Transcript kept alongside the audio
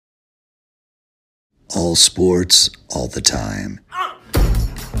All sports, all the time.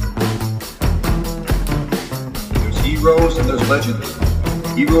 There's heroes and there's legends.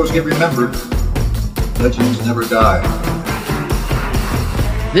 Heroes get remembered. Legends never die.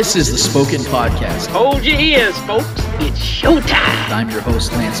 This is the Spoken Podcast. Hold your ears, folks. It's showtime. I'm your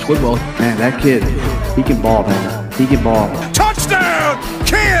host, Lance Twidwell. Man, that kid, he can ball, man. He can ball. Touchdown,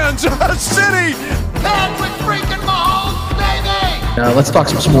 Kansas City! Patrick freaking Mahomes, baby! Let's talk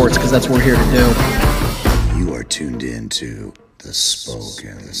some sports because that's what we're here to do. You are tuned in to the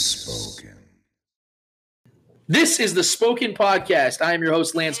Spoken. This is the Spoken Podcast. I am your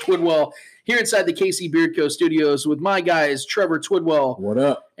host, Lance Twidwell, here inside the KC Beard Co. studios with my guys, Trevor Twidwell. What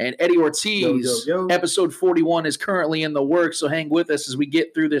up? And Eddie Ortiz. Yo. Episode 41 is currently in the works, so hang with us as we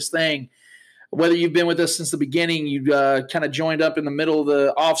get through this thing. Whether you've been with us since the beginning, you kind of joined up in the middle of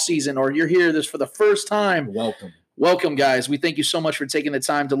the offseason, or you're here this for the first time. Welcome, guys. We thank you so much for taking the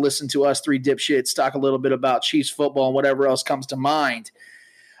time to listen to us three dipshits talk a little bit about Chiefs football and whatever else comes to mind.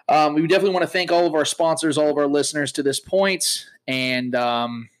 We definitely want to thank all of our sponsors, all of our listeners to this point, and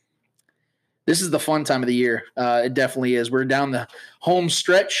this is the fun time of the year. It definitely is. We're down the home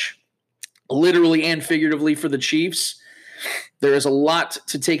stretch, literally and figuratively, for the Chiefs. There is a lot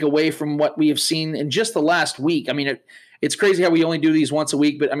to take away from what we have seen in just the last week. I mean, it's crazy how we only do these once a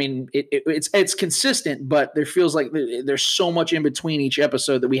week, but I mean, it's consistent, but there feels like there's so much in between each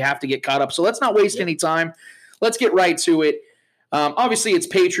episode that we have to get caught up. So let's not waste any time. Let's get right to it. Obviously, it's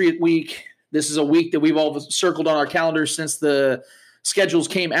Patriot Week. This is a week that we've all circled on our calendars since the schedules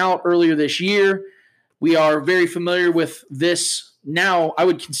came out earlier this year. We are very familiar with this. Now, I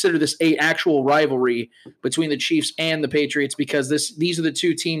would consider this an actual rivalry between the Chiefs and the Patriots because these are the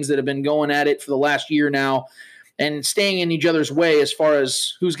two teams that have been going at it for the last year now and staying in each other's way as far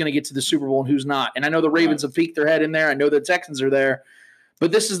as who's going to get to the Super Bowl and who's not. And I know the Ravens have peeked their head in there. I know the Texans are there.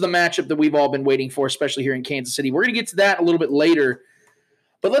 But this is the matchup that we've all been waiting for, especially here in Kansas City. We're going to get to that a little bit later.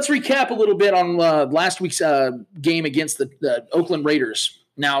 But let's recap a little bit on last week's game against the Oakland Raiders.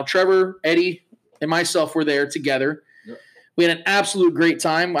 Now, Trevor, Eddie, and myself were there together. Yep. We had an absolute great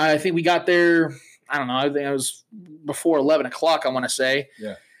time. I think we got there, I don't know, I think it was before 11 o'clock, I want to say.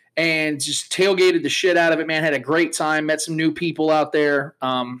 Yeah. And just tailgated the shit out of it, man. Had a great time. Met some new people out there.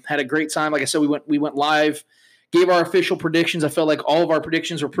 Had a great time. Like I said, we went live. Gave our official predictions. I felt like all of our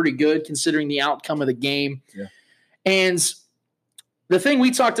predictions were pretty good considering the outcome of the game. Yeah. And the thing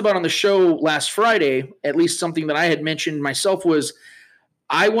we talked about on the show last Friday, at least something that I had mentioned myself, was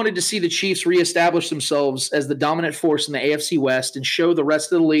I wanted to see the Chiefs reestablish themselves as the dominant force in the AFC West and show the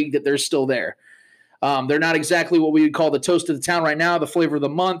rest of the league that they're still there. They're not exactly what we would call the toast of the town right now, the flavor of the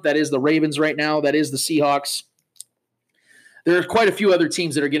month. That is the Ravens right now. That is the Seahawks. There are quite a few other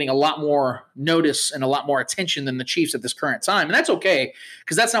teams that are getting a lot more notice and a lot more attention than the Chiefs at this current time. And that's okay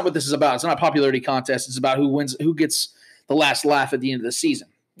because that's not what this is about. It's not a popularity contest. It's about who gets the last laugh at the end of the season.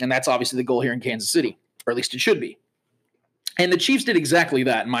 And that's obviously the goal here in Kansas City, or at least it should be. And the Chiefs did exactly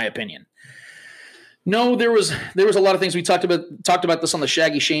that, in my opinion. No, there was a lot of things we talked about this on the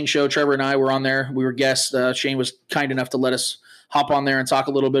Shaggy Shane show. Trevor and I were on there. We were guests. Shane was kind enough to let us hop on there and talk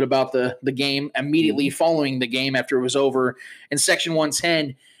a little bit about the game immediately following the game after it was over in Section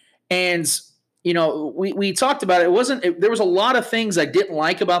 110. And, you know, we talked about it. There was a lot of things I didn't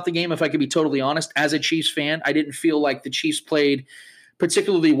like about the game, if I could be totally honest. As a Chiefs fan, I didn't feel like the Chiefs played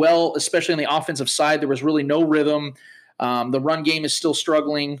particularly well, especially on the offensive side. There was really no rhythm. The run game is still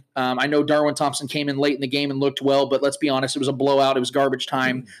struggling. I know Darwin Thompson came in late in the game and looked well, but let's be honest, it was a blowout. It was garbage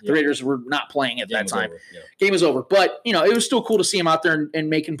time. Yeah. The Raiders were not playing at that time. Game was over. But, you know, it was still cool to see him out there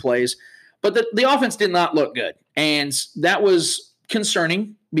and making plays. But the offense did not look good. And that was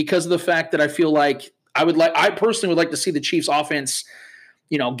concerning because of the fact that I feel like I personally would like to see the Chiefs offense,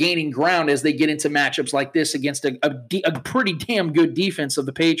 you know, gaining ground as they get into matchups like this against a pretty damn good defense of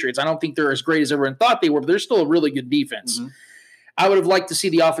the Patriots. I don't think they're as great as everyone thought they were, but they're still a really good defense. Mm-hmm. I would have liked to see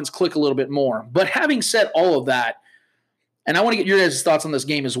the offense click a little bit more. But having said all of that, and I want to get your guys' thoughts on this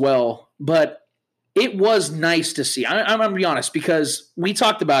game as well, but it was nice to see. I'm going to be honest because we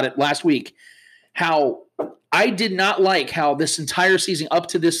talked about it last week, how I did not like how this entire season up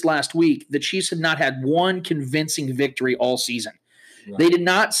to this last week, the Chiefs had not had one convincing victory all season. Right. They did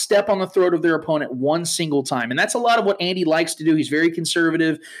not step on the throat of their opponent one single time. And that's a lot of what Andy likes to do. He's very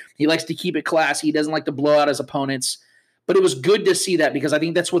conservative. He likes to keep it classy. He doesn't like to blow out his opponents. But it was good to see that because I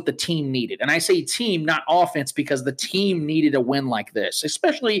think that's what the team needed. And I say team, not offense, because the team needed a win like this,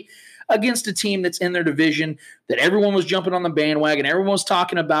 especially against a team that's in their division, that everyone was jumping on the bandwagon. Everyone was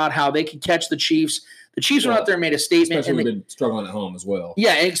talking about how they could catch the Chiefs. The Chiefs went out there and made a statement. Especially with the struggling at home as well.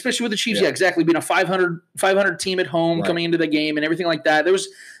 Yeah, and especially with the Chiefs. Yeah, exactly. Being a 500 team at home coming into the game and everything like that.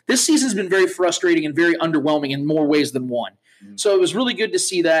 This season's been very frustrating and very underwhelming in more ways than one. Mm-hmm. So it was really good to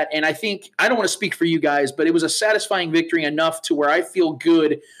see that. And I think, I don't want to speak for you guys, but it was a satisfying victory enough to where I feel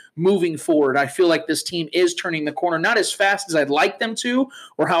good moving forward. I feel like this team is turning the corner, not as fast as I'd like them to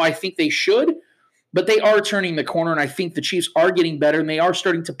or how I think they should, but they are turning the corner, and I think the Chiefs are getting better, and they are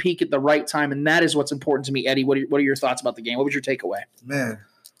starting to peak at the right time, and that is what's important to me. Eddie, what are your thoughts about the game? What was your takeaway? Man,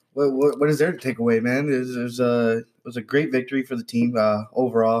 what is there to take away, man? It was a great victory for the team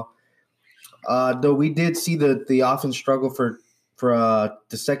overall. Though we did see the offense struggle for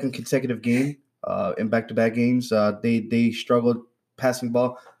the second consecutive game in back-to-back games. They struggled passing the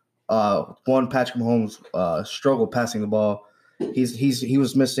ball. Patrick Mahomes struggled passing the ball. He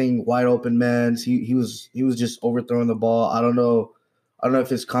was missing wide open men. He was just overthrowing the ball. I don't know if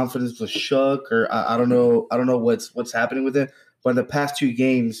his confidence was shook or I don't know what's happening with it. But in the past 2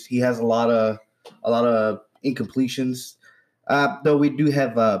 games, he has a lot of incompletions. Though we do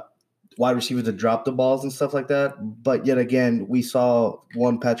have wide receivers that drop the balls and stuff like that. But yet again, we saw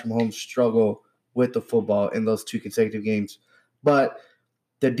Patrick Mahomes struggle with the football in those 2 consecutive games. But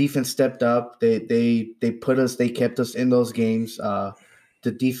the defense stepped up. They kept us in those games.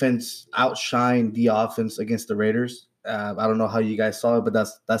 The defense outshined the offense against the Raiders. I don't know how you guys saw it, but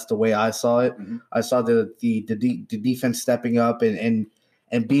that's the way I saw it. Mm-hmm. I saw the defense stepping up and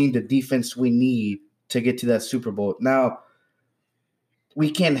being the defense we need to get to that Super Bowl. Now, we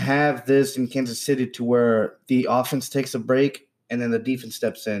can't have this in Kansas City to where the offense takes a break and then the defense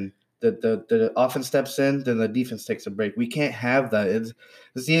steps in. The offense steps in, then the defense takes a break. We can't have that. It's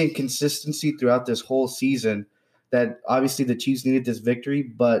the inconsistency throughout this whole season that obviously the Chiefs needed this victory,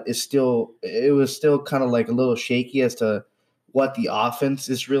 but it was still kind of like a little shaky as to what the offense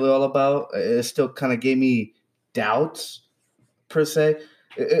is really all about. It still kind of gave me doubts per se.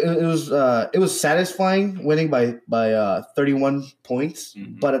 It was satisfying winning by 31 points,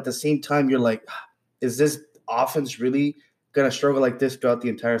 mm-hmm. but at the same time you're like, is this offense really going to struggle like this throughout the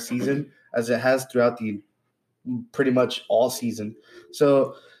entire season as it has throughout the pretty much all season?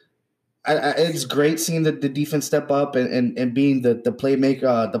 So it's great seeing the defense step up and being the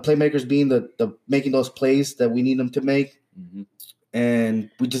playmaker, the playmakers being the making those plays that we need them to make. Mm-hmm. And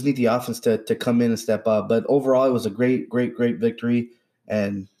we just need the offense to come in and step up. But overall, it was a great victory.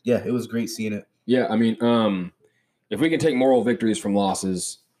 And yeah, it was great seeing it. Yeah. I mean, if we can take moral victories from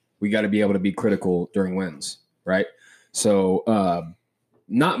losses, we got to be able to be critical during wins. Right. So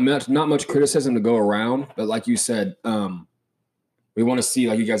not much criticism to go around, but like you said, we want to see,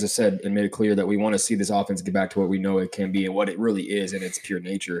 like you guys have said and made it clear, that we want to see this offense get back to what we know it can be and what it really is in its pure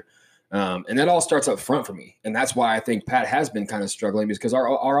nature. And that all starts up front for me. And that's why I think Pat has been kind of struggling, because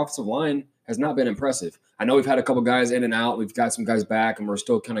our offensive line has not been impressive. I know we've had a couple guys in and out. We've got some guys back, and we're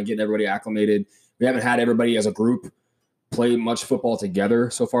still kind of getting everybody acclimated. We haven't had everybody as a group play much football together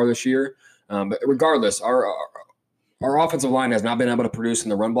so far this year. But regardless, our offensive line has not been able to produce in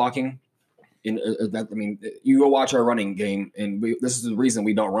the run blocking. You go watch our running game, and this is the reason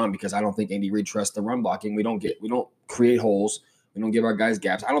we don't run, because I don't think Andy Reid trusts the run blocking. We don't create holes. We don't give our guys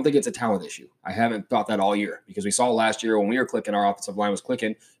gaps. I don't think it's a talent issue. I haven't thought that all year, because we saw last year when we were clicking, our offensive line was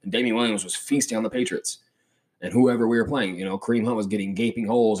clicking, and Damian Williams was feasting on the Patriots. And whoever we were playing, Kareem Hunt was getting gaping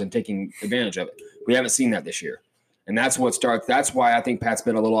holes and taking advantage of it. We haven't seen that this year. And that's why I think Pat's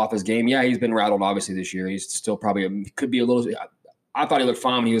been a little off his game. Yeah, he's been rattled, obviously, this year. He's still could be a little – I thought he looked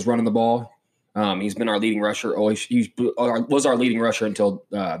fine when he was running the ball. He's been our leading rusher. He was our leading rusher until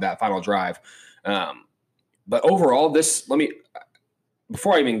that final drive. But overall,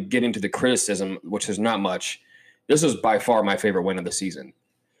 before I even get into the criticism, which is not much, this was by far my favorite win of the season.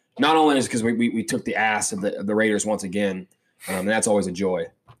 Not only is because we took the ass of the Raiders once again, and that's always a joy.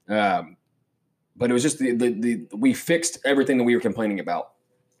 But it was just we fixed everything that we were complaining about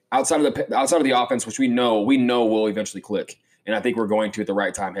outside of the offense, which we know will eventually click, and I think we're going to at the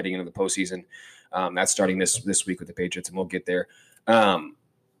right time heading into the postseason. That's starting this week with the Patriots, and we'll get there.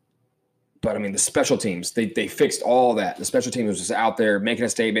 But I mean, the special teams, they fixed all that. The special teams was just out there making a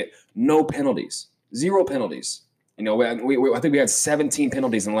statement. No penalties, 0 penalties. I think we had 17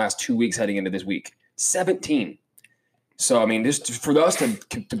 penalties in the last 2 weeks heading into this week. 17. So, I mean, just for us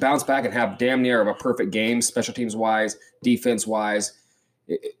to bounce back and have damn near a perfect game, special teams wise, defense wise,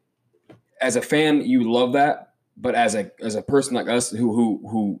 as a fan, you love that. But as a person like us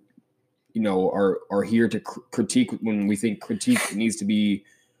who are here to critique when we think critique needs to be,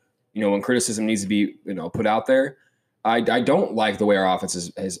 when criticism needs to be, put out there, I don't like the way our offense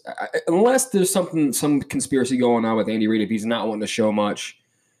is unless there's some conspiracy going on with Andy Reid. If he's not wanting to show much,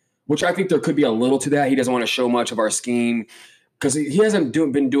 which I think there could be a little to that. He doesn't want to show much of our scheme because he hasn't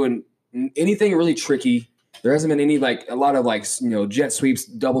been doing anything really tricky. There hasn't been any a lot of jet sweeps,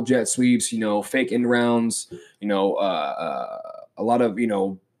 double jet sweeps, fake end rounds, a lot of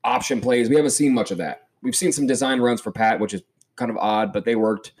option plays. We haven't seen much of that. We've seen some design runs for Pat, which is kind of odd, but they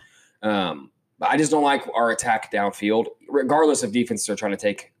worked. But I just don't like our attack downfield, regardless of defense they're trying to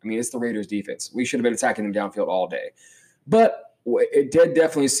take. I mean, it's the Raiders' defense. We should have been attacking them downfield all day. But it did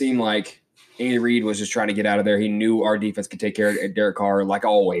definitely seem like Andy Reid was just trying to get out of there. He knew our defense could take care of Derek Carr, like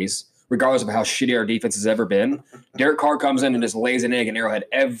always, regardless of how shitty our defense has ever been. Derek Carr comes in and just lays an egg in Arrowhead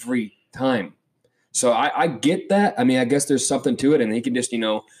every time. So I get that. I mean, I guess there's something to it, and he can just,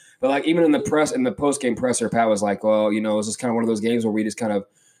 but even in the post-game presser, Pat was like, well, this is kind of one of those games where we just kind of,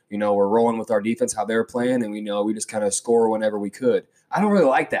 we're rolling with our defense, how they're playing, and we just kind of score whenever we could. I don't really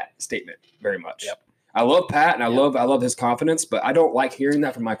like that statement very much. Yep. I love Pat, and I love his confidence, but I don't like hearing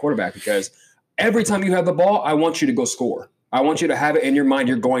that from my quarterback because every time you have the ball, I want you to go score. I want you to have it in your mind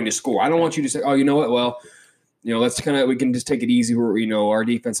you're going to score. I don't want you to say, oh, you know what, well, we can just take it easy. Our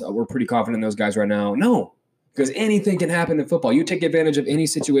defense, we're pretty confident in those guys right now. No. Because anything can happen in football. You take advantage of any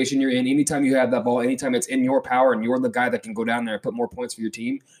situation you're in. Anytime you have that ball, anytime it's in your power and you're the guy that can go down there and put more points for your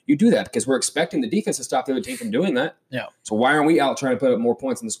team, you do that because we're expecting the defense to stop the other team from doing that. Yeah. So why aren't we out trying to put up more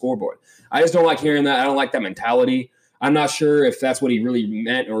points on the scoreboard? I just don't like hearing that. I don't like that mentality. I'm not sure if that's what he really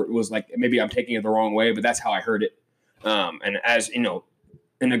meant or it was like maybe I'm taking it the wrong way, but that's how I heard it. And as,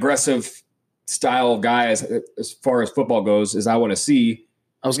 an aggressive style of guy as far as football goes, as I want to see.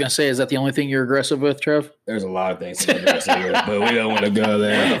 I was going to say, is that the only thing you're aggressive with, Trev? There's a lot of things I'm aggressive with, but we don't want to go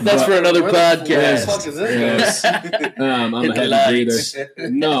there. That's for another podcast. Where the fuck is this? I'm a heavy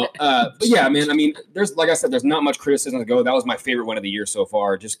breather. No, but yeah, man. I mean, there's like I said, there's not much criticism to go. That was my favorite one of the year so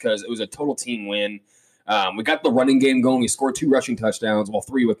far, just because it was a total team win. We got the running game going. We scored 2 rushing touchdowns,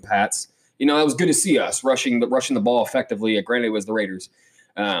 3 with Pats. That was good to see us rushing the ball effectively. Granted, it was the Raiders.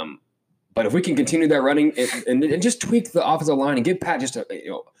 But if we can continue that running and just tweak the offensive line and give Pat just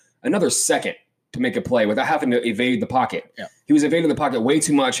another second to make a play without having to evade the pocket. Yeah. He was evading the pocket way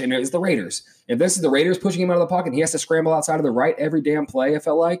too much, and it was the Raiders. If this is the Raiders pushing him out of the pocket and he has to scramble outside of the right every damn play, I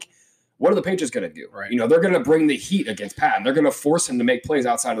felt like, what are the Patriots going to do? Right. They're going to bring the heat against Pat, and they're going to force him to make plays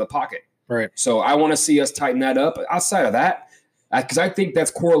outside of the pocket. Right. So I want to see us tighten that up. Outside of that, because I think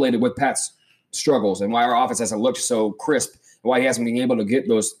that's correlated with Pat's struggles and why our offense hasn't looked so crisp, and why he hasn't been able to get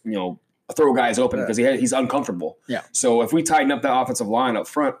those, throw guys open because he's uncomfortable. Yeah. So if we tighten up that offensive line up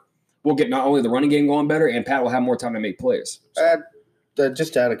front, we'll get not only the running game going better, and Pat will have more time to make plays.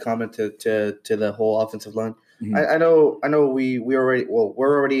 Just to add a comment to the whole offensive line. Mm-hmm. I know we're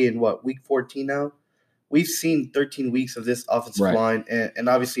already in week 14 now. We've seen 13 weeks of this offensive line, and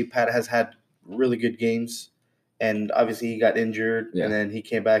obviously Pat has had really good games, and obviously he got injured, and then he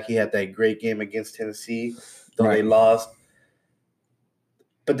came back. He had that great game against Tennessee, though they lost.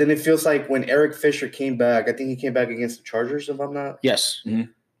 But then it feels like when Eric Fisher came back, I think he came back against the Chargers, if I'm not. Yes. Mm-hmm.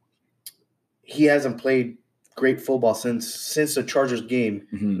 He hasn't played great football since the Chargers game.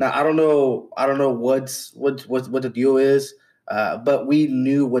 Mm-hmm. Now I don't know what the deal is, but we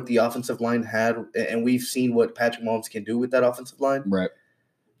knew what the offensive line had, and we've seen what Patrick Mahomes can do with that offensive line. Right.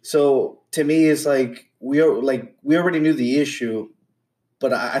 So to me, it's like we already knew the issue.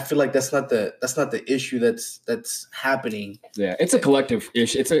 But I feel like that's not the issue that's happening. Yeah, it's a collective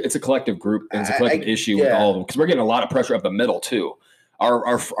issue. It's a collective group, and it's a collective issue with all of them because we're getting a lot of pressure up the middle too.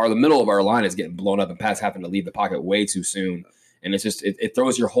 The middle of our line is getting blown up, and Pat's having to leave the pocket way too soon, and it's just it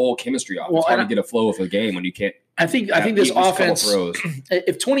throws your whole chemistry off. It's hard to get a flow of the game when you can't. I think this offense.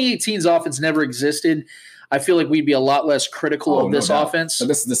 If 2018's offense never existed, I feel like we'd be a lot less critical of this offense. But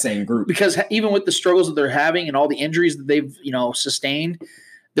this is the same group. Because even with the struggles that they're having and all the injuries that they've, sustained,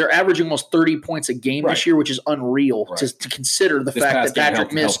 they're averaging almost 30 points a game this year, which is unreal to consider the fact that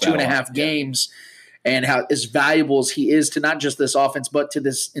Patrick missed 2.5 games and how as valuable as he is to not just this offense, but to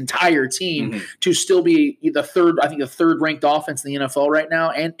this entire team to still be the third ranked offense in the NFL right now.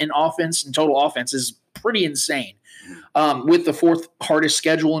 And total offense is pretty insane with the 4th hardest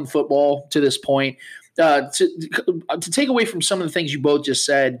schedule in football to this point. To take away from some of the things you both just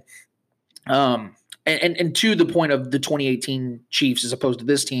said, and to the point of the 2018 Chiefs as opposed to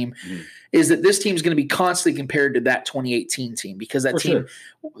this team, is that this team is going to be constantly compared to that 2018 team because that team,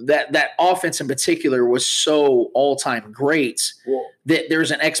 that offense in particular was so all-time great that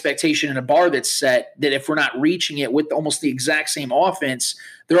there's an expectation and a bar that's set that if we're not reaching it with almost the exact same offense,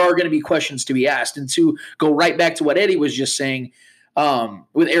 there are going to be questions to be asked. And to go right back to what Eddie was just saying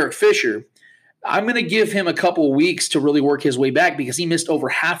with Eric Fisher, I'm going to give him a couple of weeks to really work his way back because he missed over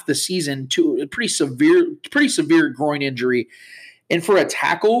half the season to a pretty severe groin injury. And for a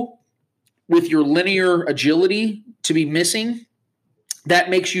tackle with your linear agility to be missing,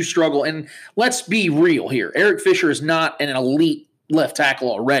 that makes you struggle. And let's be real here. Eric Fisher is not an elite left tackle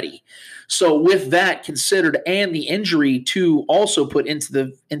already. So with that considered and the injury to also put into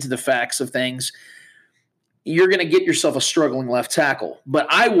the facts of things, you're going to get yourself a struggling left tackle. But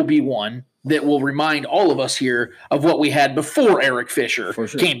I will be one that will remind all of us here of what we had before Eric Fisher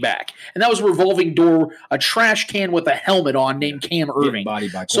came back. And that was a revolving door, a trash can with a helmet on named Cam Irving.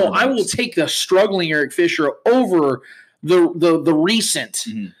 So I will take the struggling Eric Fisher over the recent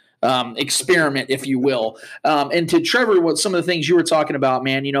experiment, if you will. And to Trevor, what some of the things you were talking about,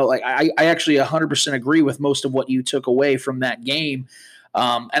 man, like I actually 100% agree with most of what you took away from that game.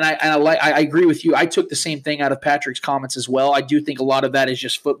 And I agree with you. I took the same thing out of Patrick's comments as well. I do think a lot of that is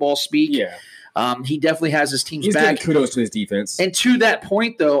just football speak. Yeah. He definitely has his team's He's back. getting kudos to his defense. And to that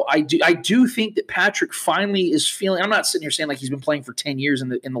point, though, I do think that Patrick finally is feeling. I'm not sitting here saying like he's been playing for 10 years in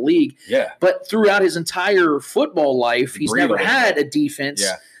the league. Yeah. But throughout his entire football life, he's never had a defense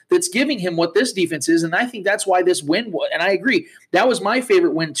that's giving him what this defense is. And I think that's why this win was. And I agree. That was my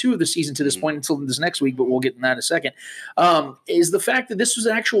favorite win, too, of the season to this point until this next week, but we'll get in that in a second, is the fact that this was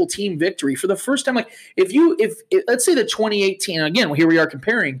an actual team victory. For the first time, like if let's say the 2018, again, here we are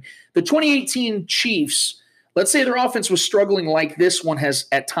comparing the 2018 Chiefs, let's say their offense was struggling like this one has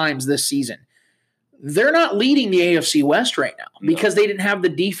at times this season. They're not leading the AFC West right now because they didn't have the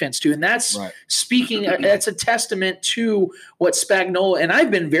defense to. And that's speaking, that's a testament to what Spagnuolo, and I've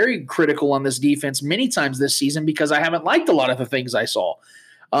been very critical on this defense many times this season because I haven't liked a lot of the things I saw.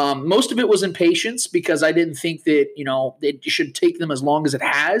 Most of it was impatience because I didn't think that, it should take them as long as it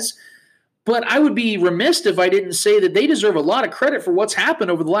has. But I would be remiss if I didn't say that they deserve a lot of credit for what's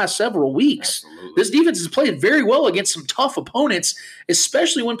happened over the last several weeks. Absolutely. This defense has played very well against some tough opponents,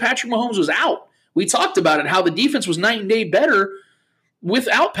 especially when Patrick Mahomes was out. We talked about it, how the defense was night and day better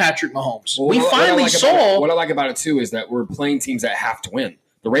without Patrick Mahomes. Well, what I like about it, too, is that we're playing teams that have to win.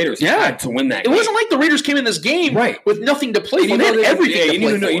 The Raiders had to win that game. It wasn't like the Raiders came in this game with nothing to play for. They had everything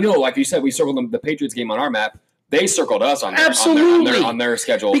to play for. Like you said, we circled the Patriots game on our map. They circled us on their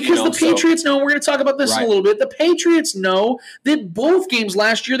schedule. Because the Patriots know, and we're going to talk about this in a little bit, the Patriots know that both games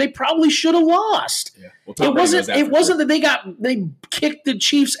last year they probably should have lost. Yeah. It wasn't that they kicked the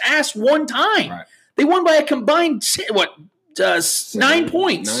Chiefs' ass one time. Right. They won by a combined 9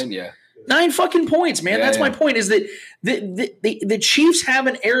 points. 9 fucking points, man. That's my point. Is that the Chiefs have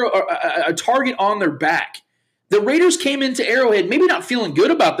a target on their back. The Raiders came into Arrowhead maybe not feeling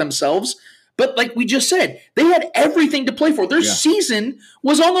good about themselves, but like we just said, they had everything to play for. Their season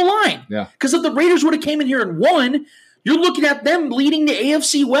was on the line. Yeah. Because if the Raiders would have came in here and won, you're looking at them leading the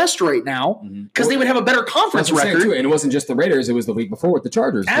AFC West right now because they would have a better conference record. Too. And it wasn't just the Raiders; it was the week before with the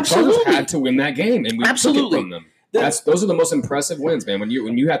Chargers. Absolutely, the Chargers had to win that game, and we took it from them. Those are the most impressive wins, man. When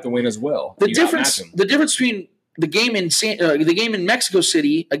you have to win as well. The difference between the game in Mexico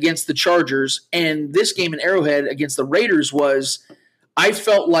City against the Chargers and this game in Arrowhead against the Raiders was, I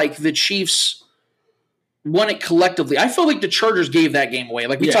felt like the Chiefs won it collectively. I felt like the Chargers gave that game away.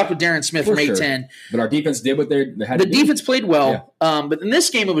 Like we talked with Darren Smith from A10. But our defense did what they had to do. The defense played well. Yeah. But in this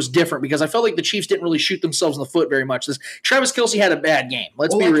game, it was different because I felt like the Chiefs didn't really shoot themselves in the foot very much. Travis Kelce had a bad game.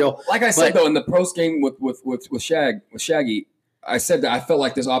 Let's be real. Like I said, though, in the post game with Shaggy, I said that I felt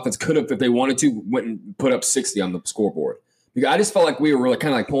like this offense could have, if they wanted to, went and put up 60 on the scoreboard. Because I just felt like we were really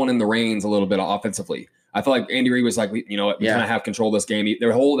kind of like pulling in the reins a little bit offensively. I feel like Andy Reid was like, you know what, we kind of have control of this game.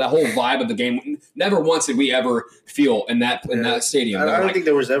 That whole vibe of the game. Never once did we ever feel in that stadium. I don't think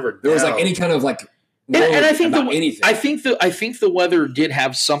there was ever. There was like any kind of like. And I think anything. I think the weather did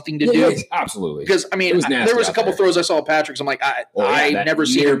have something to do. Yeah, absolutely. Because I mean, there was a couple throws I saw at Patrick's. I'm like, I never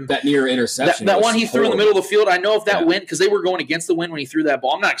seen him that near interception. That one he threw in the middle of the field. I know if that went because they were going against the wind when he threw that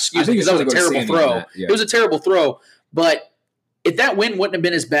ball. I'm not excusing because that was a terrible throw. It was a terrible throw. But if that wind wouldn't have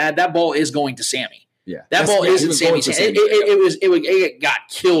been as bad, that ball is going to Sammy. Yeah, that ball isn't Sammy's. It got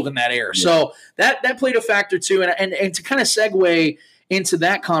killed in that air. Yeah. So that played a factor too. And to kind of segue into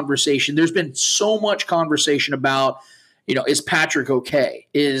that conversation, there's been so much conversation about, is Patrick okay?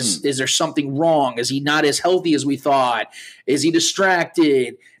 Is there something wrong? Is he not as healthy as we thought? Is he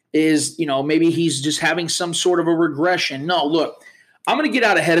distracted? Is maybe he's just having some sort of a regression? No, look, I'm going to get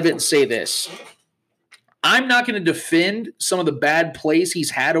out ahead of it and say this. I'm not going to defend some of the bad plays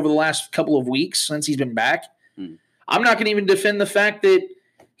he's had over the last couple of weeks since he's been back. I'm not going to even defend the fact that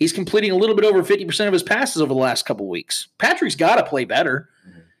he's completing a little bit over 50% of his passes over the last couple of weeks. Patrick's got to play better.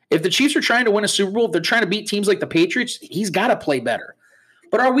 If the Chiefs are trying to win a Super Bowl, if they're trying to beat teams like the Patriots, he's got to play better.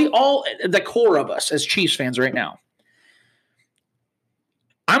 But are we all, the core of us as Chiefs fans right now,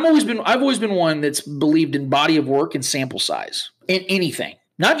 I'm I've always been one that's believed in body of work and sample size in anything,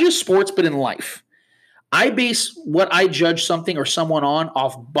 not just sports, but in life. I base what I judge something or someone on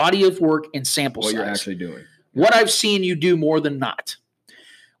off body of work and sample size. What you're actually doing. What I've seen you do more than not.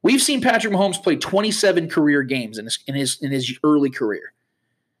 We've seen Patrick Mahomes play 27 career games in his early career.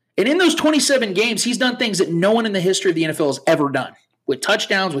 And in those 27 games, he's done things that no one in the history of the NFL has ever done. With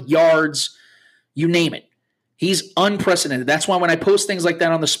touchdowns, with yards, you name it. He's unprecedented. That's why when I post things like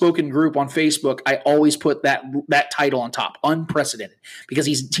that on the Spoken group on Facebook, I always put that title on top, unprecedented, because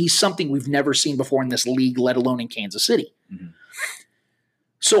he's something we've never seen before in this league, let alone in Kansas City. Mm-hmm.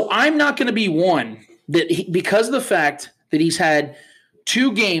 So I'm not going to be one that because of the fact that he's had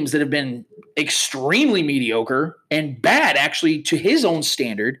 2 games that have been extremely mediocre and bad, actually, to his own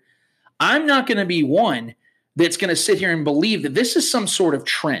standard, I'm not going to be one that's going to sit here and believe that this is some sort of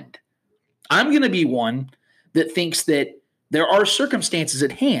trend. I'm going to be one that thinks that there are circumstances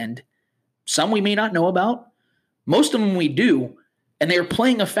at hand, some we may not know about, most of them we do, and they're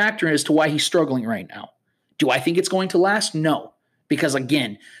playing a factor as to why he's struggling right now. Do I think it's going to last? No. Because,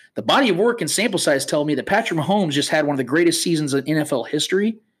 again, the body of work and sample size tell me that Patrick Mahomes just had one of the greatest seasons in NFL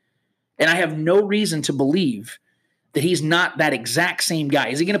history, and I have no reason to believe that he's not that exact same guy.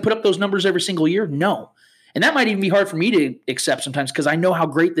 Is he going to put up those numbers every single year? No. And that might even be hard for me to accept sometimes because I know how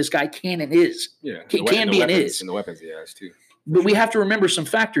great this guy can and is. Yeah, can be and is. And the weapons he has, too. But we have to remember some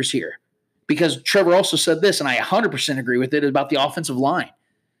factors here because Trevor also said this, and I 100% agree with it, about the offensive line.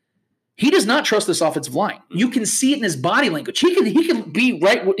 He does not trust this offensive line. You can see it in his body language. He can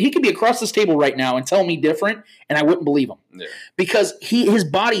be across this table right now and tell me different, and I wouldn't believe him because his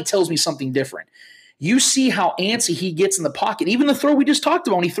body tells me something different. You see how antsy he gets in the pocket. Even the throw we just talked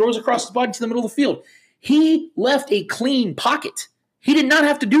about when he throws across his body to the middle of the field. He left a clean pocket. He did not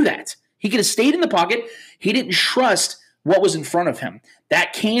have to do that. He could have stayed in the pocket. He didn't trust what was in front of him.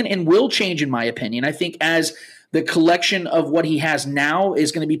 That can and will change, in my opinion. I think as the collection of what he has now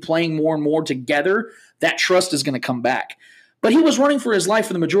is going to be playing more and more together, that trust is going to come back. But he was running for his life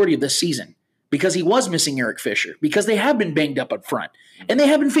for the majority of this season because he was missing Eric Fisher, because they have been banged up front, and they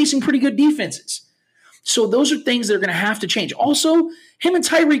have been facing pretty good defenses. So those are things that are going to have to change. Also, him and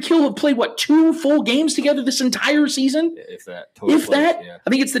Tyreek Hill have played, 2 full games together this entire season? If that. Yeah. I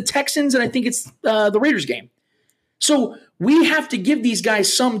think it's the Texans and I think it's the Raiders game. So we have to give these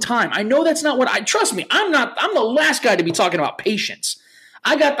guys some time. I know that's not trust me, I'm the last guy to be talking about patience.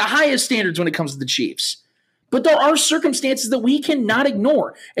 I got the highest standards when it comes to the Chiefs. But there are circumstances that we cannot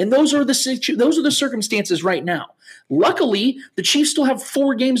ignore. And those are the circumstances right now. Luckily, the Chiefs still have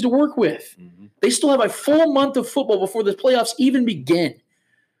 4 games to work with. Mm-hmm. They still have a full month of football before the playoffs even begin.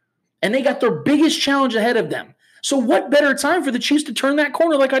 And they got their biggest challenge ahead of them. So what better time for the Chiefs to turn that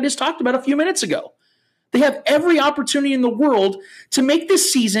corner like I just talked about a few minutes ago? They have every opportunity in the world to make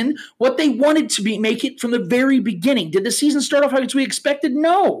this season what they wanted to make it from the very beginning. Did the season start off as we expected?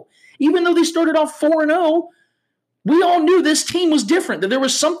 No. Even though they started off 4-0, we all knew this team was different, that there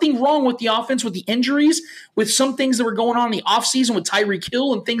was something wrong with the offense, with the injuries, with some things that were going on in the offseason with Tyreek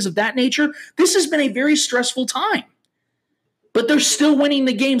Hill and things of that nature. This has been a very stressful time. But they're still winning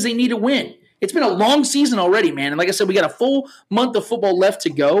the games they need to win. It's been a long season already, man. And like I said, we got a full month of football left to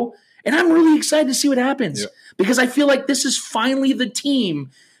go. And I'm really excited to see what happens because I feel like this is finally the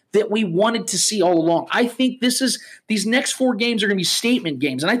team that we wanted to see all along. I think these next 4 games are going to be statement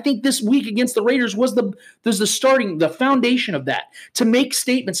games. And I think this week against the Raiders was the foundation of that, to make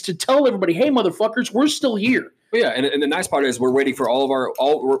statements, to tell everybody, hey, motherfuckers, we're still here. Well, yeah, and the nice part is we're waiting for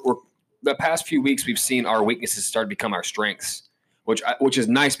the past few weeks we've seen our weaknesses start to become our strengths, which is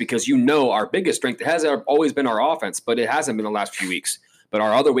nice because our biggest strength has always been our offense, but it hasn't been the last few weeks. But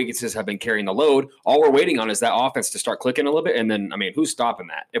our other weaknesses have been carrying the load. All we're waiting on is that offense to start clicking a little bit. And then, who's stopping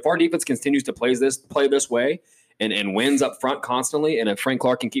that? If our defense continues to play this way and wins up front constantly, and if Frank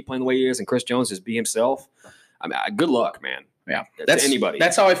Clark can keep playing the way he is and Chris Jones just be himself, good luck, man. Yeah, that's anybody.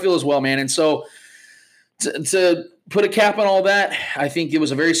 That's how I feel as well, man. And so to put a cap on all that, I think it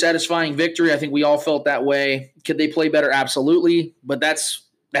was a very satisfying victory. I think we all felt that way. Could they play better? Absolutely. But that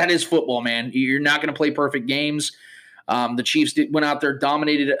is football, man. You're not going to play perfect games. The Chiefs went out there,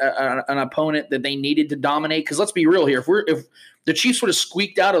 dominated an opponent that they needed to dominate. Because let's be real here. If the Chiefs would have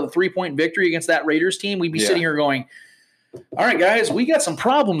squeaked out of the 3-point victory against that Raiders team, we'd be sitting here going, all right, guys, we got some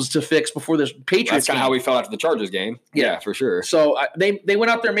problems to fix before this Patriots game. That's kind of how we felt after the Chargers game. Yeah, for sure. So they went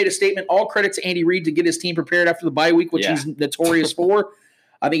out there and made a statement. All credit to Andy Reid to get his team prepared after the bye week, which he's notorious for.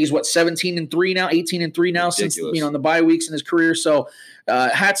 I think he's 17-3 now, 18-3 now since in the bye weeks in his career. So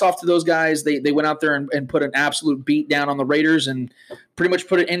hats off to those guys. They went out there and put an absolute beat down on the Raiders and pretty much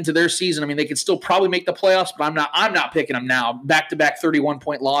put it into their season. I mean, they could still probably make the playoffs, but I'm not picking them now. Back-to-back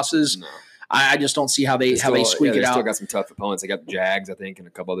 31-point losses. No. I just don't see how they squeak it out. They still got some tough opponents. They got the Jags, I think, and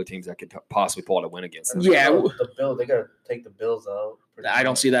a couple other teams that could possibly pull out a win against them. Yeah, the Bills. They got to take the Bills out. I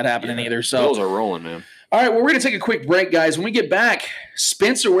don't see that happening either. So Bills are rolling, man. All right, well, we're going to take a quick break, guys. When we get back,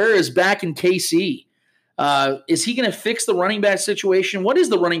 Spencer Ware is back in KC. Is he going to fix the running back situation? What is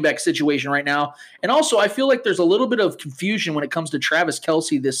the running back situation right now? And also, I feel like there's a little bit of confusion when it comes to Travis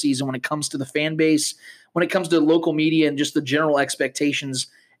Kelce this season, when it comes to the fan base, when it comes to local media, and just the general expectations,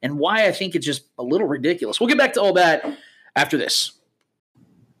 and why I think it's just a little ridiculous. We'll get back to all that after this.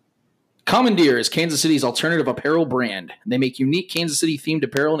 Commandeer is Kansas City's alternative apparel brand. They make unique Kansas City-themed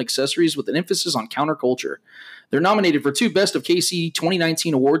apparel and accessories with an emphasis on counterculture. They're nominated for 2 Best of KC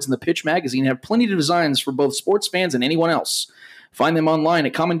 2019 awards in the Pitch magazine and have plenty of designs for both sports fans and anyone else. Find them online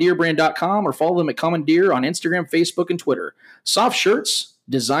at commandeerbrand.com or follow them at Commandeer on Instagram, Facebook, and Twitter. Soft shirts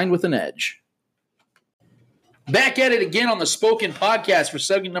designed with an edge. Back at it again on the Spoken Podcast for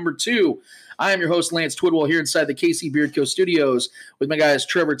segment number 2. I am your host, Lance Twidwell, here inside the KC Beard Co. studios with my guys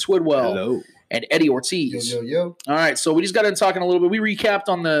Trevor Twidwell and Eddie Ortiz. Yo. All right, so we just got into talking a little bit. We recapped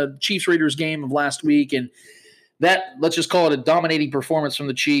on the Chiefs-Raiders game of last week, and that, let's just call it a dominating performance from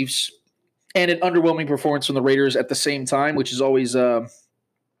the Chiefs and an underwhelming performance from the Raiders at the same time, which is always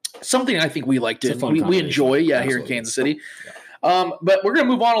something I think we like to we enjoy here in Kansas City. Yeah. But we're going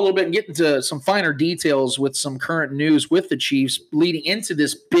to move on a little bit and get into some finer details with some current news with the Chiefs leading into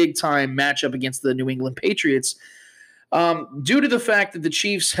this big-time matchup against the New England Patriots. Due to the fact that the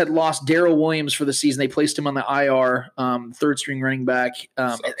Chiefs had lost Darrell Williams for the season, they placed him on the IR, third-string running back.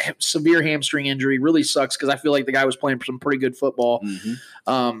 Severe hamstring injury. Really sucks because I feel like the guy was playing some pretty good football.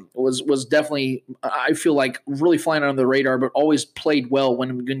 Mm-hmm. Was definitely, I feel like, really flying under the radar, but always played well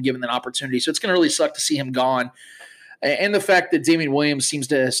when given an opportunity. So it's going to really suck to see him gone. And the fact that Damian Williams seems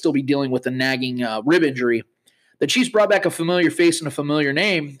to still be dealing with a nagging rib injury. The Chiefs brought back a familiar face and a familiar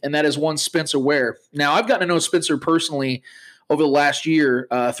name, and that is one Spencer Ware. Now, I've gotten to know Spencer personally over the last year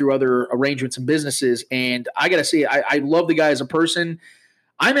through other arrangements and businesses, and I got to say, I love the guy as a person.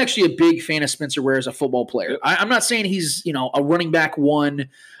 I'm actually a big fan of Spencer Ware as a football player. I'm not saying he's a running back one,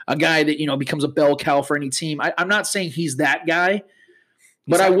 a guy that becomes a bell cow for any team. I'm not saying he's that guy.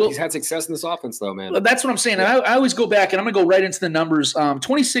 But he's had success in this offense, though, man. That's what I'm saying. Yeah. I always go back, and I'm going to go right into the numbers.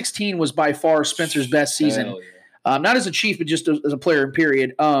 2016 was by far Spencer's best season. Yeah. Not as a Chief, but just as a player,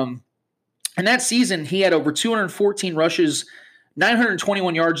 period. And that season, he had over 214 rushes,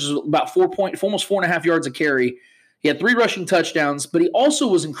 921 yards, about almost 4.5 yards a carry. He had 3 rushing touchdowns, but he also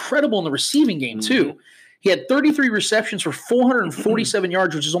was incredible in the receiving game, too. He had 33 receptions for 447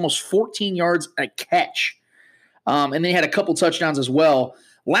 yards, which is almost 14 yards a catch. And then he had a couple touchdowns as well.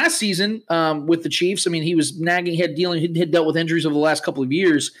 Last season with the Chiefs, he was nagging. He had dealt with injuries over the last couple of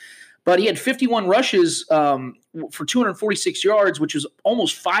years, but he had 51 rushes for 246 yards, which was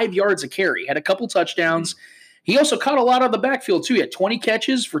almost 5 yards a carry. Had a couple touchdowns. He also caught a lot out of the backfield too. He had 20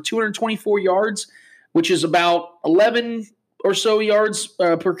 catches for 224 yards, which is about 11 or so yards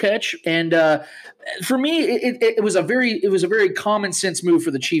per catch. And for me, it was a very common sense move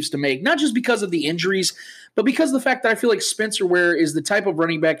for the Chiefs to make, not just because of the injuries, but because of the fact that I feel like Spencer Ware is the type of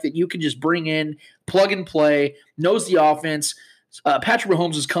running back that you can just bring in, plug and play, knows the offense. Patrick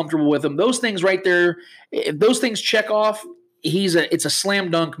Mahomes is comfortable with him. Those things right there, if those things check off, it's a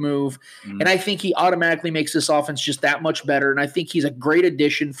slam dunk move. And I think he automatically makes this offense just that much better. And I think he's a great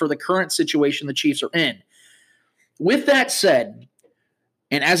addition for the current situation the Chiefs are in. With that said,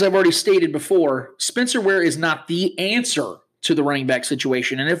 and as I've already stated before, Spencer Ware is not the answer to the running back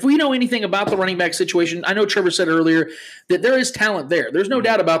situation. And if we know anything about the running back situation, I know Trevor said earlier that there is talent there. There's no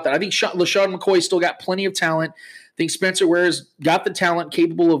doubt about that. I think LaShawn McCoy still got plenty of talent. I think Spencer Ware's got the talent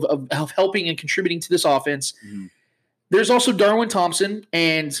capable of helping and contributing to this offense. There's also Darwin Thompson.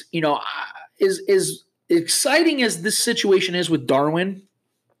 And, as exciting as this situation is with Darwin,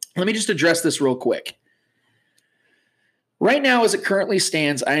 let me just address this real quick. Right now, as it currently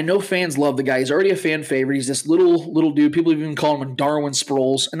stands, I know fans love the guy. He's already a fan favorite. He's this little dude. People even call him Darwin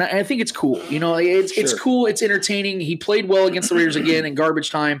Sproles, and I think it's cool. It's cool. It's entertaining. He played well against the Raiders again in garbage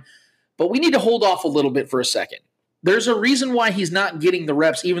time, but we need to hold off a little bit for a second. There's a reason why he's not getting the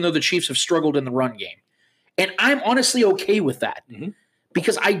reps, even though the Chiefs have struggled in the run game, and I'm honestly okay with that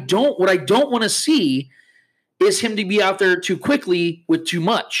because what I don't want to see is him to be out there too quickly with too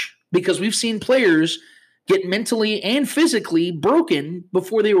much, because we've seen players get mentally and physically broken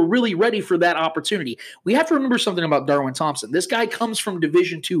before they were really ready for that opportunity. We have to remember something about Darwin Thompson. This guy comes from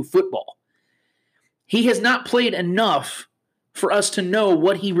Division II football. He has not played enough for us to know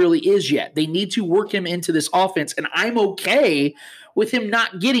what he really is yet. They need to work him into this offense, and I'm okay with him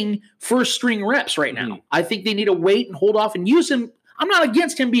not getting first string reps right now. I think they need to wait and hold off and use him. I'm not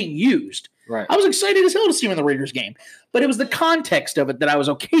against him being used. Right. I was excited as hell to see him in the Raiders game, but it was the context of it that I was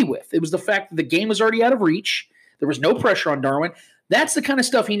okay with. It was the fact that the game was already out of reach. There was no pressure on Darwin. That's the kind of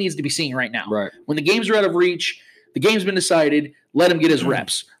stuff he needs to be seeing right now. Right. When the games are out of reach, the game's been decided, let him get his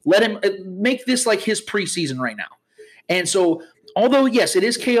reps. Let him make this like his preseason right now. And so, although, yes, it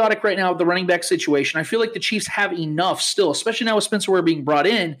is chaotic right now with the running back situation, I feel like the Chiefs have enough still, especially now with Spencer Ware being brought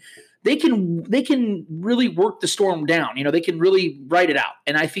in. They can really work the storm down. You know, they can really write it out.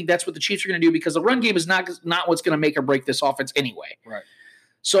 And I think that's what the Chiefs are going to do because the run game is not what's going to make or break this offense anyway. Right.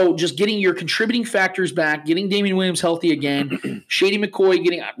 So just getting your contributing factors back, getting Damian Williams healthy again, Shady McCoy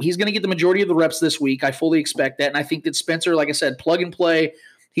he's going to get the majority of the reps this week. I fully expect that. And I think that Spencer, like I said, plug and play,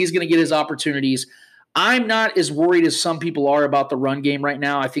 he's going to get his opportunities. I'm not as worried as some people are about the run game right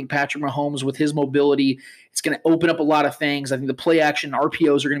now. I think Patrick Mahomes, with his mobility, it's going to open up a lot of things. I think the play action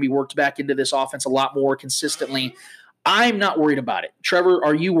RPOs are going to be worked back into this offense a lot more consistently. I'm not worried about it. Trevor,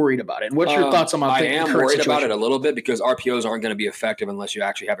 are you worried about it? And what's your thoughts on my I am worried situation? about it a little bit because RPOs aren't going to be effective unless you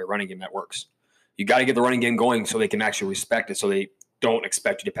actually have a running game that works. You got to get the running game going so they can actually respect it, so they don't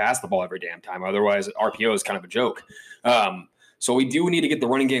expect you to pass the ball every damn time. Otherwise, RPO is kind of a joke. So we do need to get the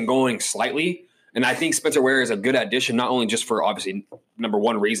running game going slightly. And I think Spencer Ware is a good addition, not only just for obviously number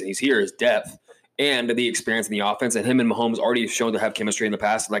one reason he's here is depth and the experience in the offense. And him and Mahomes already shown to have chemistry in the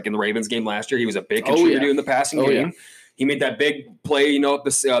past. Like in the Ravens game last year, he was a big contributor in the passing game. Yeah. He made that big play,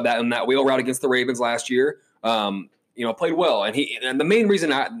 that wheel route against the Ravens last year. Played well. And the main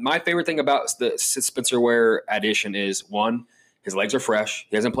reason, my favorite thing about the Spencer Ware addition is, one, his legs are fresh.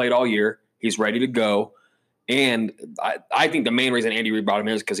 He hasn't played all year. He's ready to go. And I think the main reason Andy Reid brought him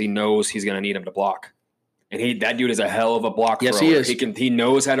in is because he knows he's going to need him to block. And that dude is a hell of a block yes, thrower. He is. He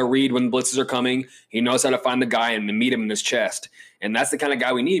knows how to read when blitzes are coming. He knows how to find the guy and meet him in his chest. And that's the kind of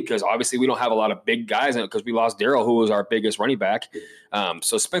guy we need because obviously we don't have a lot of big guys in it because we lost Darrell, who was our biggest running back.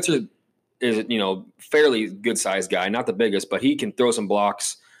 So Spencer is, fairly good-sized guy, not the biggest, but he can throw some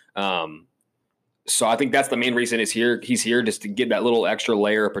blocks. So I think that's the main reason he's here just to get that little extra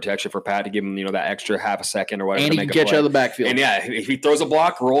layer of protection for Pat to give him, that extra half a second or whatever. And he can catch out of the backfield. And yeah, if he throws a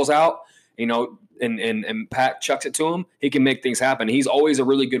block, rolls out, and Pat chucks it to him, he can make things happen. He's always a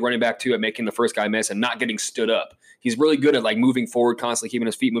really good running back too at making the first guy miss and not getting stood up. He's really good at like moving forward, constantly keeping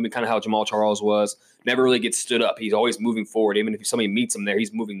his feet moving, kind of how Jamal Charles was. Never really gets stood up. He's always moving forward. Even if somebody meets him there,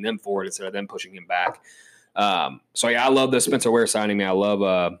 he's moving them forward instead of them pushing him back. So yeah, I love the Spencer Ware signing. Man, I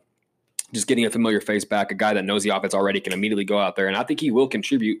love just getting a familiar face back, a guy that knows the offense already, can immediately go out there. And I think he will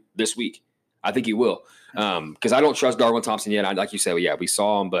contribute this week. I think he will. Because I don't trust Darwin Thompson yet. Like you said, we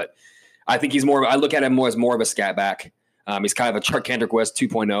saw him, but I think I look at him more as more of a scat back. He's kind of a Charkandrick West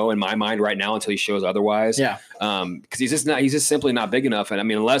 2.0 in my mind right now until he shows otherwise. Yeah. Because he's just simply not big enough. And I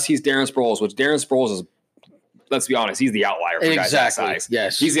mean, unless he's Darren Sproles, which Darren Sproles is, let's be honest, he's the outlier for guys that size.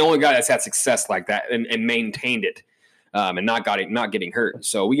 Yes. He's the only guy that's had success like that and maintained it. And not getting hurt.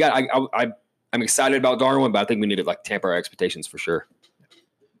 So I'm excited about Darwin, but I think we need to temper our expectations for sure.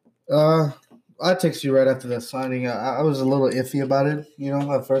 I texted you right after that signing. I was a little iffy about it.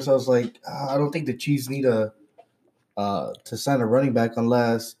 At first I was like, I don't think the Chiefs need to sign a running back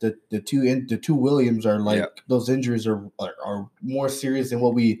unless the two Williams are those injuries are more serious than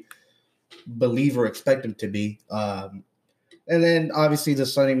what we believe or expect them to be. And then obviously the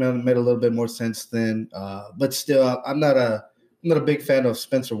signing made a little bit more sense then. But still, I'm not a big fan of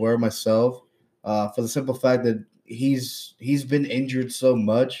Spencer Ware myself, for the simple fact that he's been injured so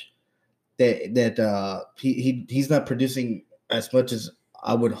much that he's not producing as much as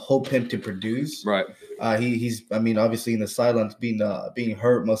I would hope him to produce. Right. He's obviously in the sidelines being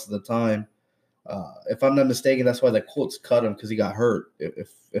hurt most of the time. If I'm not mistaken, that's why the Colts cut him because he got hurt.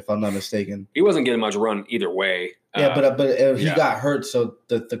 If I'm not mistaken, he wasn't getting much run either way. Yeah, but he got hurt, so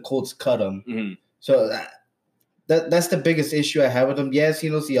the Colts cut him. Mm-hmm. So that's the biggest issue I have with him. Yes, he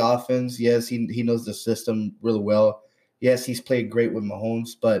knows the offense. Yes, he knows the system really well. Yes, he's played great with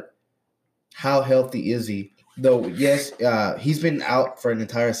Mahomes, but how healthy is he? Though, yes, he's been out for an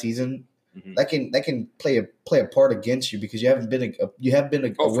entire season. Mm-hmm. That can play a part against you because you have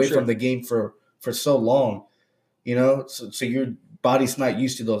been away from the game for so long. So you're body's not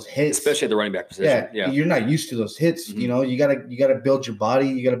used to those hits, especially at the running back position. Yeah. You're not used to those hits. Mm-hmm. You know, you gotta build your body.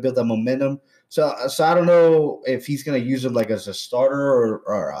 You gotta build that momentum. So I don't know if he's gonna use him like as a starter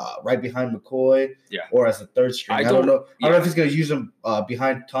or right behind McCoy, or as a third string. I don't know. I don't know if he's gonna use him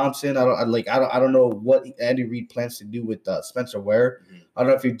behind Thompson. I don't know what Andy Reid plans to do with Spencer Ware. Mm-hmm. I don't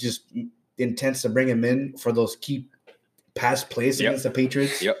know if he just intends to bring him in for those key pass plays against the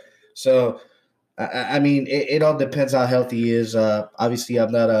Patriots. Yep. So. I mean, it all depends how healthy he is. Obviously,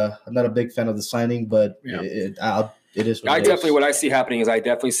 I'm not a big fan of the signing, but it is. What I see happening is I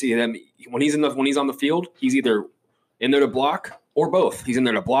definitely see him when he's on the field. He's either in there to block or both. He's in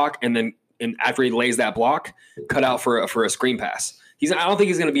there to block, and then after he lays that block, cut out for a screen pass. I don't think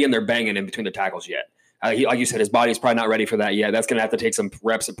he's going to be in there banging in between the tackles yet. Like you said, his body's probably not ready for that yet. That's going to have to take some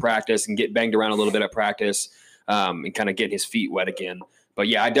reps of practice and get banged around a little bit at practice, and kind of get his feet wet again. But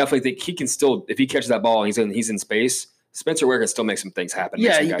yeah, I definitely think he can still, if he catches that ball and he's in space, Spencer Ware can still make some things happen.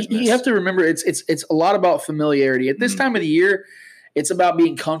 Yeah, you have to remember it's a lot about familiarity. At this time of the year, it's about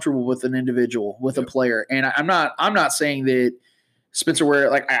being comfortable with an individual, with a player. And I'm not saying that Spencer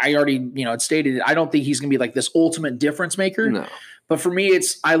Ware, like I already had stated, I don't think he's going to be like this ultimate difference maker. No. But for me,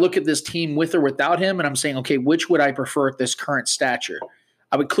 I look at this team with or without him, and I'm saying, okay, which would I prefer at this current stature?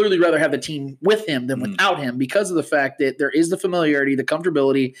 I would clearly rather have the team with him than without him because of the fact that there is the familiarity, the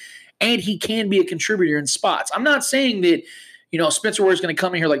comfortability, and he can be a contributor in spots. I'm not saying that, Spencer Ware is going to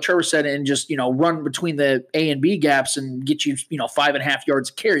come in here, like Trevor said, and just, run between the A and B gaps and get you, 5.5 yards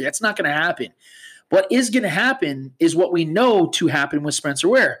of carry. That's not going to happen. What is going to happen is what we know to happen with Spencer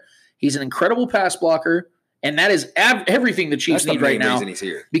Ware. He's an incredible pass blocker, and that is everything the Chiefs need right now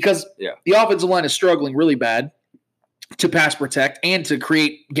because the offensive line is struggling really bad to pass protect and to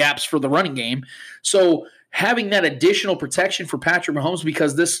create gaps for the running game. So having that additional protection for Patrick Mahomes,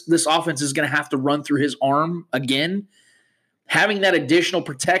 because this offense is going to have to run through his arm again, having that additional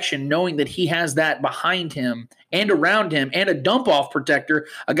protection, knowing that he has that behind him and around him and a dump-off protector,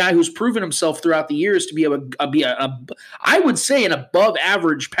 a guy who's proven himself throughout the years to be I would say, an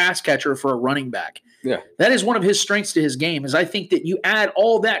above-average pass catcher for a running back. Yeah. That is one of his strengths to his game, is I think that you add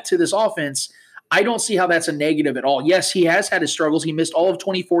all that to this offense, I don't see how that's a negative at all. Yes, he has had his struggles. He missed all of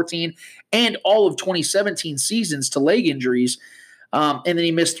 2014 and all of 2017 seasons to leg injuries. And then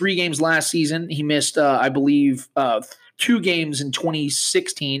he missed 3 games last season. He missed, I believe, 2 games in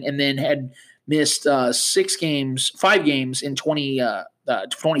 2016 and then had missed 5 games in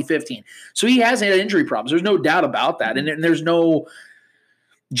 2015. So he has had injury problems. There's no doubt about that. And there's no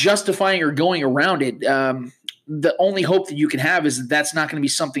justifying or going around it. The only hope that you can have is that that's not going to be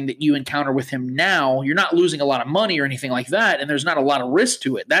something that you encounter with him now. You're not losing a lot of money or anything like that, and there's not a lot of risk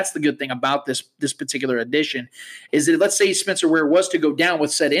to it. That's the good thing about this particular addition, is that let's say Spencer Ware was to go down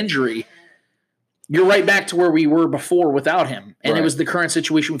with said injury, you're right back to where we were before without him, and It was the current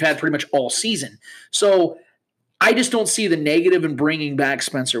situation we've had pretty much all season. So I just don't see the negative in bringing back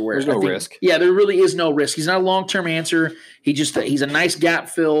Spencer Ware. There's no risk. Yeah, there really is no risk. He's not a long-term answer. He's a nice gap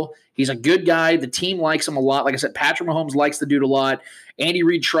fill. He's a good guy. The team likes him a lot. Like I said, Patrick Mahomes likes the dude a lot. Andy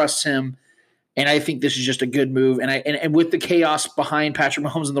Reid trusts him, and I think this is just a good move. And with the chaos behind Patrick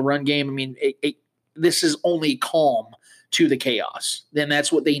Mahomes in the run game, I mean, this is only calm to the chaos. Then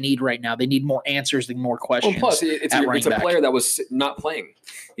that's what they need right now. They need more answers and more questions. Well, plus, it's a player that was not playing.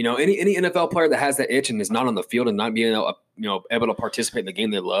 Any NFL player that has that itch and is not on the field and not being able to participate in the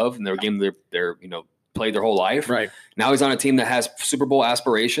game they love and their game they're played their whole life. Right. Now he's on a team that has Super Bowl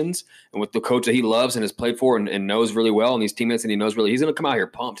aspirations, and with the coach that he loves and has played for and knows really well, and these teammates and he knows really, he's going to come out here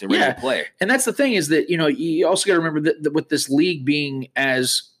pumped and ready to play. And that's the thing, is that you also got to remember that with this league being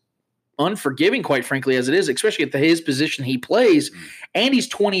as unforgiving, quite frankly, as it is, especially at his position he plays, and he's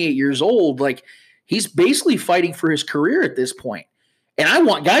 28 years old, like he's basically fighting for his career at this point. And I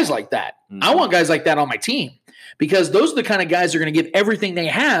want guys like that. I want guys like that on my team, because those are the kind of guys that are going to give everything they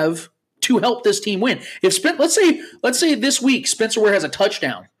have to help this team win. Let's say this week Spencer Ware has a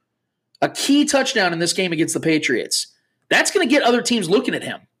touchdown, a key touchdown in this game against the Patriots. That's going to get other teams looking at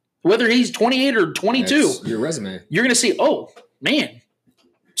him, whether he's 28 or 22. That's your resume. You're going to see, oh man,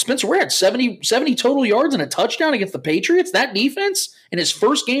 Spencer Ware had 70 total yards and a touchdown against the Patriots. That defense in his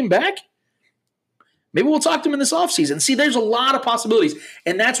first game back. Maybe we'll talk to him in this offseason. See, there's a lot of possibilities,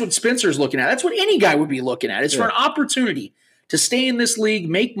 and that's what Spencer's looking at. That's what any guy would be looking at. It's for an opportunity to stay in this league,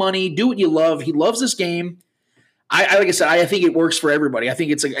 make money, do what you love. He loves this game. Like I said, I think it works for everybody. I think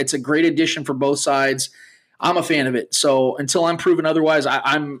it's a great addition for both sides. I'm a fan of it. So until I'm proven otherwise,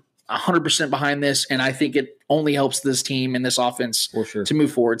 I'm 100% behind this, and I think it only helps this team and this offense to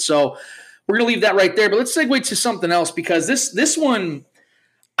move forward. So we're going to leave that right there. But let's segue to something else, because this one,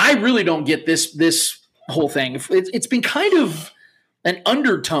 I really don't get this whole thing. It's been kind of an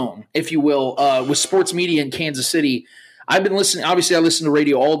undertone, if you will, with sports media in Kansas City. I've been listening. Obviously, I listen to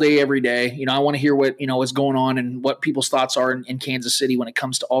radio all day, every day. I want to hear what what's going on and what people's thoughts are in Kansas City when it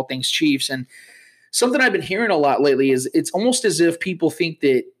comes to all things Chiefs. And something I've been hearing a lot lately is it's almost as if people think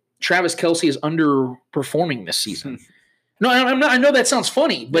that Travis Kelce is underperforming this season. No, I'm not. I know that sounds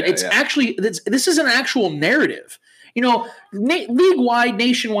funny, but actually this is an actual narrative. League-wide,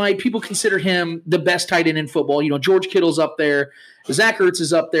 nationwide, people consider him the best tight end in football. George Kittle's up there. Zach Ertz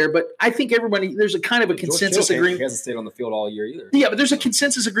is up there. But I think there's a kind of a consensus agreement. He hasn't stayed on the field all year either. Yeah, but there's a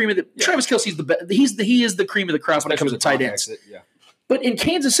consensus agreement that Travis Kelce's the best. He is the cream of the crop when it comes to tight ends. But in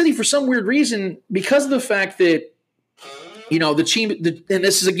Kansas City, for some weird reason, because of the fact that, the team, and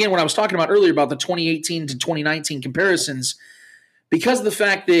this is again what I was talking about earlier about the 2018 to 2019 comparisons, because of the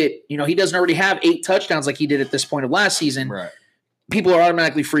fact that, he doesn't already have 8 touchdowns like he did at this point of last season, right, people are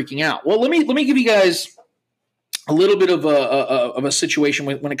automatically freaking out. Well, let me give you guys a little bit of a situation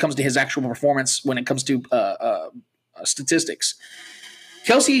when it comes to his actual performance, when it comes to statistics.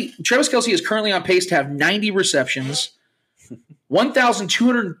 Travis Kelce is currently on pace to have 90 receptions,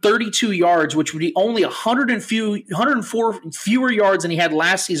 1,232 yards, which would be only 104 fewer yards than he had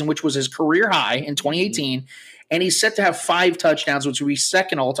last season, which was his career high in 2018. And he's set to have 5 touchdowns, which would be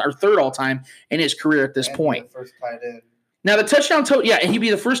third all-time in his career at this point. First tight end. Now, the touchdown total, and he'd be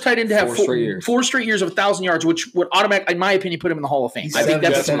the first tight end to have 4 straight years of 1,000 yards, which would automatically, in my opinion, put him in the Hall of Fame. I think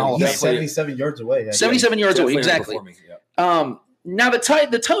that puts him in the Hall of Fame. He's 77 yards away. 77 yards away, exactly. Now,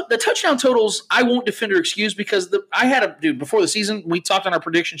 the touchdown totals, I won't defend or excuse because before the season, we talked on our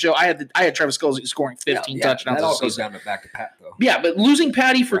prediction show, I had Travis Kelce scoring 15 touchdowns. That all goes down to back to Pat, though. Yeah, but losing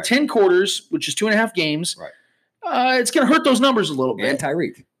Patty for 10 quarters, which is 2.5 games, it's going to hurt those numbers a little bit. And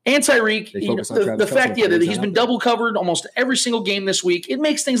Tyreek. The fact that he's been double covered almost every single game this week, it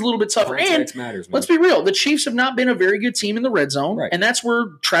makes things a little bit tougher. And let's be real, the Chiefs have not been a very good team in the red zone, and that's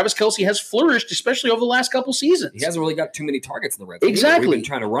where Travis Kelce has flourished, especially over the last couple seasons. He hasn't really got too many targets in the red zone. Exactly. We've been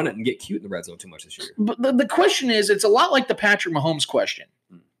trying to run it and get cute in the red zone too much this year. But the question is, it's a lot like the Patrick Mahomes question.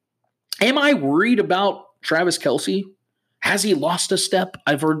 Am I worried about Travis Kelce? Has he lost a step?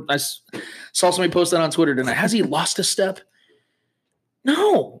 I saw somebody post that on Twitter tonight. Has he lost a step?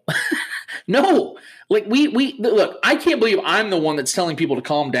 No, no. Like we look, I can't believe I'm the one that's telling people to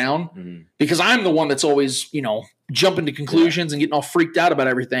calm down because I'm the one that's always, jumping to conclusions and getting all freaked out about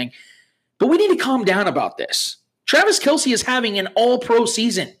everything. But we need to calm down about this. Travis Kelce is having an all-pro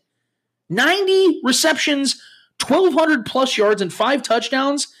season. 90 receptions, 1,200 plus yards, and 5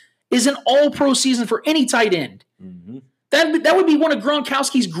 touchdowns is an all-pro season for any tight end. Mm-hmm. That would be one of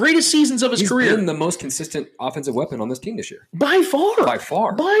Gronkowski's greatest seasons of his career. He's been the most consistent offensive weapon on this team this year. By far.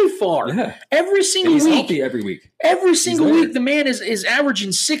 Yeah. Every single week. He's healthy every week. Every single week, the man is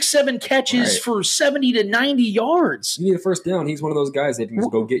averaging 6-7 catches for 70 to 90 yards. You need a first down. He's one of those guys that can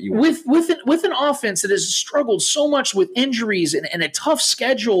just go get you. With an offense that has struggled so much with injuries and a tough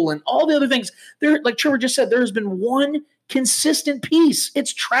schedule and all the other things, there, like Trevor just said, there has been one consistent piece.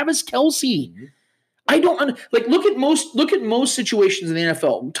 It's Travis Kelce. Mm-hmm. I don't look at most situations in the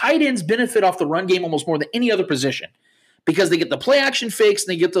NFL. Tight ends benefit off the run game almost more than any other position because they get the play action fakes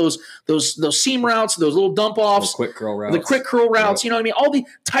and they get those seam routes, those little dump offs, the quick curl routes. Yep. You know what I mean? All the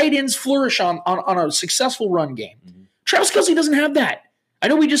tight ends flourish on a successful run game. Mm-hmm. Travis Kelce doesn't have that. I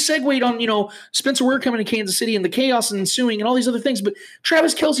know we just segued on, Spencer Ware coming to Kansas City and the chaos ensuing and all these other things, but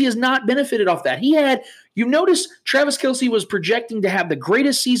Travis Kelce has not benefited off that. You notice Travis Kelce was projecting to have the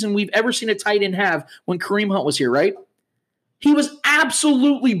greatest season we've ever seen a tight end have when Kareem Hunt was here, right? He was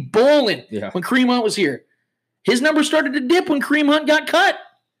absolutely balling when Kareem Hunt was here. His numbers started to dip when Kareem Hunt got cut.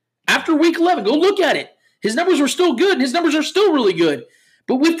 After week 11, go look at it. His numbers were still good, and his numbers are still really good.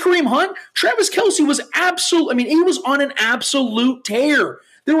 But with Kareem Hunt, Travis Kelce was he was on an absolute tear.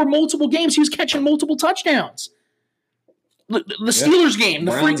 There were multiple games. He was catching multiple touchdowns. The Steelers game,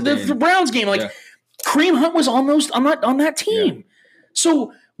 the Browns game, Kareem Hunt was on that team. Yeah.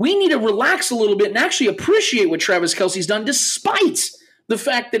 So we need to relax a little bit and actually appreciate what Travis Kelce's done despite the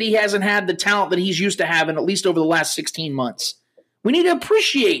fact that he hasn't had the talent that he's used to having at least over the last 16 months. We need to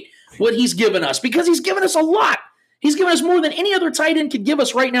appreciate what he's given us because he's given us a lot. He's given us more than any other tight end could give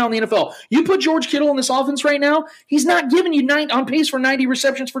us right now in the NFL. You put George Kittle in this offense right now, he's not giving you on pace for 90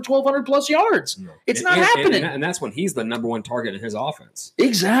 receptions for 1,200 plus yards. No. It's not happening. And that's when he's the number one target in his offense.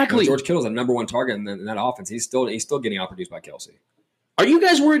 Exactly. George Kittle's the number one target in that offense. He's still getting outproduced by Kelce. Are you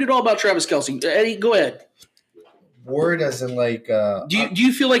guys worried at all about Travis Kelce? Eddie, go ahead. Worried as in do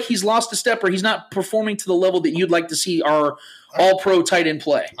you feel like he's lost a step or he's not performing to the level that you'd like to see our all-pro tight end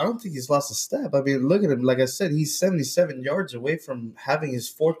play? I don't think he's lost a step. I mean, look at him. Like I said, he's 77 yards away from having his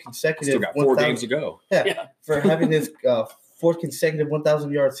 4th consecutive. Still got 4 games to go. Yeah. For having his fourth consecutive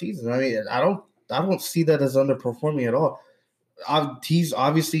 1,000-yard season. I mean, I don't see that as underperforming at all. He's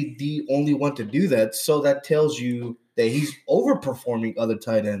obviously the only one to do that, so that tells you that he's overperforming other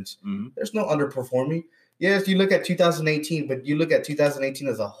tight ends. Mm-hmm. There's no underperforming. Yes, you look at 2018, but you look at 2018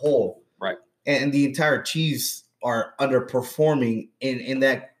 as a whole, right? And the entire Chiefs are underperforming in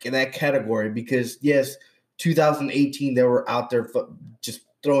that category because yes, 2018 they were out there just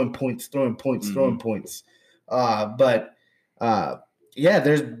throwing points. But I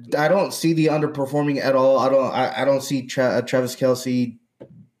don't see the underperforming at all. I don't see Travis Kelce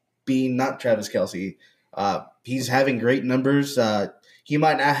being not Travis Kelce. He's having great numbers. He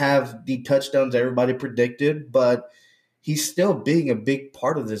might not have the touchdowns everybody predicted, but he's still being a big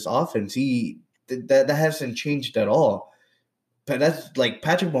part of this offense. That hasn't changed at all. But that's like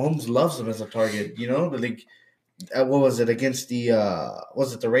Patrick Mahomes loves him as a target, you know? Like, what was it against the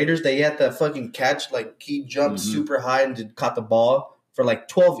the Raiders? They had that fucking catch, like he jumped super high and caught the ball for like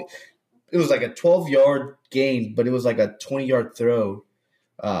 12. It was like a 12-yard gain, but it was like a 20-yard throw.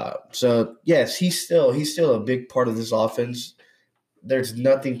 So yes, he's still a big part of this offense. There's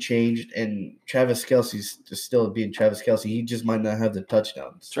nothing changed, and Travis Kelce's still being Travis Kelce. He just might not have the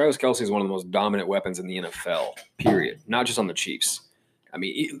touchdowns. Travis Kelce is one of the most dominant weapons in the NFL, period. Not just on the Chiefs. I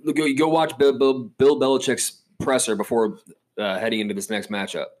mean, you go watch Bill Belichick's presser before heading into this next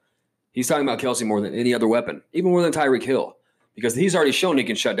matchup. He's talking about Kelce more than any other weapon, even more than Tyreek Hill, because he's already shown he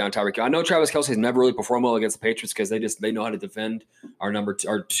can shut down Tyreek Hill. I know Travis Kelce has never really performed well against the Patriots because they know how to defend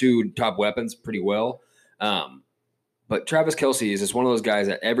our two top weapons pretty well. But Travis Kelce is just one of those guys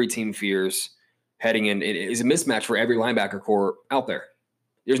that every team fears heading in. It is a mismatch for every linebacker core out there.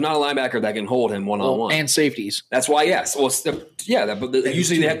 There's not a linebacker that can hold him one-on-one. And safeties. That's why, yes. Well,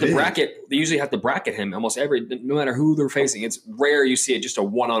 usually they have to bracket. They usually have to bracket him almost no matter who they're facing. It's rare you see it just a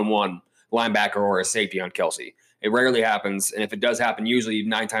one-on-one linebacker or a safety on Kelce. It rarely happens, and if it does happen, usually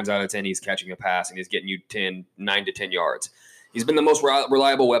 9 times out of 10 he's catching a pass and he's getting you 9 to 10 yards. He's been the most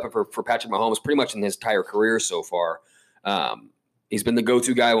reliable weapon for Patrick Mahomes pretty much in his entire career so far. He's been the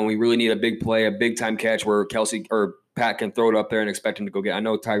go-to guy when we really need a big play, a big-time catch where Kelce or Pat can throw it up there and expect him to go get it. I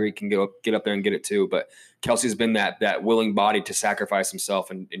know Tyreek can get up there and get it too, but Kelce's been that willing body to sacrifice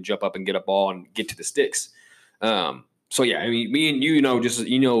himself and jump up and get a ball and get to the sticks. So, yeah, I mean, me and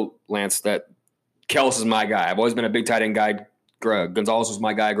you, Lance, that Kelce is my guy. I've always been a big tight end guy. Gonzalez was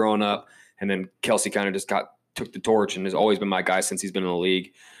my guy growing up, and then Kelce kind of just took the torch and has always been my guy since he's been in the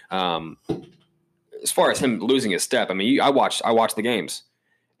league. As far as him losing his step, I mean, I watched the games.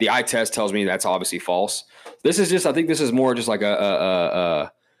 The eye test tells me that's obviously false. I think this is more just like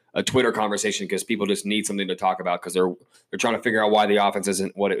a Twitter conversation because people just need something to talk about because they're trying to figure out why the offense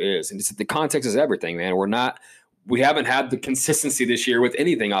isn't what it is. And the context is everything, man. We haven't had the consistency this year with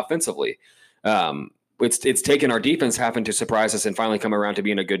anything offensively. It's taken our defense having to surprise us and finally come around to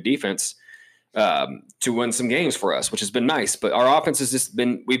being a good defense to win some games for us, which has been nice. But our offense has just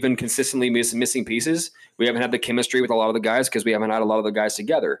we've been consistently missing pieces. We haven't had the chemistry with a lot of the guys because we haven't had a lot of the guys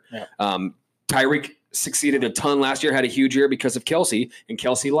together. Yeah. Tyreek succeeded a ton last year, had a huge year because of Kelce, and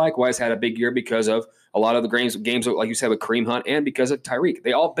Kelce likewise had a big year because of a lot of the games like you said with Kareem Hunt and because of Tyreek.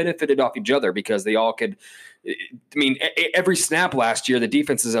 They all benefited off each other because they all could. I mean, every snap last year, the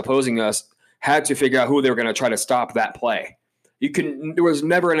defenses opposing us had to figure out who they were going to try to stop that play. There was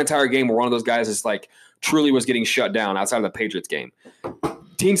never an entire game where one of those guys is like truly was getting shut down outside of the Patriots game.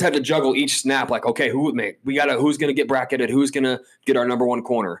 Teams had to juggle each snap like, okay, who's going to get bracketed? Who's going to get our number one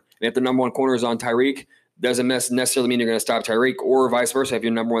corner? And if the number one corner is on Tyreek, doesn't necessarily mean you're going to stop Tyreek, or vice versa. If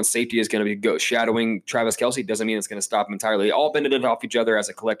your number one safety is going to be shadowing Travis Kelce, doesn't mean it's going to stop him entirely. They all benefited off each other as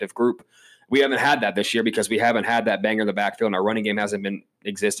a collective group. We haven't had that this year because we haven't had that banger in the backfield, and our running game hasn't been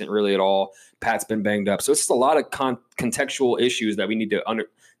existent really at all. Pat's been banged up. So it's just a lot of contextual issues that we need to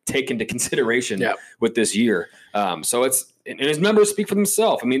take into consideration with this year. And his numbers speak for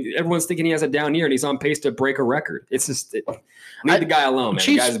themselves. I mean, everyone's thinking he has a down year, and he's on pace to break a record. It's just leave the guy alone, man.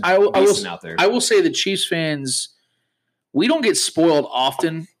 Chiefs, the guy's out there. I will say the Chiefs fans, we don't get spoiled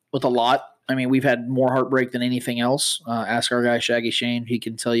often with a lot. I mean, we've had more heartbreak than anything else. Ask our guy Shaggy Shane. He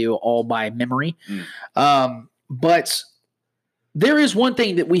can tell you all by memory. But there is one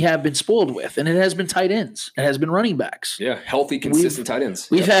thing that we have been spoiled with, and it has been tight ends. It has been running backs. Yeah, healthy, consistent tight ends.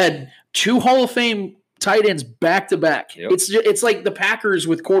 We've had 2 Hall of Fame tight ends back to back. It's like the Packers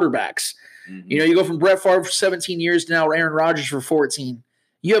with quarterbacks. Mm-hmm. You know, you go from Brett Favre for 17 years to now Aaron Rodgers for 14.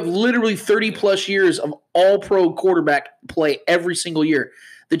 You have literally 30-plus years of all-pro quarterback play every single year.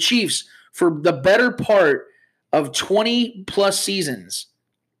 The Chiefs, for the better part of 20-plus seasons,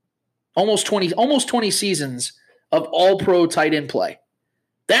 almost 20 seasons of all-pro tight end play.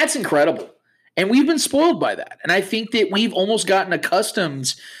 That's incredible. And we've been spoiled by that. And I think that we've almost gotten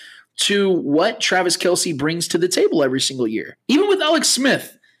accustomed to what Travis Kelce brings to the table every single year. Even with Alex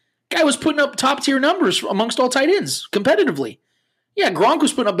Smith, guy was putting up top-tier numbers amongst all tight ends competitively. Yeah, Gronk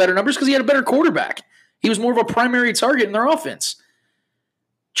was putting up better numbers because he had a better quarterback. He was more of a primary target in their offense.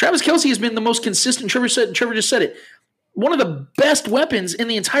 Travis Kelce has been the most consistent. Trevor just said it. One of the best weapons in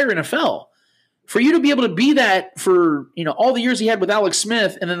the entire NFL. For you to be able to be that for all the years he had with Alex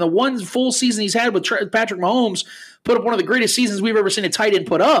Smith, and then the one full season he's had with Patrick Mahomes, put up one of the greatest seasons we've ever seen a tight end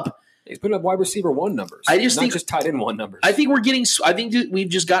put up. He's putting up wide receiver 1 numbers. I just think just tight end 1 numbers. I think we've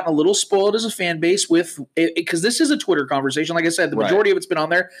just gotten a little spoiled as a fan base with it, because this is a Twitter conversation. Like I said, the majority of it's been on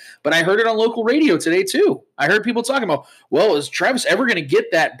there, but I heard it on local radio today too. I heard people talking about, well, is Travis ever going to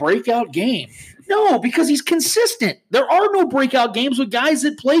get that breakout game? No, because he's consistent. There are no breakout games with guys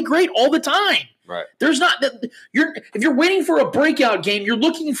that play great all the time. Right. There's not that if you're waiting for a breakout game, you're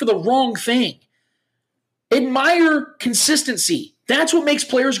looking for the wrong thing. Admire consistency. That's what makes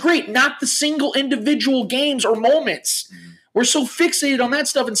players great, not the single individual games or moments. We're so fixated on that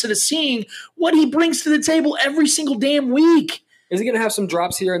stuff instead of seeing what he brings to the table every single damn week. Is he going to have some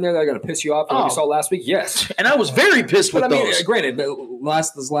drops here and there that are going to piss you off like you saw last week? Yes. And I was very pissed with those. Granted,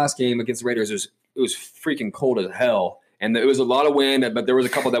 this last game against the Raiders, it was freaking cold as hell. And it was a lot of wind, but there was a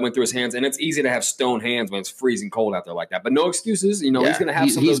couple that went through his hands. And it's easy to have stone hands when it's freezing cold out there like that. But no excuses. He's going to have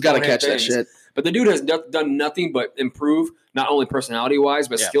some. He's got to catch that shit. But the dude has done nothing but improve, not only personality-wise,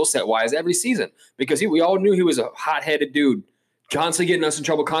 but skill set-wise every season. Because we all knew he was a hot-headed dude, constantly getting us in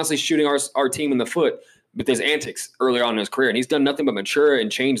trouble, constantly shooting our team in the foot with his antics earlier on in his career. And he's done nothing but mature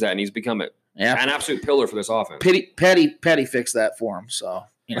and change that, and he's become an absolute pillar for this offense. Patty fixed that for him, so...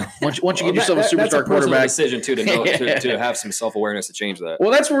 once you get yourself a superstar quarterback, decision too to have some self-awareness to change that.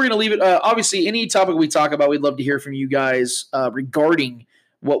 Well, that's where we're going to leave it. Obviously, any topic we talk about, we'd love to hear from you guys regarding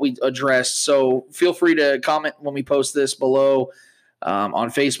what we addressed. So feel free to comment when we post this below on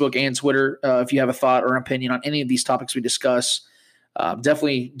Facebook and Twitter if you have a thought or an opinion on any of these topics we discuss.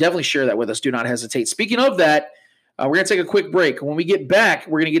 Definitely share that with us. Do not hesitate. Speaking of that, we're going to take a quick break. When we get back,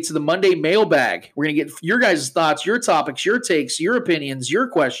 we're going to get to the Monday mailbag. We're going to get your guys' thoughts, your topics, your takes, your opinions, your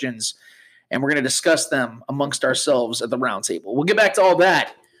questions, and we're going to discuss them amongst ourselves at the round table. We'll get back to all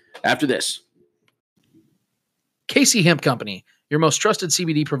that after this. KC Hemp Company, your most trusted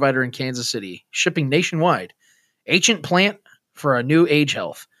CBD provider in Kansas City, shipping nationwide. Ancient plant for a new age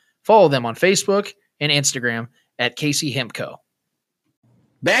health. Follow them on Facebook and Instagram at KC Hemp Co.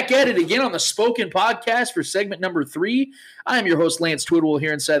 Back at it again on the Spoken Podcast for segment number 3. I am your host, Lance Twidwell,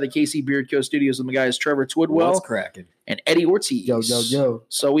 here inside the KC Beard Co. studios with my guys Trevor Twidwell. What's cracking? And Eddie Ortiz. Yo.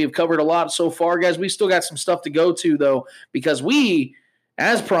 So we have covered a lot so far, guys. We still got some stuff to go to, though, because we,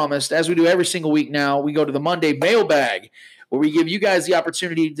 as promised, as we do every single week now, we go to the Monday mailbag, where we give you guys the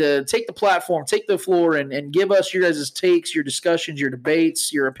opportunity to take the platform, take the floor, and give us your guys' takes, your discussions, your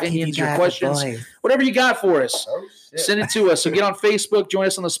debates, your opinions, your questions, whatever you got for us. Send it to us. So get on Facebook, join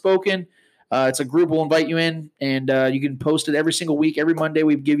us on the Spoken. It's a group. We'll invite you in, and you can post it every single week. Every Monday,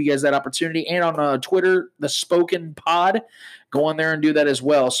 we give you guys that opportunity. And on Twitter, the Spoken Pod. Go on there and do that as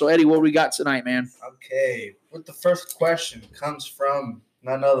well. So, Eddie, what do we got tonight, man? Okay. With the first question comes from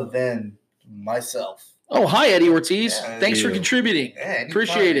none other than myself. Oh, hi, Eddie Ortiz. Yeah, Thanks for contributing. Yeah,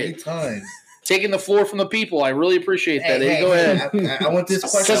 appreciate it. Anytime. Taking the floor from the people. I really appreciate that. Eddie, go ahead. I want this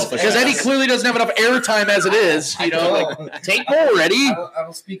question. Because Eddie clearly doesn't have enough airtime as it is. Take more, Eddie. I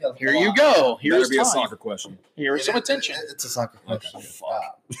don't speak up. Here you go. Here's a soccer question. Here's some attention. It's a soccer question. Okay.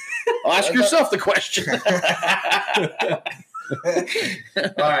 Well, ask yourself the question.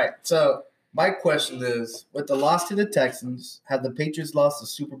 All right. So my question is, with the loss to the Texans, have the Patriots lost the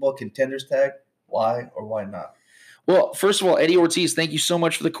Super Bowl contenders tag? Why or why not? Well, first of all, Eddie Ortiz, thank you so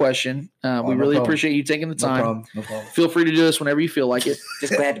much for the question. We really appreciate you taking the time. No problem. Feel free to do this whenever you feel like it.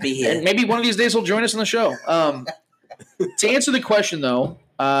 Just glad to be here. And maybe one of these days he'll join us on the show. To answer the question, though,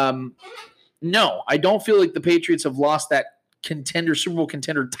 no, I don't feel like the Patriots have lost that Super Bowl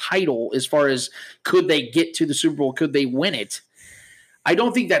contender title as far as could they get to the Super Bowl, could they win it. I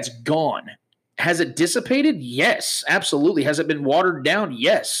don't think that's gone. Has it dissipated? Yes, absolutely. Has it been watered down?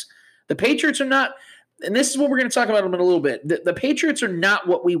 Yes. The Patriots are not – and this is what we're going to talk about in a little bit. The Patriots are not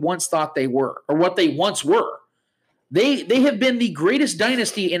what we once thought they were or what they once were. They have been the greatest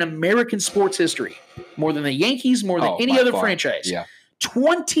dynasty in American sports history, more than the Yankees, more than any other franchise. Yeah.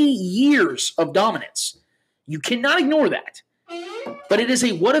 20 years of dominance. You cannot ignore that. But it is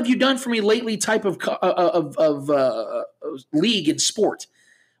a what have you done for me lately type of league in sport.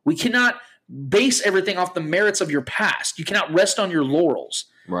 We cannot base everything off the merits of your past. You cannot rest on your laurels.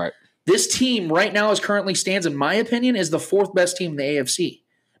 Right. This team right now, as currently stands, in my opinion, is the 4th best team in the AFC.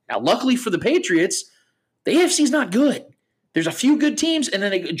 Now, luckily for the Patriots, the AFC is not good. There's a few good teams, and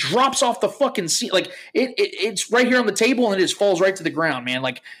then it drops off the fucking seat. Like, it's right here on the table, and it just falls right to the ground, man.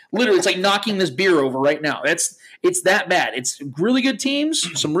 Like, literally, it's like knocking this beer over right now. It's that bad. It's really good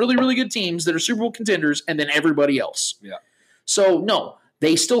teams, some really, really good teams that are Super Bowl contenders, and then everybody else. Yeah. So, no,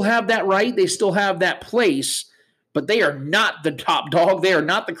 they still have that right. They still have that place. But they are not the top dog. They are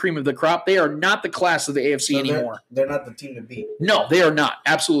not the cream of the crop. They are not the class of the AFC anymore. They're not the team to beat. No, they are not.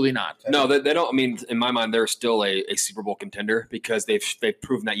 Absolutely not. No, they don't. I mean, in my mind, they're still a Super Bowl contender because they've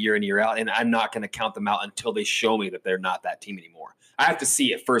proven that year in, year out. And I'm not going to count them out until they show me that they're not that team anymore. I have to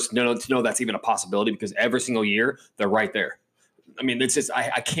see it first to know that's even a possibility because every single year they're right there. I mean, it's just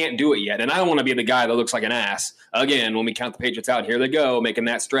I can't do it yet. And I don't want to be the guy that looks like an ass. Again, when we count the Patriots out, here they go, making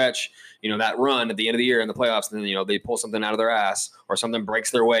that stretch, that run at the end of the year in the playoffs. And then, they pull something out of their ass or something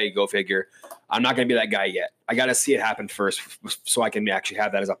breaks their way, go figure. I'm not going to be that guy yet. I got to see it happen first so I can actually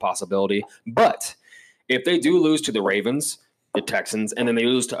have that as a possibility. But if they do lose to the Ravens, the Texans, and then they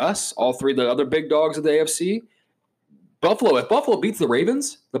lose to us, all three of the other big dogs of the AFC, if Buffalo beats the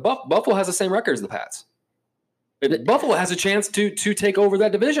Ravens, Buffalo has the same record as the Pats. Buffalo has a chance to take over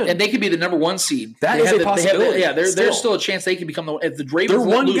that division, and they could be the number 1 seed. That is a possibility. There's still a chance they could become if the Ravens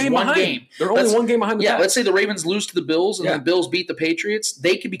they're lose one game. They're only one game behind the Pats. Let's say the Ravens lose to the Bills and the Bills beat the Patriots.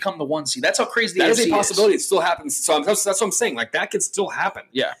 They could become the 1 seed. That's how crazy the AFC is. That is a possibility. It still happens. So that's what I'm saying. Like that could still happen.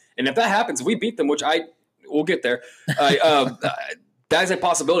 Yeah, and if that happens, if we beat them, which we'll get there. That is a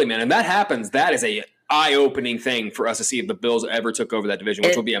possibility, man. And that happens. That is a eye-opening thing for us to see if the Bills ever took over that division,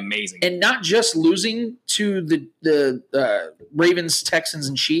 which would be amazing. And not just losing to the Ravens, Texans,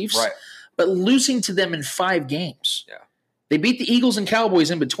 and Chiefs, right, but losing to them in 5 games. Yeah, they beat the Eagles and Cowboys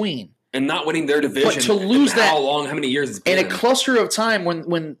in between, and not winning their division. But to lose that, how many years it's been in a cluster of time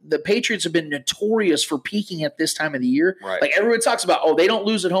when the Patriots have been notorious for peaking at this time of the year. Right. Like everyone talks about, they don't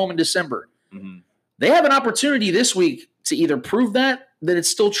lose at home in December. Mm-hmm. They have an opportunity this week to either prove that it's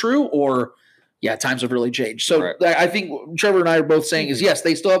still true or. Yeah, times have really changed. So right. I think Trevor and I are both saying is yes,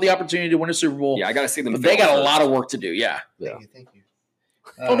 they still have the opportunity to win a Super Bowl. Yeah, I got to see them. But they got a lot of work to do. Yeah. Thank you.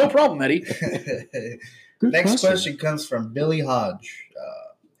 No problem, Eddie. Next question comes from Billy Hodge,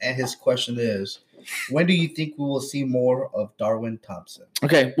 and his question is: when do you think we will see more of Darwin Thompson?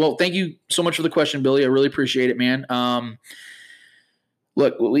 Okay, well, thank you so much for the question, Billy. I really appreciate it, man.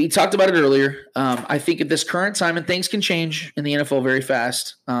 Look, we talked about it earlier. I think at this current time, and things can change in the NFL very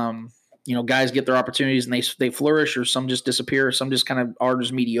fast. Guys get their opportunities and they flourish, or some just disappear, or some just kind of are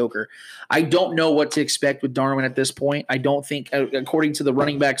just mediocre. I don't know what to expect with Darwin at this point. I don't think, according to the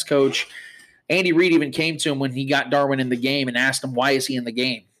running backs coach, Andy Reid even came to him when he got Darwin in the game and asked him, why is he in the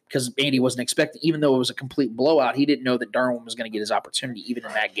game? Because Andy wasn't expecting, even though it was a complete blowout, he didn't know that Darwin was going to get his opportunity even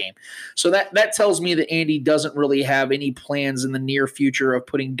in that game. So that tells me that Andy doesn't really have any plans in the near future of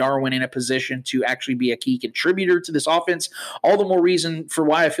putting Darwin in a position to actually be a key contributor to this offense. All the more reason for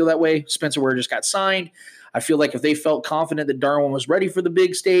why I feel that way. Spencer Ware just got signed. I feel like if they felt confident that Darwin was ready for the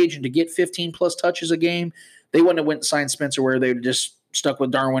big stage and to get 15-plus touches a game, they wouldn't have went and signed Spencer Ware. They would have just stuck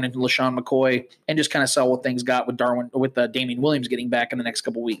with Darwin and LaShawn McCoy and just kind of saw what things got with Damian Williams getting back in the next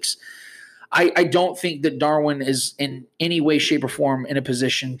couple weeks. I don't think that Darwin is in any way, shape, or form in a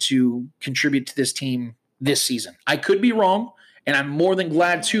position to contribute to this team this season. I could be wrong, and I'm more than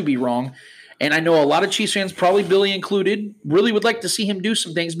glad to be wrong. And I know a lot of Chiefs fans, probably Billy included, really would like to see him do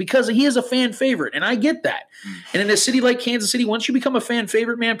some things because he is a fan favorite, and I get that. And in a city like Kansas City, once you become a fan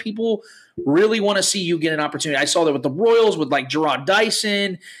favorite, man, people really want to see you get an opportunity. I saw that with the Royals, with like Gerard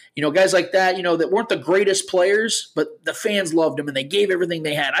Dyson, guys like that, that weren't the greatest players, but the fans loved him and they gave everything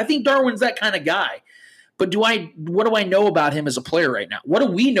they had. I think Darwin's that kind of guy. But what do I know about him as a player right now? What do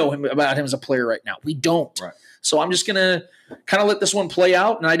we know about him as a player right now? We don't. Right. So I'm just going to kind of let this one play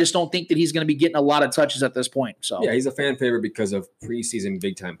out, and I just don't think that he's going to be getting a lot of touches at this point. So yeah, he's a fan favorite because of preseason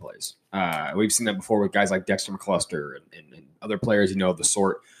big-time plays. We've seen that before with guys like Dexter McCluster and other players, of the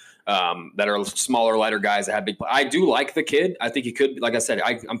sort that are smaller, lighter guys that have big plays. I do like the kid. I think he could, like I said,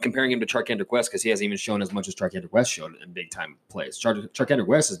 I'm comparing him to Charkandrick West because he hasn't even shown as much as Charkandrick West showed in big-time plays. Charkandrick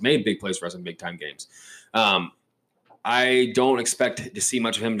West has made big plays for us in big-time games. I don't expect to see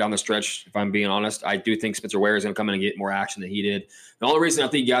much of him down the stretch, if I'm being honest. I do think Spencer Ware is going to come in and get more action than he did. The only reason I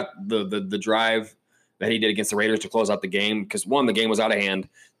think he got the drive that he did against the Raiders to close out the game, because one, the game was out of hand.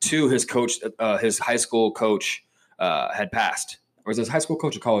 Two, his coach, his high school coach had passed. Or was it his high school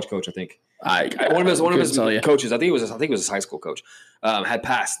coach or college coach, I think? One of his coaches, I think it was his high school coach, had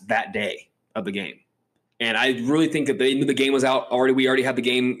passed that day of the game. And I really think that they knew the game was out already. We already had the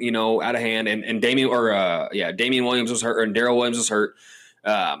game, out of hand. And Damian Williams was hurt, and Darrell Williams was hurt.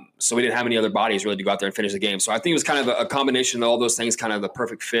 So we didn't have any other bodies really to go out there and finish the game. So I think it was kind of a combination of all those things, kind of the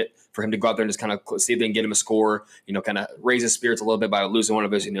perfect fit for him to go out there and just kind of see if they can get him a score, kind of raise his spirits a little bit by losing one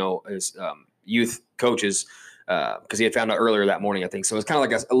of his, his youth coaches because he had found out earlier that morning, I think. So it was kind of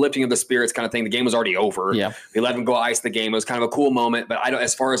like a lifting of the spirits kind of thing. The game was already over. Yeah. They let him go ice the game. It was kind of a cool moment. But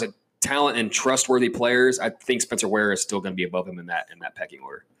as far as a talent and trustworthy players, I think Spencer Ware is still going to be above him in that pecking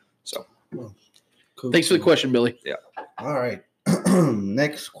order. So Cool. Thanks for the question, Billy. Yeah. All right.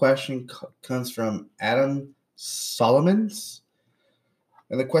 Next question comes from Adam Solomons.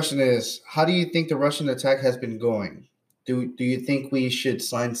 And the question is, how do you think the Russian attack has been going? Do you think we should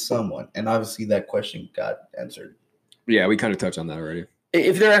sign someone? And obviously that question got answered. Yeah, we kind of touched on that already.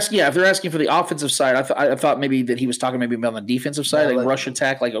 If they're asking for the offensive side, I thought maybe that he was talking maybe on the defensive side, like rush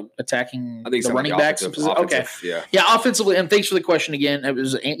attack, like attacking the running backs. Okay, yeah, offensively. And thanks for the question again. It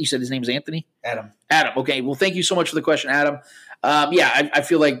was you said his name is Anthony. Adam. Okay, well, thank you so much for the question, Adam. I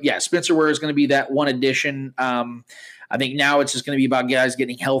feel like Spencer Ware is going to be that one addition. I think now it's just going to be about guys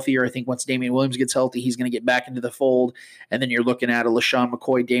getting healthier. I think once Damian Williams gets healthy, he's going to get back into the fold, and then you're looking at a LaShawn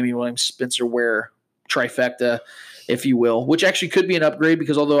McCoy, Damian Williams, Spencer Ware trifecta, if you will, which actually could be an upgrade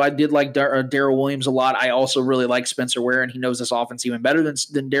because although I did like Darrell Williams a lot, I also really like Spencer Ware, and he knows this offense even better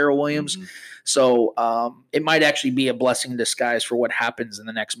than Darrell Williams. Mm-hmm. So it might actually be a blessing in disguise for what happens in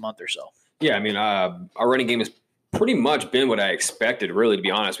the next month or so. Yeah, I mean, our running game has pretty much been what I expected, really, to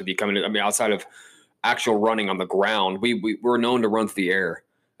be honest with you. Outside of actual running on the ground, we're known to run through the air.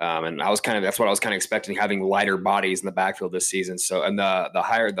 And that's what I was kind of expecting, having lighter bodies in the backfield this season. So, and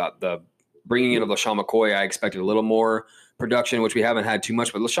the bringing in of LaShawn McCoy, I expected a little more production, which we haven't had too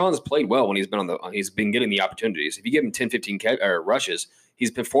much. But LaShawn's played well when he's been getting the opportunities. If you give him 10, 15 rushes, he's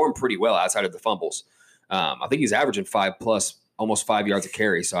performed pretty well outside of the fumbles. I think he's averaging 5+, almost 5 yards a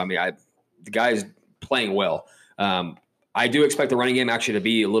carry. So, I mean, the guy's playing well. I do expect the running game actually to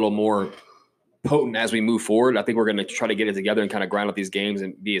be a little more potent as we move forward. I think we're going to try to get it together and kind of grind out these games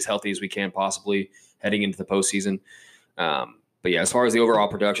and be as healthy as we can possibly heading into the postseason. But yeah, as far as the overall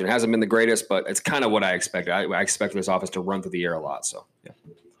production, it hasn't been the greatest, but it's kind of what I expected. I expected this offense to run through the air a lot. So yeah.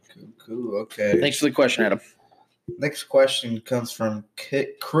 Cool. Okay. Thanks for the question, Adam. Next question comes from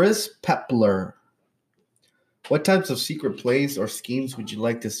Chris Pepler. What types of secret plays or schemes would you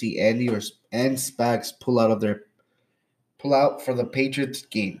like to see Andy and Spags pull out for the Patriots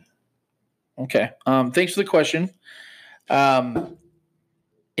game? Okay. Thanks for the question. If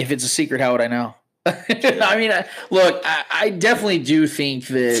it's a secret, how would I know? I mean, look, I definitely do think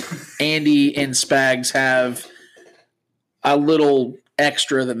that Andy and Spags have a little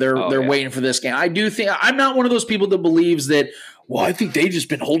extra that they're waiting for this game. I do think I'm not one of those people that believes that, well, I think they've just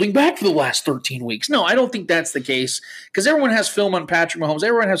been holding back for the last 13 weeks. No, I don't think that's the case because everyone has film on Patrick Mahomes.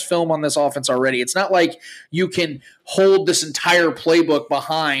 Everyone has film on this offense already. It's not like you can hold this entire playbook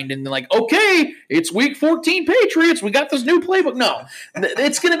behind and like, okay, it's week 14 Patriots. We got this new playbook. No,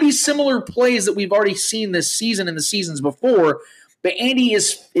 it's going to be similar plays that we've already seen this season and the seasons before. But Andy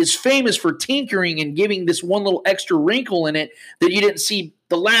is famous for tinkering and giving this one little extra wrinkle in it that you didn't see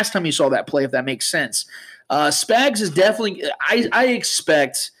the last time you saw that play, if that makes sense. Spags is definitely – I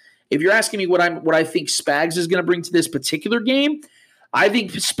expect – if you're asking me what I think Spags is going to bring to this particular game, I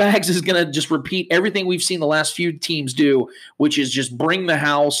think Spags is going to just repeat everything we've seen the last few teams do, which is just bring the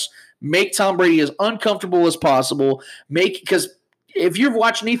house, make Tom Brady as uncomfortable as possible, because if you've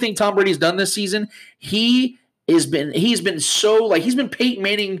watched anything Tom Brady's done this season, he's been Peyton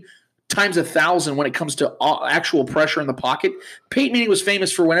Manning times 1,000 when it comes to actual pressure in the pocket. Peyton Manning was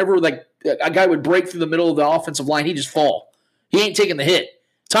famous for whenever like a guy would break through the middle of the offensive line, he'd just fall. He ain't taking the hit.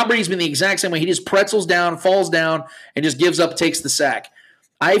 Tom Brady's been the exact same way. He just pretzels down, falls down, and just gives up, takes the sack.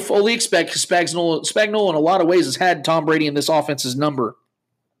 I fully expect because Spagnuolo in a lot of ways has had Tom Brady in this offense's number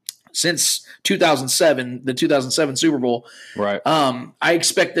since 2007, the 2007 Super Bowl. Right. I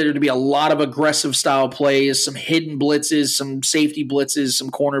expect there to be a lot of aggressive style plays, some hidden blitzes, some safety blitzes, some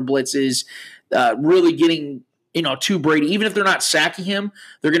corner blitzes, really getting to Brady. Even if they're not sacking him,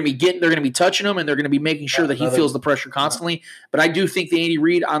 they're going to be touching him, and they're going to be making sure that he feels the pressure constantly. But I do think the Andy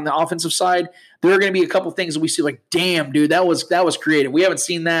Reid on the offensive side, there are going to be a couple things that we see like, damn, dude, that was creative. We haven't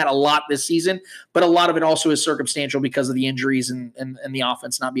seen that a lot this season, but a lot of it also is circumstantial because of the injuries and the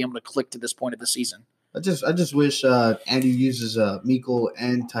offense not being able to click to this point of the season. I just wish Andy uses Mecole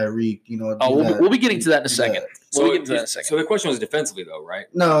and Tyreek. We'll be getting to that in a second. So the question was defensively, though, right?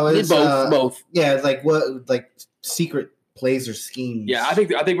 No, it's both. Yeah, like what, like secret plays or schemes. Yeah, I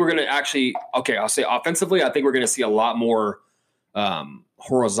think we're gonna actually. Okay, I'll say offensively, I think we're gonna see a lot more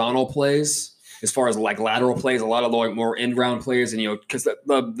horizontal plays as far as like lateral plays, a lot of more end round plays, and because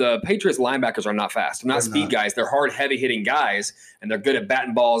the Patriots linebackers are not fast, they're not speed guys, they're hard, heavy hitting guys, and they're good at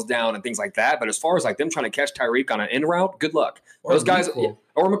batting balls down and things like that. But as far as like them trying to catch Tyreek on an end route, good luck. Those guys, or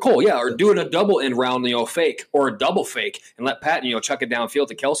McColl, or doing a double end round, fake or a double fake, and let Pat, chuck it downfield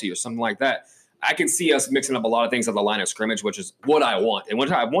to Kelsey or something like that. I can see us mixing up a lot of things at the line of scrimmage, which is what I want and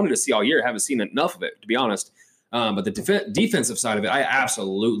what I wanted to see all year. I haven't seen enough of it, to be honest. But the defensive side of it, I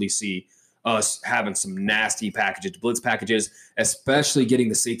absolutely see us having some nasty packages, blitz packages, especially getting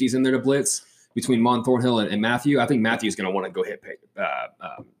the safeties in there to blitz between Mon Thornhill and Matthew. I think Matthew's going to want to go hit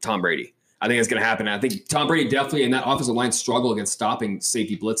Tom Brady. I think it's going to happen. I think Tom Brady definitely in that offensive line struggle against stopping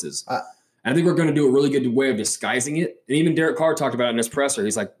safety blitzes. I think we're going to do a really good way of disguising it. And even Derek Carr talked about it in his presser.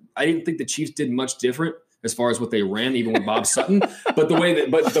 He's like, I didn't think the Chiefs did much different as far as what they ran, even with Bob Sutton. But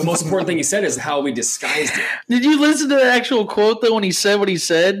the most important thing he said is how we disguised it. Did you listen to the actual quote though when he said what he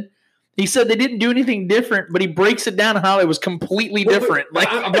said? He said they didn't do anything different, but he breaks it down how it was completely different. But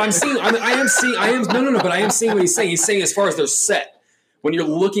I am seeing what he's saying. He's saying as far as they're set, when you're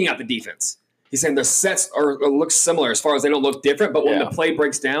looking at the defense. He's saying their sets look similar as far as they don't look different, but when the play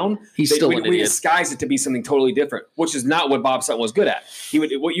breaks down, we disguise it to be something totally different, which is not what Bob Sutton was good at.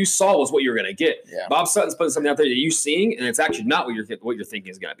 What you saw was what you were going to get. Yeah. Bob Sutton's putting something out there that you're seeing, and it's actually not what you're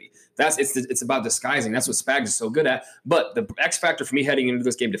thinking is going to be. It's about disguising. That's what Spags is so good at. But the X factor for me heading into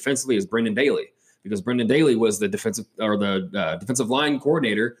this game defensively is Brendan Daly, because Brendan Daly was the defensive line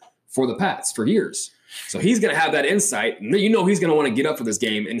coordinator for the Pats for years. So he's going to have that insight. He's going to want to get up for this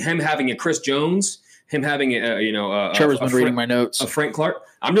game. And him having a Chris Jones, him having Trevor's been reading my notes. A Frank Clark.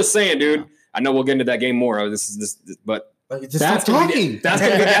 I'm just saying, dude. I know we'll get into that game more. But that's going to be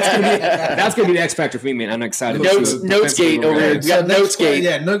the X factor for me, man. I'm excited. Notesgate over here.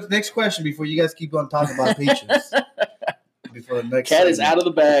 Notesgate. Next question before you guys keep on talking about Patriots. Before the next cat is out of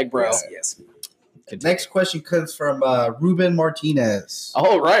the bag, bro. Yes. Next question comes from Ruben Martinez.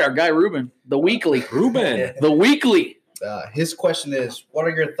 Oh, right. Our guy, Ruben. The Weekly. The Weekly. His question is, what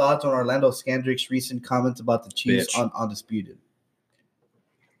are your thoughts on Orlando Scandrick's recent comments about the Chiefs on Undisputed?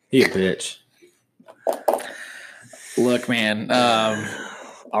 He a bitch. Look, man.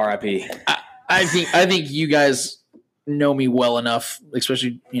 R.I.P. I think you guys know me well enough,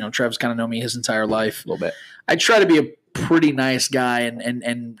 especially, Trev's kind of known me his entire life. A little bit. I try to be a pretty nice guy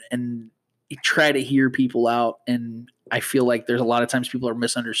and try to hear people out, and I feel like there's a lot of times people are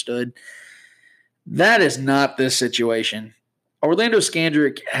misunderstood. That is not this situation. Orlando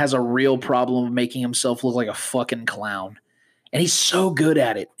Scandrick has a real problem of making himself look like a fucking clown, and he's so good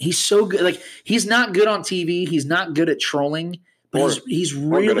at it. He's so good. Like, he's not good on TV. He's not good at trolling, but he's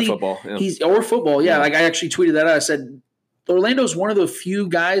really good at football. Yeah. Or football. Yeah. Like, I actually tweeted that out. I said Orlando's one of the few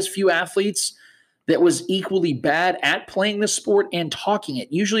athletes that was equally bad at playing the sport and talking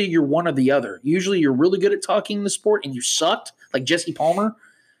it. Usually you're one or the other. Usually you're really good at talking the sport and you sucked, like Jesse Palmer.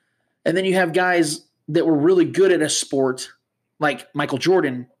 And then you have guys that were really good at a sport, like Michael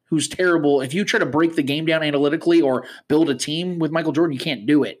Jordan, who's terrible. If you try to break the game down analytically or build a team with Michael Jordan, you can't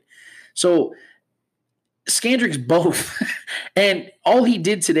do it. So Scandrick's both. And all he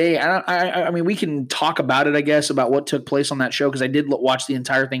did today, I mean, we can talk about it, I guess, about what took place on that show, because I did watch the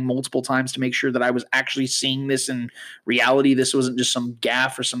entire thing multiple times to make sure that I was actually seeing this in reality. This wasn't just some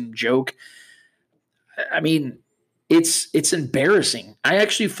gaffe or some joke. I mean, it's embarrassing. I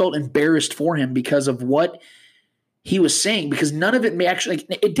actually felt embarrassed for him because of what he was saying, because none of it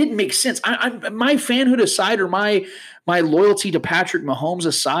it didn't make sense. My fanhood aside, or my loyalty to Patrick Mahomes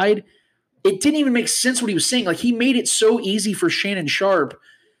aside, it didn't even make sense what he was saying. Like, he made it so easy for Shannon Sharpe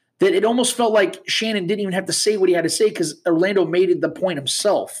that it almost felt like Shannon didn't even have to say what he had to say, because Orlando made it the point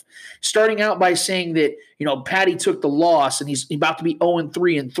himself. Starting out by saying that, Patty took the loss and he's about to be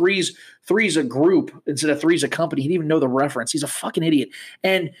 0-3, and three's a group instead of three's a company. He didn't even know the reference. He's a fucking idiot.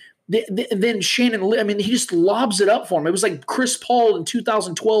 And then Shannon, he just lobs it up for him. It was like Chris Paul in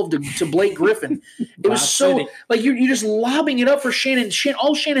 2012 to Blake Griffin. It was so like you're just lobbing it up for Shannon.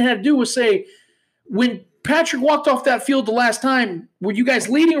 All Shannon had to do was say, when Patrick walked off that field the last time, were you guys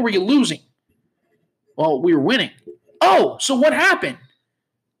leading or were you losing? Well, we were winning. Oh, so what happened?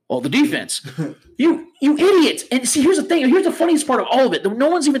 Well, the defense. You idiot. And see, here's the thing. Here's the funniest part of all of it that no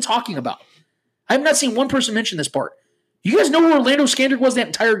one's even talking about. I have not seen one person mention this part. You guys know where Orlando Scandrick was that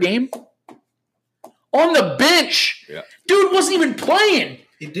entire game? On the bench. Yeah. Dude wasn't even playing.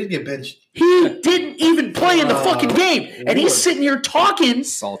 He did get benched. He didn't even play in the fucking game. And he's sitting here talking.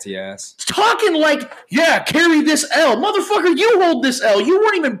 Salty ass. Talking like, yeah, carry this L. Motherfucker, you hold this L. You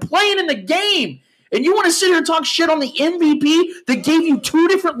weren't even playing in the game. And you want to sit here and talk shit on the MVP that gave you 2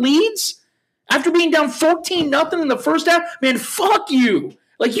 different leads? After being down 14-0 in the first half? Man, fuck you.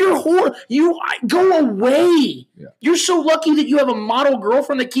 Like you go away. Yeah. You're so lucky that you have a model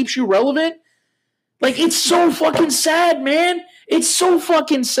girlfriend that keeps you relevant. Like, it's so fucking sad, man. It's so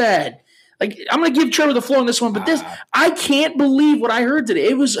fucking sad. Like, I'm gonna give Trevor the floor on this one, but I can't believe what I heard today.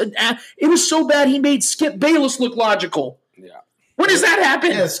 It was so bad he made Skip Bayless look logical. Yeah. When does that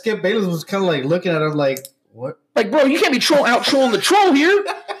happen? Yeah, Skip Bayless was kind of like looking at him like, what? Like, bro, you can't be trolling the troll here.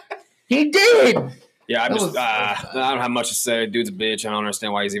 He did. Yeah, I don't have much to say. Dude's a bitch. I don't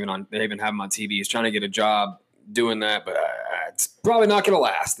understand why they even have him on TV. He's trying to get a job doing that, but it's probably not going to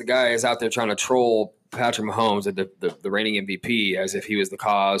last. The guy is out there trying to troll Patrick Mahomes, the reigning MVP, as if he was the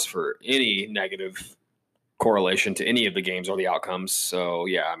cause for any negative correlation to any of the games or the outcomes. So,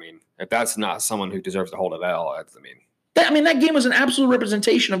 yeah, I mean, if that's not someone who deserves to hold an L, that game was an absolute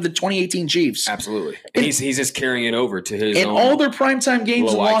representation of the 2018 Chiefs. Absolutely. And he's just carrying it over to his in own all their primetime games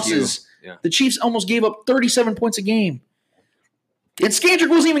and losses. Yeah. The Chiefs almost gave up 37 points a game. And Skandrick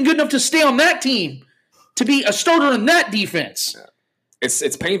wasn't even good enough to stay on that team, to be a starter in that defense. Yeah.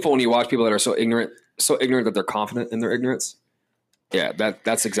 It's painful when you watch people that are so ignorant that they're confident in their ignorance. Yeah,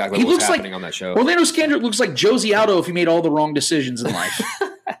 that's exactly what's happening on that show. Orlando Skandrick looks like Josie Aldo if he made all the wrong decisions in life.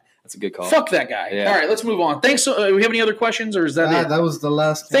 That's a good call. Fuck that guy. Yeah. All right, let's move on. Thanks. We have any other questions, or is that it? That was the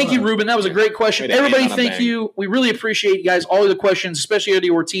last Thank one. you, Ruben. That was a great question. Everybody, thank you. We really appreciate you guys, all of the questions, especially Eddie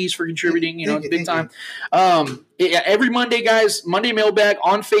Ortiz for contributing, big time. Every Monday, guys, Monday mailbag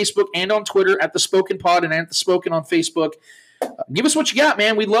on Facebook and on Twitter at The Spoken Pod and at The Spoken on Facebook. Give us what you got,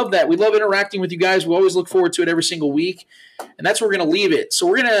 man. We love that. We love interacting with you guys. We always look forward to it every single week. And that's where we're going to leave it. So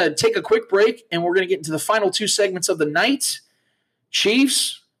we're going to take a quick break, and we're going to get into the final two segments of the night.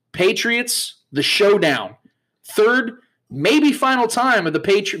 Chiefs, Patriots, the showdown. Third, maybe final time of the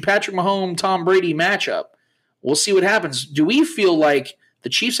Patrick Mahomes, Tom Brady matchup. We'll see what happens. Do we feel like the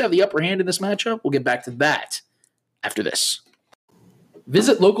Chiefs have the upper hand in this matchup? We'll get back to that after this.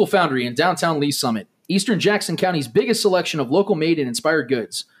 Visit Local Foundry in downtown Lee Summit, Eastern Jackson County's biggest selection of local made and inspired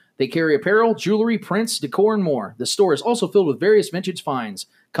goods. They carry apparel, jewelry, prints, decor, and more. The store is also filled with various vintage finds.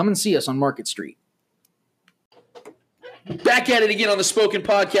 Come and see us on Market Street. Back at it again on the Spoken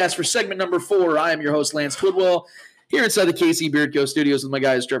Podcast for segment number 4. I am your host, Lance Twidwell, here inside the KC Beard Co. Studios with my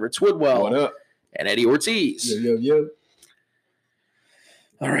guys, Trevor Twidwell. What up? And Eddie Ortiz. Yo.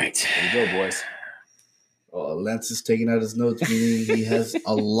 All right. Here we go, boys. Oh, Lance is taking out his notes, meaning he has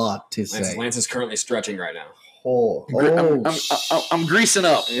a lot to say. Lance is currently stretching right now. I'm greasing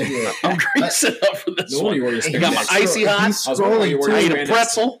up. Yeah. I'm greasing up for this one. I got my icy hot. He's scrolling I ate too. a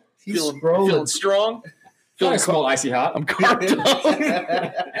pretzel. He's Feeling strong. I smell icy hot. I'm carved up.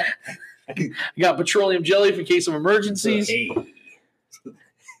 I got petroleum jelly for case of emergencies. Hey.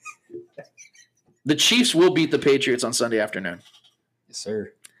 The Chiefs will beat the Patriots on Sunday afternoon. Yes,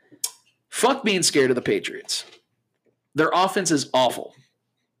 sir. Fuck being scared of the Patriots. Their offense is awful.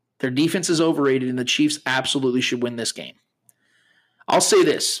 Their defense is overrated, and the Chiefs absolutely should win this game. I'll say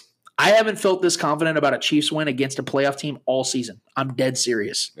this. I haven't felt this confident about a Chiefs win against a playoff team all season. I'm dead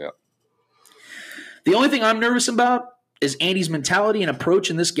serious. Yeah. The only thing I'm nervous about is Andy's mentality and approach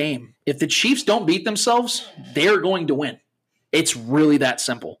in this game. If the Chiefs don't beat themselves, they're going to win. It's really that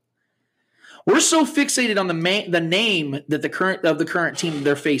simple. We're so fixated on the name that the current team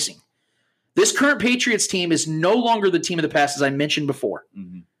they're facing. This current Patriots team is no longer the team of the past, as I mentioned before.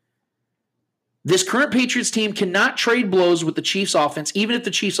 Mm-hmm. This current Patriots team cannot trade blows with the Chiefs offense, even if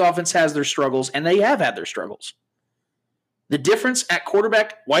the Chiefs offense has their struggles, and they have had their struggles. The difference at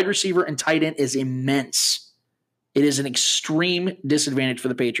quarterback, wide receiver, and tight end is immense. It is an extreme disadvantage for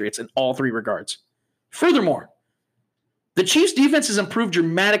the Patriots in all three regards. Furthermore, the Chiefs' defense has improved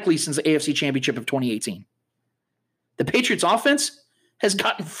dramatically since the AFC Championship of 2018. The Patriots' offense has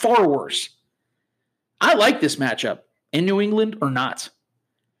gotten far worse. I like this matchup, in New England or not.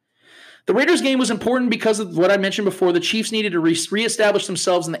 The Raiders game was important because of what I mentioned before. The Chiefs needed to reestablish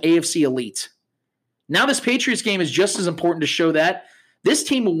themselves in the AFC elite. Now this Patriots game is just as important to show that this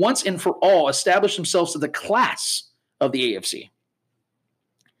team will once and for all establish themselves to the class of the AFC.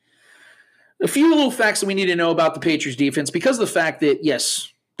 A few little facts that we need to know about the Patriots defense because of the fact that,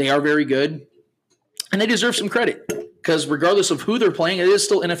 yes, they are very good and they deserve some credit because regardless of who they're playing, it is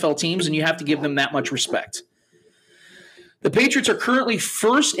still NFL teams and you have to give them that much respect. The Patriots are currently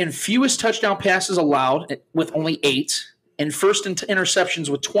first in fewest touchdown passes allowed with only 8 and first in interceptions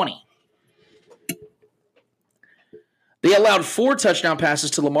with 20. They allowed 4 touchdown passes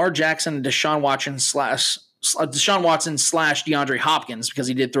to Lamar Jackson and Deshaun Watson slash DeAndre Hopkins because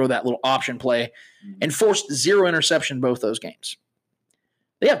he did throw that little option play and forced 0 interception in both those games.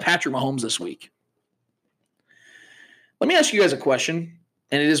 They have Patrick Mahomes this week. Let me ask you guys a question,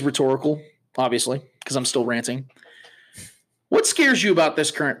 and it is rhetorical, obviously, because I'm still ranting. What scares you about this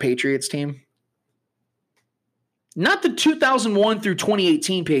current Patriots team? Not the 2001 through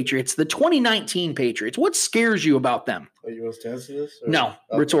 2018 Patriots, the 2019 Patriots. What scares you about them? You want to answer this? Or? No,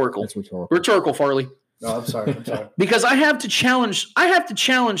 Okay. rhetorical. That's rhetorical. Rhetorical, Farley. No, I'm sorry. Because I have to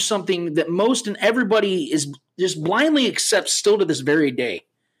challenge something that most and everybody is just blindly accepts still to this very day.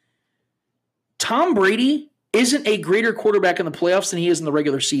 Tom Brady isn't a greater quarterback in the playoffs than he is in the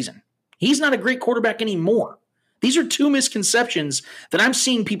regular season. He's not a great quarterback anymore. These are two misconceptions that I'm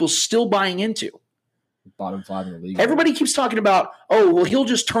seeing people still buying into. Bottom 5 in the league. Everybody keeps talking about, oh, well, he'll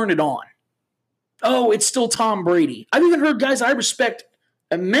just turn it on. Oh, it's still Tom Brady. I've even heard guys I respect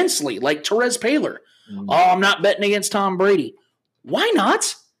immensely, like Therese Paylor. Oh, I'm not betting against Tom Brady. Why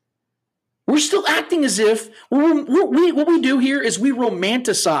not? We're still acting as if what we do here is we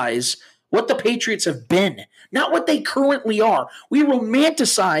romanticize what the Patriots have been, not what they currently are. We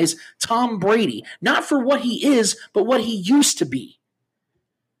romanticize Tom Brady, not for what he is, but what he used to be.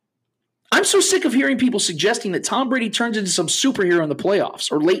 I'm so sick of hearing people suggesting that Tom Brady turns into some superhero in the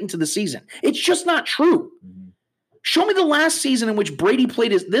playoffs or late into the season. It's just not true. Show me the last season in which Brady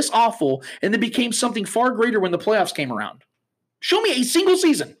played this awful and then became something far greater when the playoffs came around. Show me a single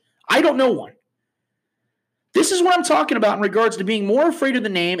season. I don't know one. This is what I'm talking about in regards to being more afraid of the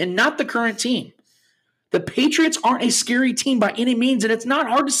name and not the current team. The Patriots aren't a scary team by any means, and it's not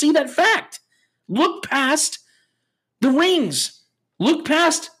hard to see that fact. Look past the rings. Look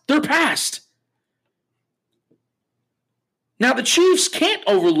past their past. Now, the Chiefs can't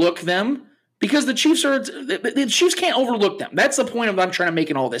overlook them because the Chiefs can't overlook them. That's the point of what I'm trying to make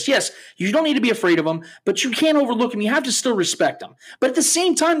in all this. Yes, you don't need to be afraid of them, but you can't overlook them. You have to still respect them. But at the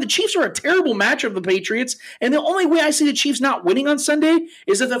same time, the Chiefs are a terrible matchup of the Patriots, and the only way I see the Chiefs not winning on Sunday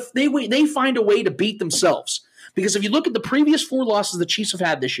is that they find a way to beat themselves. Because if you look at the previous 4 losses the Chiefs have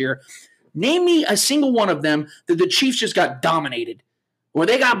had this year, name me a single one of them that the Chiefs just got dominated. Or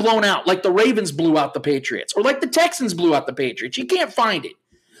they got blown out like the Ravens blew out the Patriots. Or like the Texans blew out the Patriots. You can't find it.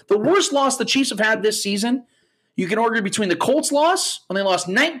 The worst loss the Chiefs have had this season, you can argue between the Colts loss, when they lost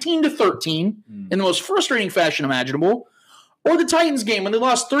 19-13 in the most frustrating fashion imaginable, or the Titans game when they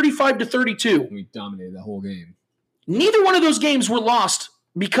lost 35-32. We dominated the whole game. Neither one of those games were lost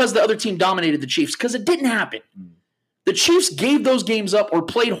because the other team dominated the Chiefs, because it didn't happen. The Chiefs gave those games up or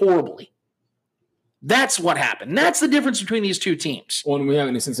played horribly. That's what happened. That's the difference between these two teams. Well, and we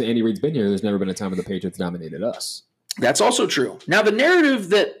haven't, since Andy Reid's been here, there's never been a time when the Patriots dominated us. That's also true. Now, the narrative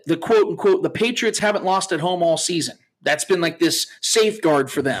that the quote-unquote, the Patriots haven't lost at home all season, that's been like this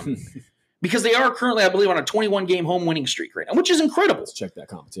safeguard for them. Because they are currently, I believe, on a 21-game home winning streak right now, which is incredible. Let's check that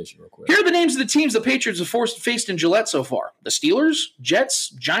competition real quick. Here are the names of the teams the Patriots have faced in Gillette so far. The Steelers, Jets,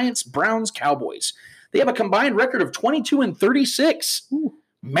 Giants, Browns, Cowboys. They have a combined record of 22-36. Ooh.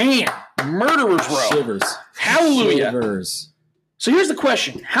 Man, murderer's row. Shivers. Hallelujah. Shivers. So here's the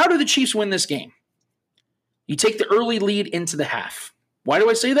question. How do the Chiefs win this game? You take the early lead into the half. Why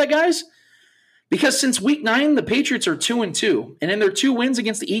do I say that, guys? Because since week 9, the Patriots are 2-2. And in their 2 wins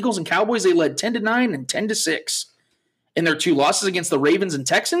against the Eagles and Cowboys, they led 10-9 and 10-6. In their 2 losses against the Ravens and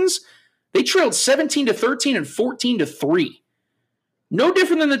Texans, they trailed 17-13 and 14-3. No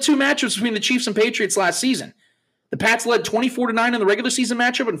different than the 2 matchups between the Chiefs and Patriots last season. The Pats led 24-9 in the regular season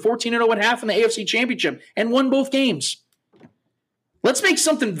matchup and 14-0 at half in the AFC Championship and won both games. Let's make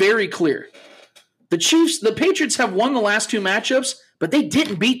something very clear. The Patriots have won the last 2 matchups, but they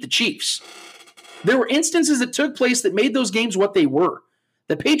didn't beat the Chiefs. There were instances that took place that made those games what they were.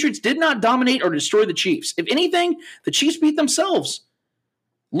 The Patriots did not dominate or destroy the Chiefs. If anything, the Chiefs beat themselves.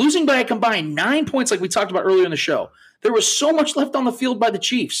 Losing by a combined 9 points like we talked about earlier in the show. There was so much left on the field by the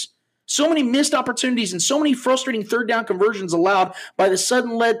Chiefs. So many missed opportunities and so many frustrating third down conversions allowed by the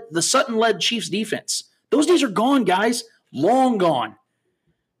Sutton-led Chiefs defense. Those days are gone, guys. Long gone.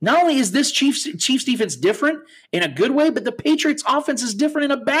 Not only is this Chiefs defense different in a good way, but the Patriots offense is different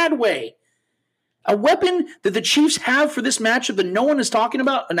in a bad way. A weapon that the Chiefs have for this matchup that no one is talking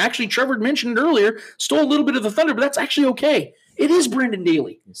about, and actually Trevor mentioned it earlier, stole a little bit of the thunder, but that's actually okay. It is Brendan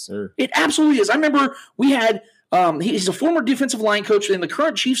Daly. Yes, sir. It absolutely is. I remember we had he's a former defensive line coach and the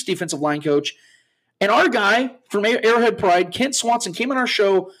current Chiefs defensive line coach. And our guy from Arrowhead Pride, Kent Swanson, came on our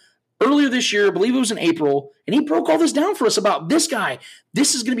show earlier this year, I believe it was in April, and he broke all this down for us about this guy.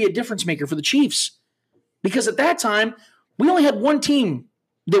 This is going to be a difference maker for the Chiefs. Because at that time, we only had one team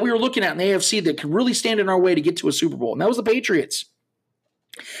that we were looking at in the AFC that could really stand in our way to get to a Super Bowl, and that was the Patriots.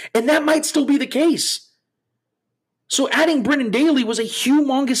 And that might still be the case. So adding Brendan Daly was a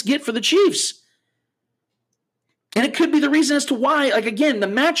humongous get for the Chiefs. And it could be the reason as to why, like, again, the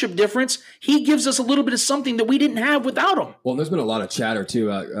matchup difference, he gives us a little bit of something that we didn't have without him. Well, there's been a lot of chatter, too,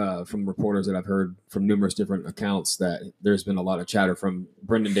 from reporters that I've heard from numerous different accounts that there's been a lot of chatter from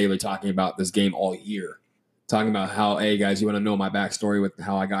Brendan Daly talking about this game all year, talking about how, hey, guys, you want to know my backstory with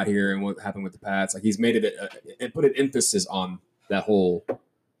how I got here and what happened with the Pats. Like, he's made it and put an emphasis on that whole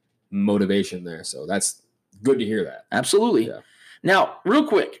motivation there. So that's good to hear that. Absolutely. Yeah. Now, real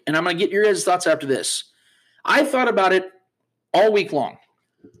quick, and I'm going to get your guys' thoughts after this. I thought about it all week long.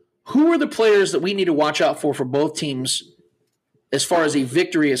 Who are the players that we need to watch out for both teams as far as a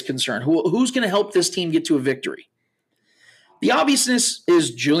victory is concerned? Who's going to help this team get to a victory? The obviousness is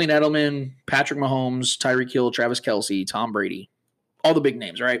Julian Edelman, Patrick Mahomes, Tyreek Hill, Travis Kelce, Tom Brady. All the big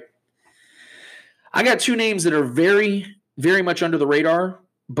names, right? I got two names that are very, very much under the radar,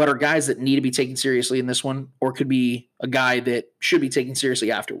 but are guys that need to be taken seriously in this one, or could be a guy that should be taken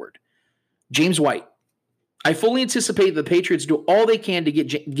seriously afterward. James White. I fully anticipate the Patriots do all they can to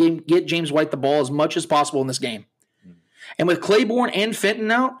get James White the ball as much as possible in this game. And with Claiborne and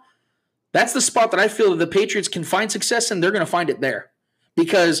Fenton out, that's the spot that I feel that the Patriots can find success in. They're going to find it there.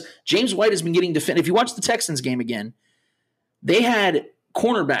 Because James White has been getting defended. If you watch the Texans game again, they had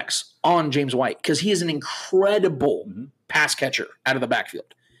cornerbacks on James White because he is an incredible pass catcher out of the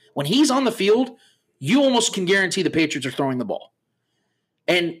backfield. When he's on the field, you almost can guarantee the Patriots are throwing the ball.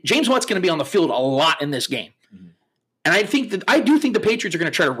 And James White's going to be on the field a lot in this game. And I do think the Patriots are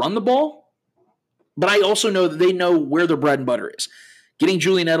going to try to run the ball, but I also know that they know where their bread and butter is. Getting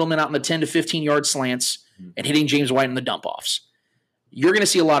Julian Edelman out in the 10 to 15-yard slants and hitting James White in the dump-offs. You're going to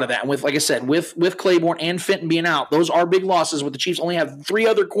see a lot of that. And with, like I said, with Claiborne and Fenton being out, those are big losses. With the Chiefs only have 3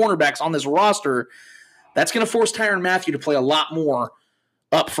 other cornerbacks on this roster, that's going to force Tyrann Mathieu to play a lot more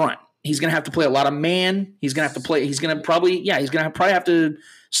up front. He's going to have to play a lot of man. He's going to have to play. He's going to probably have to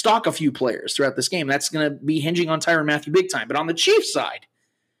stock a few players throughout this game. That's going to be hinging on Tyrann Mathieu big time. But on the Chiefs side,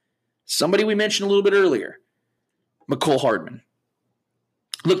 somebody we mentioned a little bit earlier, Mecole Hardman.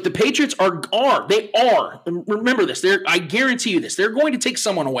 Look, the Patriots are. Remember this. I guarantee you this. They're going to take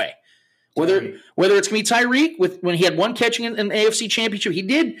someone away. Whether it's going to be Tyreek when he had one catching in the AFC Championship, he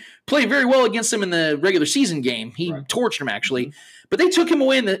did play very well against them in the regular season game. He torched him actually, but they took him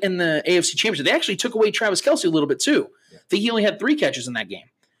away in the AFC Championship. They actually took away Travis Kelce a little bit too. I think he only had 3 catches in that game.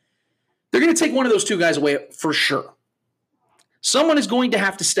 They're going to take one of those 2 guys away for sure. Someone is going to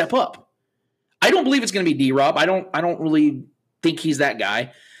have to step up. I don't believe it's going to be D-Rob. I don't really think he's that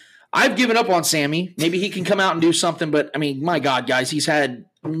guy. I've given up on Sammy. Maybe he can come out and do something, but I mean, my God, guys, he's had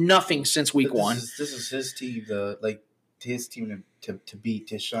nothing since week 1. This is his team, his team to beat,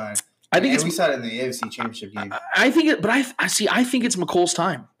 to shine. I think we saw it in the AFC Championship game. I think it's Mecole's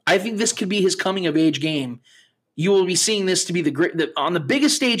time. I think this could be his coming of age game. You will be seeing this to be on the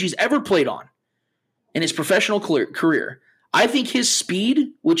biggest stage he's ever played on in his professional career. I think his speed,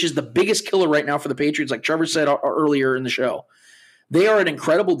 which is the biggest killer right now for the Patriots, like Trevor said earlier in the show, they are an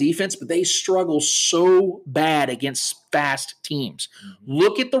incredible defense, but they struggle so bad against fast teams.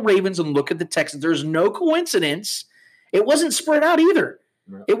 Look at the Ravens and look at the Texans. There's no coincidence. It wasn't spread out either.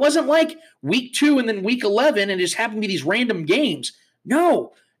 Right. It wasn't like week 2 and then week 11 and it just happened to be these random games.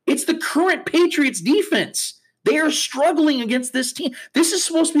 No, it's the current Patriots defense. They are struggling against this team. This is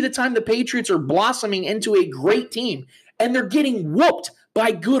supposed to be the time the Patriots are blossoming into a great team, and they're getting whooped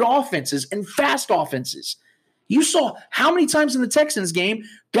by good offenses and fast offenses. You saw how many times in the Texans game,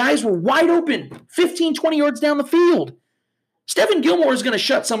 guys were wide open, 15, 20 yards down the field. Stephen Gilmore is going to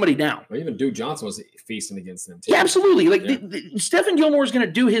shut somebody down. Well, even Duke Johnson was feasting against them, too. Yeah, absolutely. Stephen Gilmore is going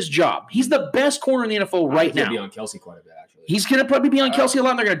to do his job. He's the best corner in the NFL right now. He'll be on Kelce quite a bit, actually. He's going to probably be on Kelce a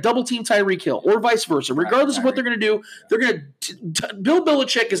lot, and they're going to double-team Tyreek Hill, or vice versa. Regardless of what they're going to do, they're going to Bill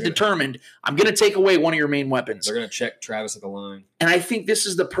Belichick is determined, I'm going to take away one of your main weapons. They're going to check Travis at the line. And I think this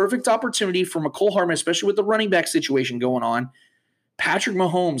is the perfect opportunity for Mecole Hardman, especially with the running back situation going on. Patrick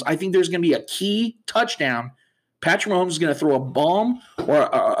Mahomes, I think there's going to be a key touchdown. Patrick Mahomes is going to throw a bomb or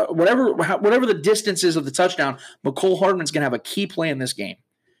whatever the distance is of the touchdown. Mecole Hardman's going to have a key play in this game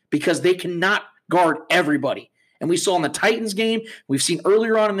because they cannot guard everybody. And we saw in the Titans game, we've seen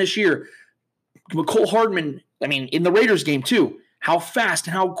earlier on in this year, Mecole Hardman, in the Raiders game too, how fast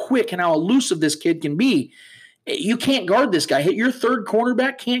and how quick and how elusive this kid can be. You can't guard this guy. Your third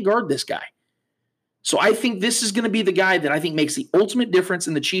cornerback can't guard this guy. So I think this is going to be the guy that I think makes the ultimate difference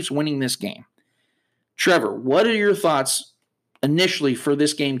in the Chiefs winning this game. Trevor, what are your thoughts initially for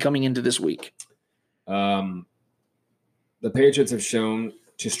this game coming into this week? The Patriots have shown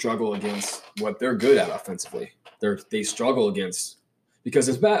to struggle against what they're good at offensively. They struggle against because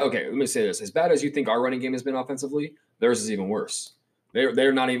as bad. Okay, let me say this: as bad as you think our running game has been offensively, theirs is even worse.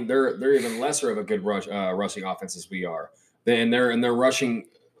 They're not even they're even lesser of a good rushing offense as we are. And their rushing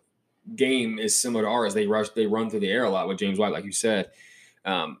game is similar to ours. They run through the air a lot with James White, like you said.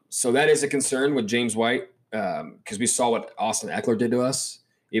 So that is a concern with James White because we saw what Austin Eckler did to us.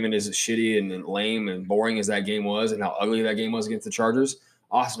 Even as shitty and lame and boring as that game was, and how ugly that game was against the Chargers,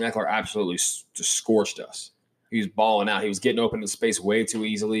 Austin Eckler absolutely just scorched us. He was balling out. He was getting open in space way too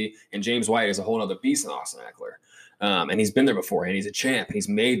easily. And James White is a whole other beast than Austin Eckler. And he's been there before, and he's a champ. He's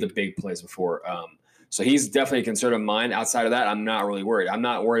made the big plays before. So he's definitely a concern of mine. Outside of that, I'm not really worried. I'm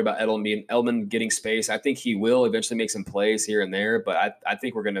not worried about Edelman getting space. I think he will eventually make some plays here and there, but I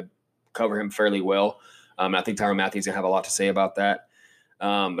think we're going to cover him fairly well. I think Tyrann Mathieu's going to have a lot to say about that.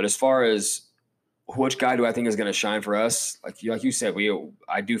 But as far as which guy do I think is going to shine for us, like you said,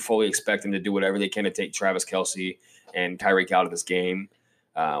 I do fully expect them to do whatever they can to take Travis Kelce and Tyreek out of this game.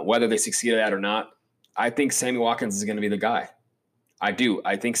 Whether they succeed at that or not, I think Sammy Watkins is going to be the guy. I do.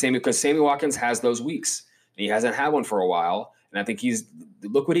 I think because Sammy Watkins has those weeks. And he hasn't had one for a while. And I think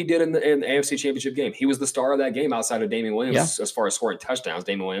look what he did in the AFC Championship game. He was the star of that game outside of Damian Williams as far as scoring touchdowns.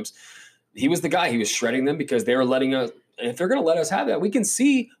 Damian Williams, he was the guy. He was shredding them because they were letting us. And if they're going to let us have that,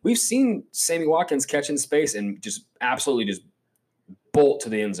 we've seen Sammy Watkins catch in space and just absolutely just bolt to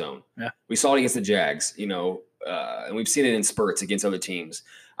the end zone. Yeah. We saw it against the Jags, and we've seen it in spurts against other teams.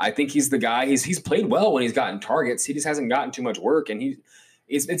 I think he's the guy. He's played well when he's gotten targets. He just hasn't gotten too much work, and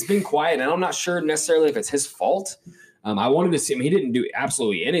it's been quiet. And I'm not sure necessarily if it's his fault. I wanted to see him. He didn't do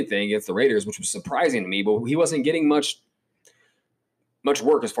absolutely anything against the Raiders, which was surprising to me, but he wasn't getting much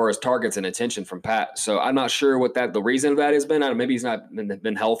work as far as targets and attention from Pat. So I'm not sure what the reason of that has been. Maybe he's not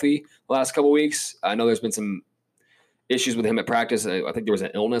been healthy the last couple of weeks. I know there's been some issues with him at practice. I think there was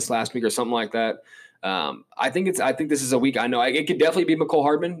an illness last week or something like that. I think this is a week. I know it could definitely be Mecole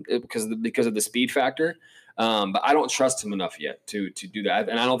Hardman because of the speed factor. But I don't trust him enough yet to do that.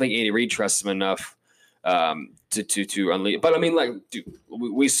 And I don't think Andy Reid trusts him enough to unleash. But I mean,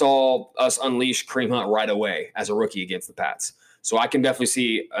 we saw us unleash Kareem Hunt right away as a rookie against the Pats. So I can definitely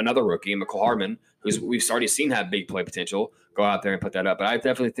see another rookie, Mecole Hardman, who's we've already seen have big play potential, go out there and put that up. But I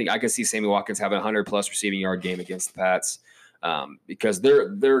definitely think I could see Sammy Watkins having a 100-plus receiving yard game against the Pats because they're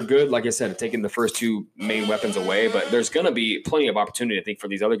good, like I said, at taking the first two main weapons away. But there's going to be plenty of opportunity, I think, for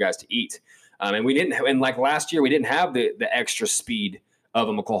these other guys to eat. And we didn't, and like last year, we didn't have the extra speed of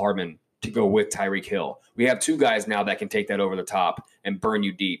a Mecole Hardman to go with Tyreek Hill. We have two guys now that can take that over the top and burn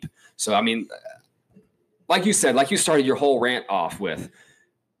you deep. So I mean. Like you said, like you started your whole rant off with,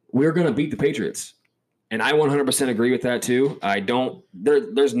 we're going to beat the Patriots. And I 100% agree with that too.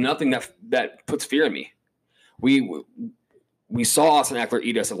 There's nothing that puts fear in me. We saw Austin Eckler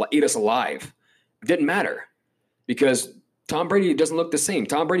eat us alive. It didn't matter because Tom Brady doesn't look the same.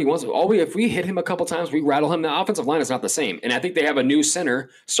 Tom Brady if we hit him a couple times, we rattle him. The offensive line is not the same. And I think they have a new center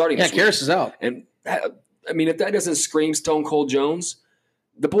starting. Yeah, Karras is out. And if that doesn't scream Stone Cold Jones,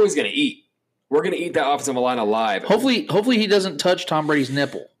 the boy's going to eat. We're going to eat that offensive line alive. Hopefully he doesn't touch Tom Brady's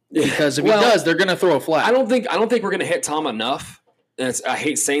nipple because if he does, they're going to throw a flag. I don't think we're going to hit Tom enough. And I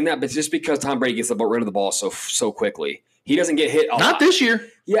hate saying that, but rid of the ball gets rid of the ball so quickly. He doesn't get hit a lot. Not this year.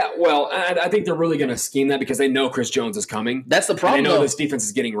 Yeah, well, I think they're really going to scheme that because they know Chris Jones is coming. That's the problem. And they know this defense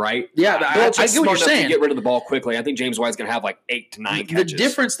is getting right. Yeah, I get what you're saying. To get rid of the ball quickly. I think James White's going to have like 8 to 9 catches. The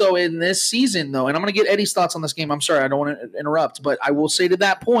difference, though, in this season, though, and I'm going to get Eddie's thoughts on this game. I'm sorry, I don't want to interrupt, but I will say to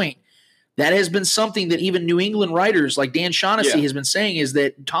that point, that has been something that even New England writers like Dan Shaughnessy has been saying is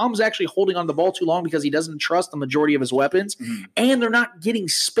that Tom's actually holding on to the ball too long because he doesn't trust the majority of his weapons, and they're not getting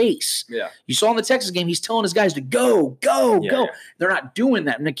space. Yeah. You saw in the Texas game, he's telling his guys to go. Yeah. They're not doing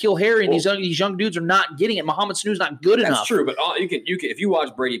that. N'Keal Harry and these young dudes are not getting it. Mohamed Sanu's not good enough. That's true, but you can if you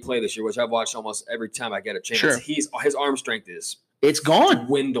watch Brady play this year, which I've watched almost every time I get a chance, sure. His arm strength is it's gone.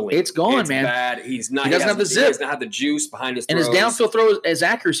 Dwindling. It's gone, it's man. Bad. He doesn't have the zip. He doesn't have the juice behind his throws. And his downfield throw, his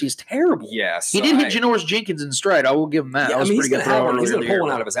accuracy is terrible. Yes. He did hit Janoris Jenkins in stride. I will give him that. Yeah, that was pretty good throw. He's going to pull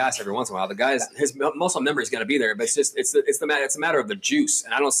one out of his ass every once in a while. The guy's his muscle memory is going to be there, but it's a matter of the juice.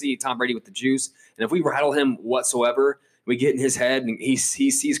 And I don't see Tom Brady with the juice. And if we rattle him whatsoever, we get in his head and he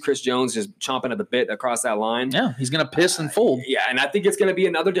sees Chris Jones just chomping at the bit across that line. Yeah, he's going to piss and fold. Yeah, and I think it's going to be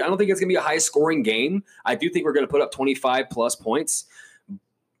I don't think it's going to be a high-scoring game. I do think we're going to put up 25-plus points.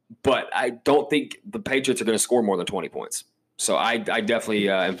 But I don't think the Patriots are going to score more than 20 points. So I definitely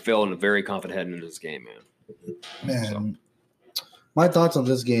am feeling very confident heading into this game, man. My thoughts on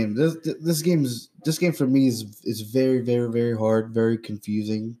this game. This game for me is very, very, very hard, very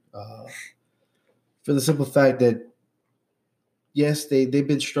confusing. For the simple fact that yes, they've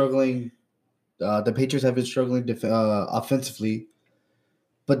been struggling. The Patriots have been struggling offensively,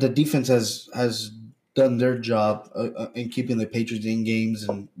 but the defense has done their job in keeping the Patriots in games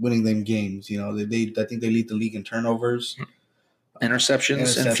and winning them games. You know, I think they lead the league in turnovers,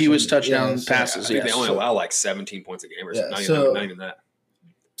 interceptions, and fewest touchdown passes. I think they only allow like 17 points a game or something. Not even that.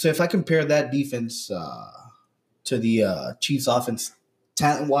 So if I compare that defense to the Chiefs offense,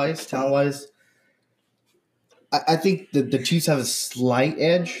 talent-wise, I think the Chiefs have a slight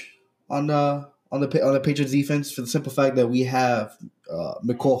edge on the Patriots defense for the simple fact that we have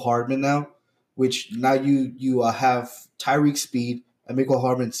Mecole Hardman now, which now you have Tyreek speed and Mecole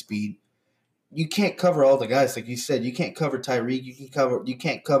Hardman speed. You can't cover all the guys, like you said. You can't cover Tyreek. You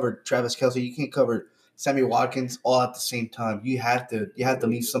can't cover Travis Kelce. You can't cover Sammy Watkins all at the same time. You have to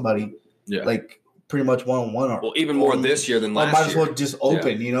leave somebody like pretty much one-on-one. Well, even more this year than last year. Might as well just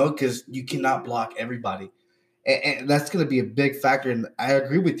open, because you cannot block everybody. And that's going to be a big factor. And I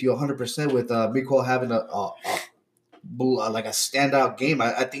agree with you 100% with Mecole having a standout game.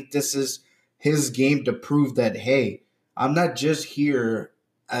 I think this is his game to prove that, hey, I'm not just here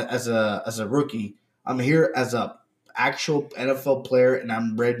as a rookie. I'm here as a actual NFL player, and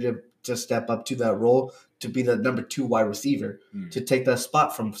I'm ready to step up to that role to be the number 2 wide receiver to take that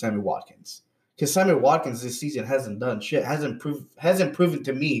spot from Sammy Watkins. Because Sammy Watkins this season hasn't done shit. Hasn't proven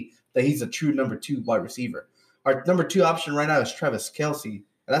to me that he's a true number 2 wide receiver. Our number 2 option right now is Travis Kelce, and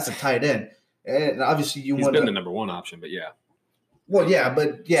that's a tight end. And obviously, he's been the number 1 option, but yeah. Well, yeah,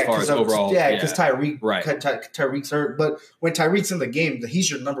 but yeah, because right. Tyreek's hurt. But when Tyreek's in the game,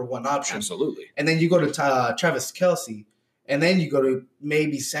 he's your number 1 option. Absolutely. And then you go to Travis Kelce, and then you go to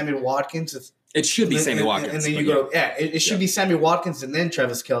maybe Sammy Watkins. It should be Sammy Watkins. And then you go, it should be Sammy Watkins, and then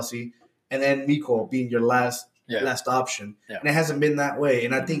Travis Kelce, and then Mecole being your last option. Yeah. And it hasn't been that way.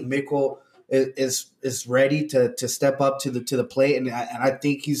 And I think Mecole is ready to step up to the plate, and I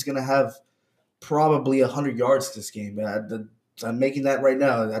think he's going to have probably 100 yards this game. I'm making that right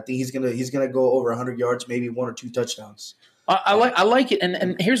now. I think he's gonna go over 100 yards, maybe 1 or 2 touchdowns. I like it,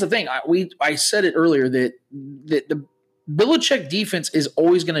 and here's the thing. I said it earlier that the Belichick defense is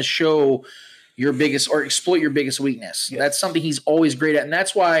always going to show your biggest or exploit your biggest weakness. Yes. That's something he's always great at, and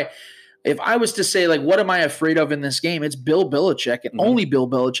that's why. If I was to say, like, what am I afraid of in this game? It's Bill Belichick and only Bill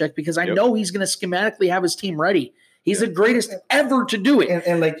Belichick, because I know he's going to schematically have his team ready. He's the greatest ever to do it.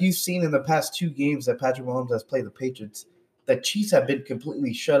 And like you've seen in the past 2 games that Patrick Mahomes has played the Patriots, the Chiefs have been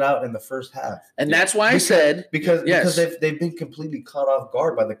completely shut out in the first half. And that's why I said – Because they've been completely caught off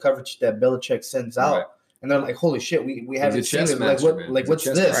guard by the coverage that Belichick sends out. Right. And they're like, holy shit, we haven't seen it. What's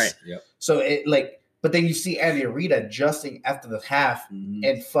this? Right. Yep. So but then you see Andy Reid adjusting after the half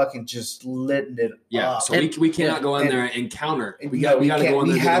and fucking just letting it up. So we cannot go in there and counter. We got to go in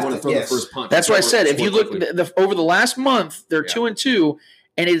there and want to throw the first punch. That's why I said, if you look over the last month, they're 2-2,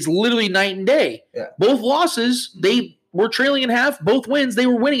 and it's literally night and day. Yeah. Both losses, they were trailing in half. Both wins, they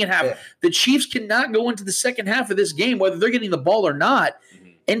were winning in half. Yeah. The Chiefs cannot go into the second half of this game, whether they're getting the ball or not,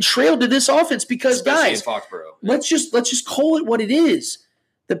 and trail to this offense because, especially guys, in Foxborough. Let's just call it what it is.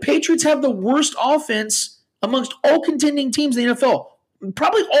 The Patriots have the worst offense amongst all contending teams in the NFL,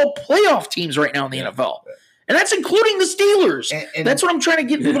 probably all playoff teams right now in the NFL. And that's including the Steelers. And that's what I'm trying to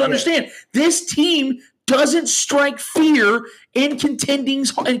get people to understand. This team doesn't strike fear in contending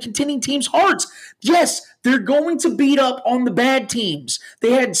teams' hearts. Yes, they're going to beat up on the bad teams.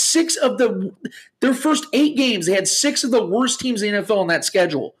 They had 6 of their first 8 games. They had 6 of the worst teams in the NFL on that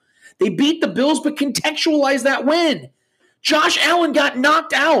schedule. They beat the Bills, but contextualize that win. Josh Allen got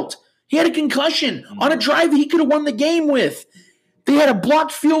knocked out. He had a concussion on a drive that he could have won the game with. They had a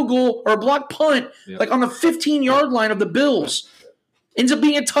blocked field goal or a blocked punt like on the 15-yard line of the Bills. Ends up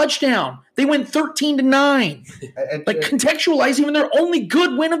being a touchdown. They win 13-9. Like, contextualize even their only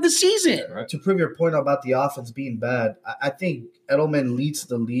good win of the season. Right. To prove your point about the offense being bad, I think Edelman leads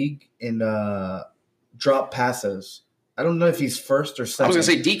the league in drop passes. I don't know if he's first or second. I was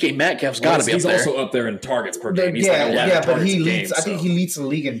going to say DK Metcalf's got to be up there. He's also up there in targets per game. He's but he leads. I think he leads the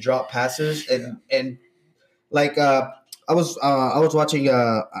league in drop passes, and like I was watching.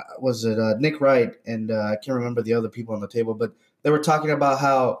 Was it Nick Wright and I can't remember the other people on the table, but they were talking about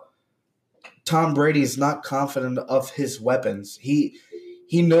how Tom Brady is not confident of his weapons.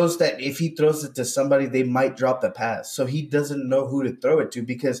 He knows that if he throws it to somebody, they might drop the pass. So he doesn't know who to throw it to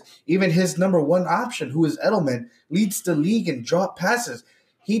because even his number 1 option, who is Edelman, leads the league in drop passes.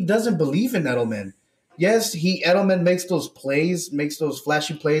 He doesn't believe in Edelman. Yes, Edelman makes those plays, makes those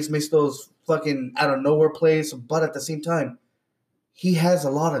flashy plays, makes those fucking out of nowhere plays, but at the same time, he has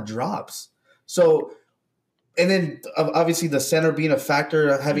a lot of drops. So, and then obviously the center being a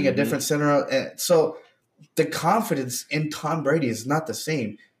factor, having a different center. So the confidence in Tom Brady is not the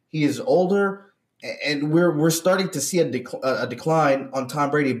same. He is older, and we're starting to see a decline on Tom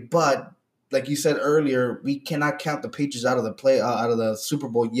Brady. But like you said earlier, we cannot count the Patriots out of the Super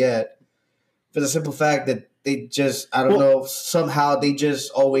Bowl yet, for the simple fact that they just, I don't know, somehow they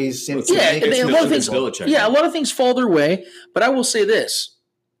just always seem to make it. A lot of things fall their way. But I will say this.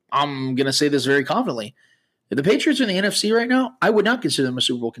 I'm going to say this very confidently. If the Patriots are in the NFC right now, I would not consider them a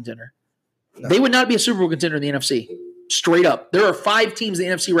Super Bowl contender. No. They would not be a Super Bowl contender in the NFC. Straight up. There are 5 teams in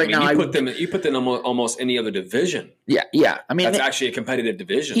the NFC right now. You put them in almost any other division. Yeah. I mean, that's actually a competitive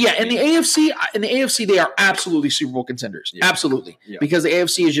division. Yeah, in the AFC, they are absolutely Super Bowl contenders. Yeah. Absolutely. Yeah. Because the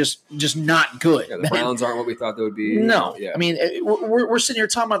AFC is just not good. Yeah, the Browns aren't what we thought they would be. No. Yeah. I mean, we're sitting here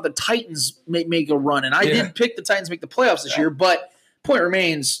talking about the Titans make a run, and I did pick the Titans to make the playoffs this year, but point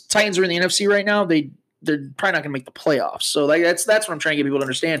remains, Titans are in the NFC right now. They're probably not going to make the playoffs. So that's what I'm trying to get people to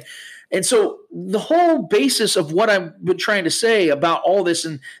understand. And so the whole basis of what I've been trying to say about all this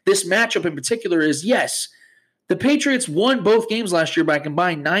and this matchup in particular is, yes, the Patriots won both games last year by a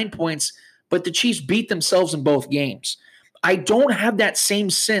combined 9 points, but the Chiefs beat themselves in both games. I don't have that same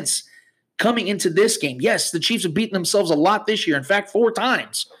sense coming into this game. Yes, the Chiefs have beaten themselves a lot this year. In fact, 4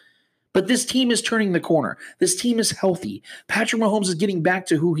 times. But this team is turning the corner. This team is healthy. Patrick Mahomes is getting back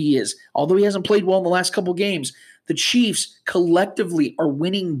to who he is. Although he hasn't played well in the last couple games, the Chiefs collectively are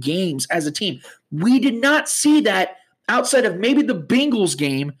winning games as a team. We did not see that outside of maybe the Bengals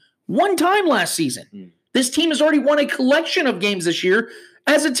game one time last season. This team has already won a collection of games this year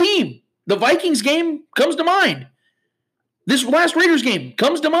as a team. The Vikings game comes to mind. This last Raiders game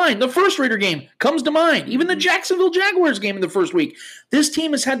comes to mind. The first Raider game comes to mind. Even the Jacksonville Jaguars game in the first week. This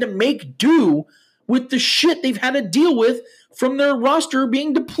team has had to make do with the shit they've had to deal with from their roster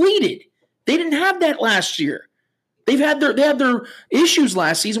being depleted. They didn't have that last year. They had their issues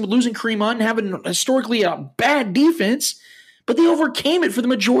last season with losing Kareem Hunt and having historically a bad defense, but they overcame it for the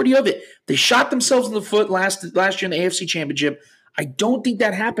majority of it. They shot themselves in the foot last year in the AFC Championship. I don't think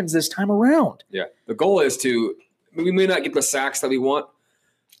that happens this time around. Yeah. The goal is we may not get the sacks that we want,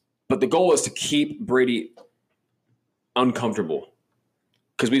 but the goal is to keep Brady uncomfortable.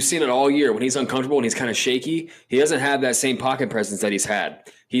 Because we've seen it all year. When he's uncomfortable and he's kind of shaky, he doesn't have that same pocket presence that he's had.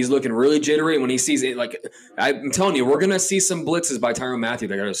 He's looking really jittery. When he sees it, like I'm telling you, we're going to see some blitzes by Tyrann Mathieu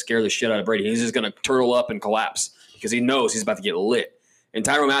that are going to scare the shit out of Brady. He's just going to turtle up and collapse because he knows he's about to get lit. And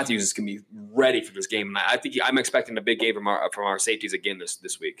Tyrann Mathieu is going to be ready for this game. And I think I'm expecting a big game from our safeties again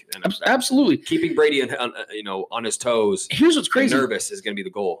this week. And absolutely, keeping Brady on his toes. Here's what's crazy: nervous is going to be the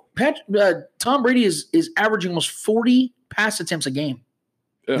goal. Tom Brady is averaging almost 40 pass attempts a game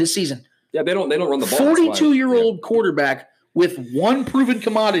this season. Yeah, they don't run the ball. 42-year-old quarterback with one proven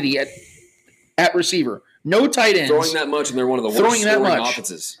commodity at receiver, no tight ends, throwing that much, and they're one of the worst scoring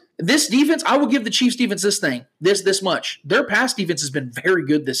offenses. This defense, I will give the Chiefs defense this much. Their pass defense has been very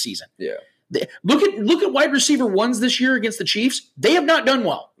good this season. Yeah. Look at wide receiver ones this year against the Chiefs. They have not done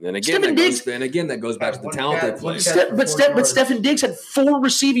well. And again, that goes back to the talent they play. But Stephen Diggs had 4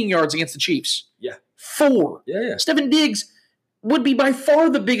 receiving yards against the Chiefs. Yeah. 4. Yeah. Stephen Diggs would be by far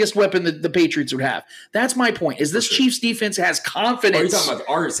the biggest weapon that the Patriots would have. That's my point, is this Chiefs defense has confidence. Are you talking about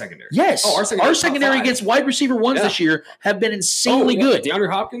our secondary? Yes. Our secondary against wide receiver ones this year have been insanely good.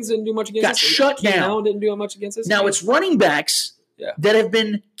 DeAndre Hopkins didn't do much against us. Got shut down. Allen didn't do much against us. Now it's running backs that have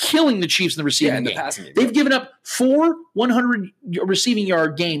been killing the Chiefs in the receiving game. They've given up 4 100 receiving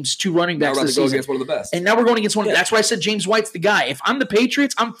yard games to running backs this season. Against one of the best. And now we're going against one. That's why I said James White's the guy. If I'm the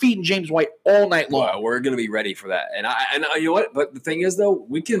Patriots, I'm feeding James White all night long. Well, we're going to be ready for that. And you know what? But the thing is, though,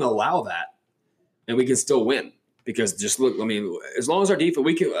 we can allow that, and we can still win. Because just look, I mean, as long as our defense,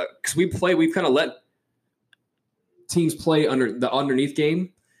 we can, because we've kind of let teams play under the underneath game, and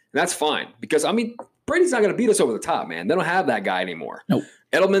that's fine. Because I mean, Brady's not going to beat us over the top, man. They don't have that guy anymore. No.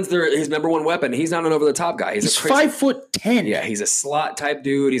 Edelman's his number one weapon. He's not an over the top guy. He's 5'10". Yeah, he's a slot type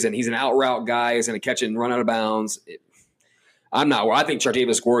dude. He's an out route guy. He's going to catch it and run out of bounds. I think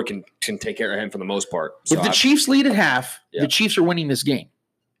Chartavis Ward can take care of him for the most part. So if the Chiefs lead at half, the Chiefs are winning this game.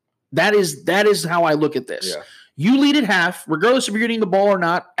 That is how I look at this. Yeah. You lead at half, regardless if you're getting the ball or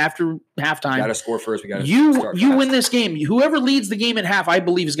not after halftime. Got to score first. We got to you win this game. Whoever leads the game at half, I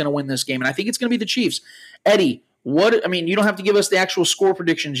believe, is going to win this game, and I think it's going to be the Chiefs. Eddie, you don't have to give us the actual score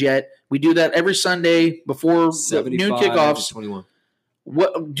predictions yet. We do that every Sunday before noon kickoffs. 21.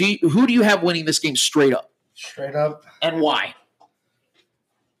 Who do you have winning this game straight up? Straight up, and why?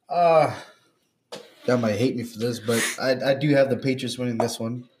 Y'all might hate me for this, but I do have the Patriots winning this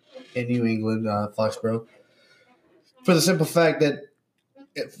one in New England, Foxborough. For the simple fact that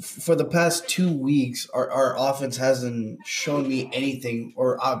for the past 2 weeks, our offense hasn't shown me anything,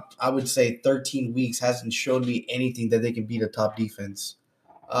 or I would say 13 weeks hasn't shown me anything that they can beat a top defense.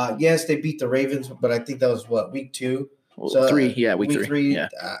 Yes, they beat the Ravens, but I think that was week 2. So, week three. Yeah.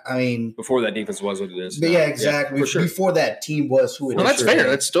 I mean, Before that defense was what it is. But yeah, exactly. for sure. Before that team was who it is. No, that's fair.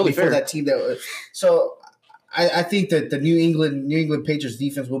 That's totally Before fair. that team so I think that the New England Patriots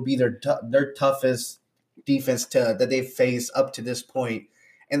defense will be their toughest defense that they've faced up to this point.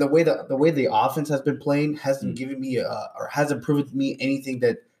 And the way the offense has been playing hasn't given me or hasn't proven to me anything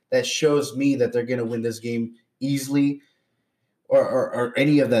that shows me that they're going to win this game easily or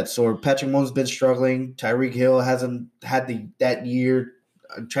any of that sort. Patrick Mahomes has been struggling. Tyreek Hill hasn't had that year.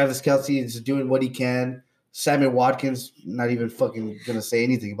 Travis Kelce is doing what he can. Sammy Watkins, not even fucking going to say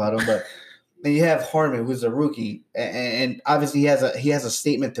anything about him. But then you have Harmon, who's a rookie. And obviously he has a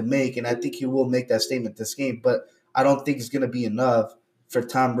statement to make, and I think he will make that statement this game. But I don't think it's going to be enough for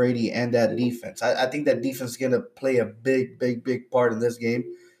Tom Brady and that defense. I think that defense is going to play a big, big, big part in this game.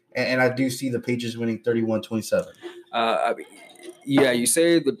 And I do see the Patriots winning 31-27. Yeah, you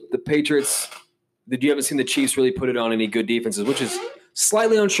say the Patriots that you haven't seen the Chiefs really put it on any good defenses, which is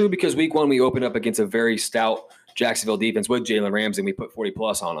slightly untrue because week one we opened up against a very stout Jacksonville defense with Jalen Ramsey and we put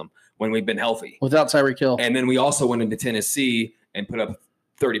 40+ on them when we've been healthy. Without Tyreek Hill. And then we also went into Tennessee and put up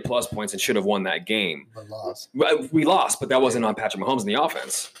 30+ points and should have won that game. We lost, but that wasn't on Patrick Mahomes in the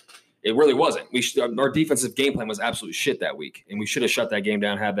offense. It really wasn't. Our defensive game plan was absolute shit that week, and we should have shut that game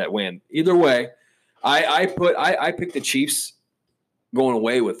down, had that win. Either way, I picked the Chiefs going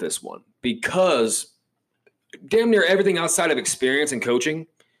away with this one because damn near everything outside of experience and coaching,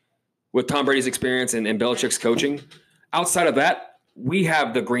 with Tom Brady's experience and Belichick's coaching, outside of that, we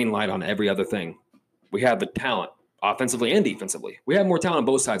have the green light on every other thing. We have the talent, offensively and defensively. We have more talent on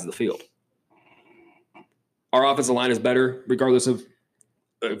both sides of the field. Our offensive line is better, regardless of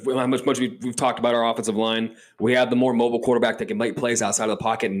how much we've talked about our offensive line. We have the more mobile quarterback that can make plays outside of the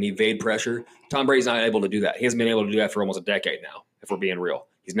pocket and evade pressure. Tom Brady's not able to do that. He hasn't been able to do that for almost a decade now, if we're being real.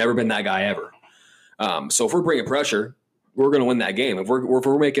 He's never been that guy ever. So if we're bringing pressure, we're going to win that game. If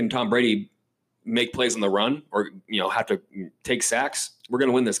we're making Tom Brady make plays on the run or have to take sacks, we're going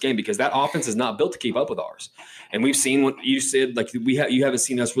to win this game because that offense is not built to keep up with ours. And we've seen what you said, like you haven't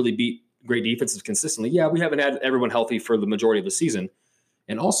seen us really beat great defenses consistently. Yeah, we haven't had everyone healthy for the majority of the season.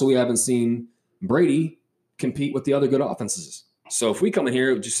 And also we haven't seen Brady compete with the other good offenses. So if we come in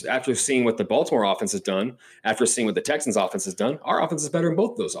here just after seeing what the Baltimore offense has done, after seeing what the Texans offense has done, our offense is better than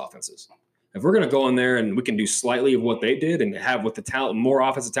both of those offenses. If we're going to go in there and we can do slightly of what they did and have with the talent, more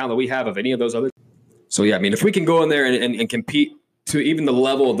offensive talent that we have of any of those other. So, yeah, I mean, if we can go in there and compete to even the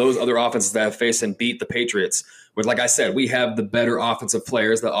level of those other offenses that have faced and beat the Patriots, which, like I said, we have the better offensive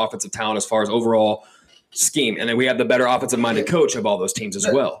players, the offensive talent as far as overall scheme. And then we have the better offensive-minded coach of all those teams as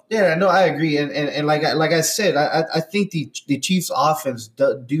well. Yeah, no, I agree. And like I said, I think the Chiefs offense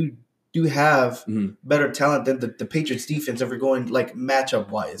do have better talent than the Patriots defense if we're going like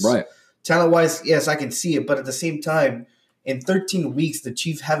matchup-wise. Right. Talent-wise, yes, I can see it. But at the same time, in 13 weeks, the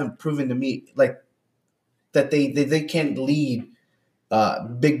Chiefs haven't proven to me like that they can't lead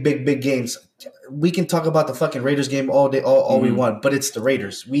big games. We can talk about the fucking Raiders game all day, all we want, but it's the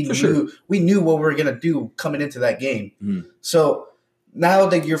Raiders. We knew what we were gonna do coming into that game. So now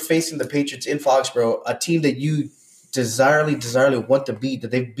that you're facing the Patriots in Foxborough, a team that you desirably want to beat, that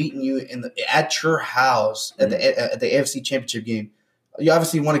they've beaten you at your house at the AFC Championship game, you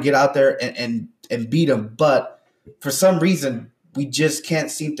obviously want to get out there and beat them. But for some reason, we just can't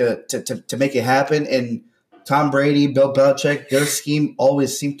seem to make it happen. And Tom Brady, Bill Belichick, their scheme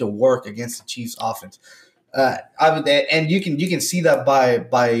always seemed to work against the Chiefs' offense. And you can see that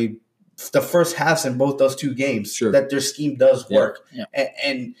by the first halves in both those two games that their scheme does work. Yeah.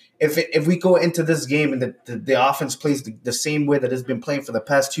 And if we go into this game and the offense plays the same way that it's been playing for the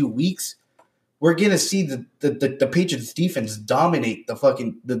past 2 weeks, we're gonna see the Patriots defense dominate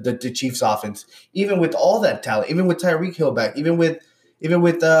the Chiefs offense, even with all that talent, even with Tyreek Hill back, even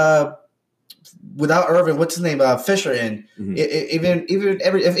without Irvin, what's his name, Fisher in, if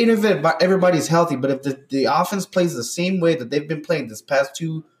everybody's healthy, but if the offense plays the same way that they've been playing this past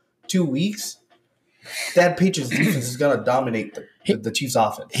two weeks, that Patriots defense is gonna dominate the Chiefs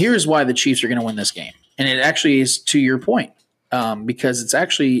offense. Here's why the Chiefs are gonna win this game, and it actually is to your point. Because it's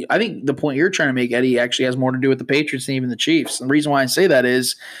actually, I think the point you're trying to make, Eddie, actually has more to do with the Patriots than even the Chiefs. And the reason why I say that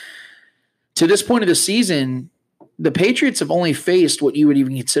is, to this point of the season, the Patriots have only faced what you would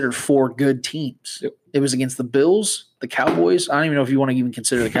even consider 4 good teams. Yep. It was against the Bills, the Cowboys. I don't even know if you want to even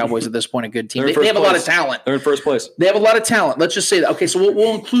consider the Cowboys at this point a good team. They have a lot of talent. They're in first place. They have a lot of talent. Let's just say that. Okay, so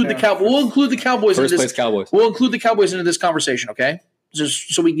we'll include the Cowboys. We'll include the Cowboys. First place Cowboys. We'll include the Cowboys into this conversation. Okay.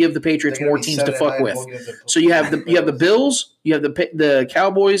 Just so we give the Patriots more teams to fuck with. So you have the Bills, you have the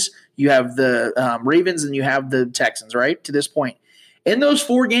Cowboys, you have the Ravens, and you have the Texans. Right to this point, in those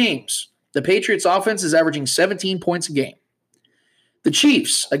 4 games, The Patriots offense is averaging 17 points a game. The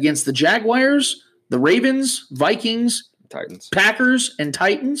Chiefs against the Jaguars, the Ravens, Vikings, Titans, Packers, and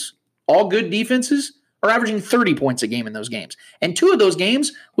Titans, all good defenses, are averaging 30 points a game in those games. And 2 of those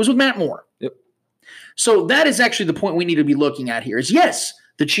games was with Matt Moore. Yep. So that is actually the point we need to be looking at here is, yes,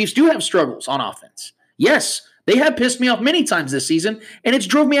 the Chiefs do have struggles on offense. Yes, they have pissed me off many times this season, and it's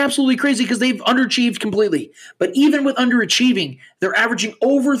drove me absolutely crazy because they've underachieved completely. But even with underachieving, they're averaging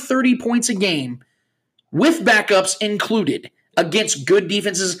over 30 points a game with backups included against good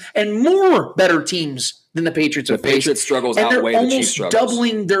defenses and more better teams than the Patriots have faced. The Patriots struggles and outweigh the Chiefs almost struggles.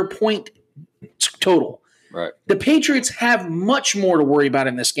 doubling their point total. Right. The Patriots have much more to worry about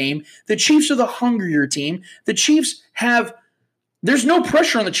in this game. The Chiefs are the hungrier team. The Chiefs have – there's no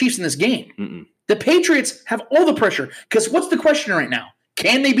pressure on the Chiefs in this game. Mm-mm. The Patriots have all the pressure because what's the question right now?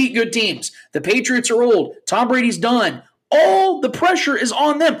 Can they beat good teams? The Patriots are old. Tom Brady's done. All the pressure is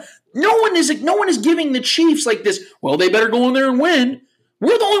on them. No one is giving the Chiefs like this, well, they better go in there and win.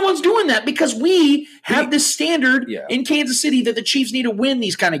 We're the only ones doing that because we have this standard in Kansas City that the Chiefs need to win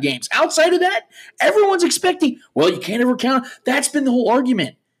these kind of games. Outside of that, everyone's expecting, well, you can't ever count. That's been the whole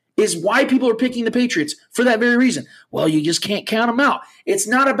argument, is why people are picking the Patriots for that very reason. Well, you just can't count them out. It's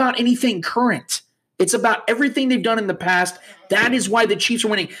not about anything current. It's about everything they've done in the past. That is why the Chiefs are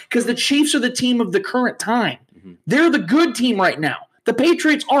winning, because the Chiefs are the team of the current time. Mm-hmm. They're the good team right now. The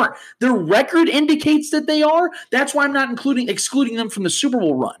Patriots aren't. Their record indicates that they are. That's why I'm not excluding them from the Super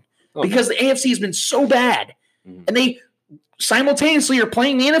Bowl run, because the AFC has been so bad. Mm-hmm. And they simultaneously are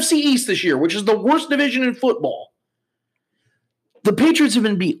playing the NFC East this year, which is the worst division in football. The Patriots have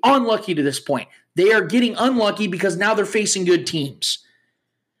been unlucky to this point. They are getting unlucky because now they're facing good teams.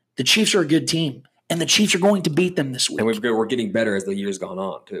 The Chiefs are a good team, and the Chiefs are going to beat them this week. And we're getting better as the year's gone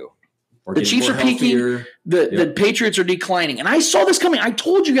on, too. The Chiefs are peaking. The Patriots are declining. And I saw this coming. I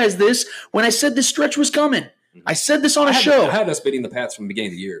told you guys this when I said this stretch was coming. I said this on a show. I had us beating the Pats from the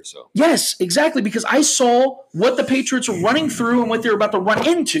beginning of the year. So yes, exactly, because I saw what the Patriots were running through and what they're about to run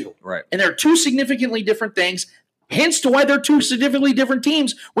into. Right. And they're two significantly different things, hence to why they're two significantly different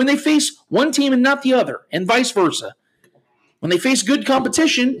teams when they face one team and not the other, and vice versa. When they face good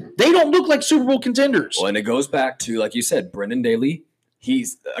competition, they don't look like Super Bowl contenders. Well, and it goes back to, like you said, Brendan Daly.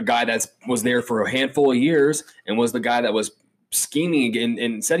 He's a guy that was there for a handful of years and was the guy that was scheming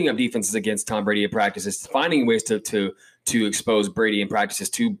and setting up defenses against Tom Brady in practices, finding ways to expose Brady in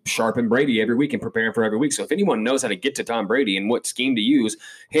practices, to sharpen Brady every week and preparing for every week. So if anyone knows how to get to Tom Brady and what scheme to use,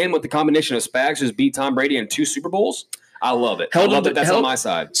 him with the combination of Spags just beat Tom Brady in 2 Super Bowls, I love it. I love that that's on my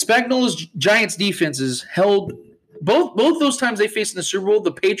side. Spagnuolo's Giants defenses held both those times they faced in the Super Bowl,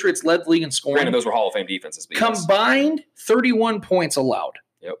 the Patriots led the league in scoring. Granted, those were Hall of Fame defenses. Combined 31 points allowed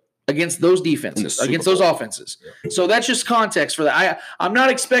against those defenses, against those offenses. Yep. So that's just context for that. I'm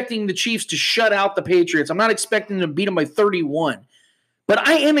not expecting the Chiefs to shut out the Patriots. I'm not expecting them to beat them by 31. But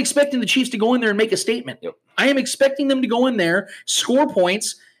I am expecting the Chiefs to go in there and make a statement. Yep. I am expecting them to go in there, score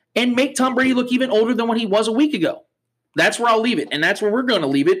points, and make Tom Brady look even older than what he was a week ago. That's where I'll leave it, and that's where we're going to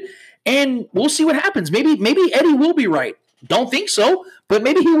leave it. And we'll see what happens. Maybe Eddie will be right. Don't think so, but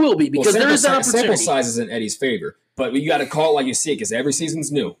maybe he will be, because there is an opportunity. Sample size is in Eddie's favor, but you got to call it like you see it, because every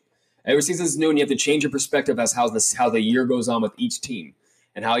season's new. Every season's new, and you have to change your perspective as how the year goes on with each team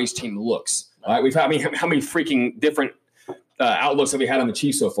and how each team looks. All right, we've had how many freaking different outlooks have we had on the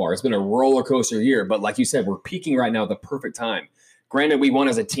Chiefs so far? It's been a roller coaster year, but like you said, we're peaking right now at the perfect time. Granted, we won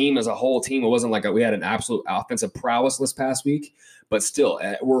as a team, as a whole team. It wasn't like we had an absolute offensive prowess this past week, but still,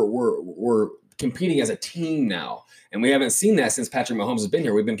 we're competing as a team now, and we haven't seen that since Patrick Mahomes has been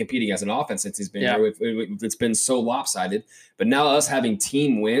here. We've been competing as an offense since he's been here. It's been so lopsided, but now us having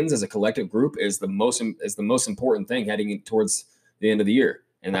team wins as a collective group is the most important thing heading towards the end of the year,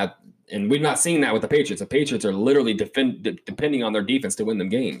 and we've not seen that with the Patriots. The Patriots are literally depending on their defense to win them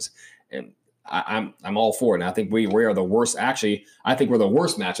games, and I'm all for it. And I think we are the worst. Actually, I think we're the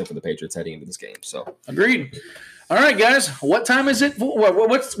worst matchup for the Patriots heading into this game. So agreed. All right, guys. What time is it?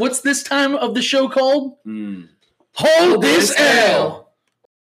 What's this time of the show called? Hold this L.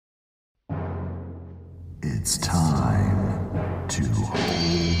 It's time to hold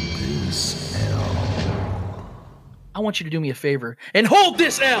this L. I want you to do me a favor and hold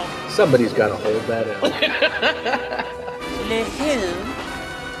this L. Somebody's got to hold that L. The who?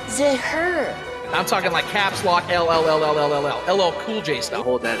 The her. I'm talking like caps lock LL Cool J style.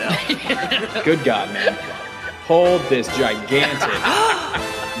 Hold that L. Good God, man. Hold this gigantic,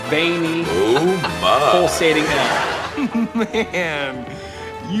 veiny, pulsating L. Man,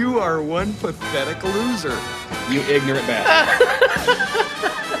 you are one pathetic loser. You ignorant bastard.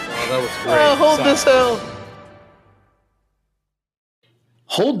 Oh, that was great. Hold this L.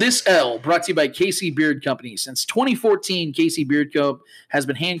 Hold This L, brought to you by KC Beard Company. Since 2014, KC Beard Co. has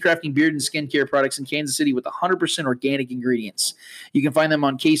been handcrafting beard and skincare products in Kansas City with 100% organic ingredients. You can find them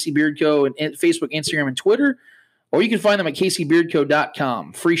on KC Beard Co. and Facebook, Instagram, and Twitter, or you can find them at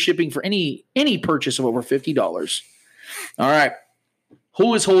kcbeardco.com. Free shipping for any purchase of over $50. All right.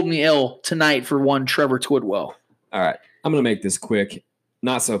 Who is holding the L tonight for one Trevor Twidwell? All right. I'm going to make this quick,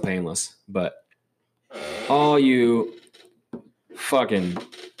 not so painless, but all you fucking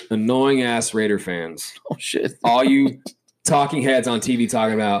annoying ass Raider fans. Oh shit. All you talking heads on TV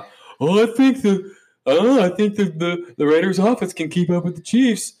talking about, I think the Raiders offense can keep up with the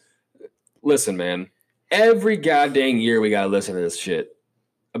Chiefs. Listen, man. Every goddamn year we got to listen to this shit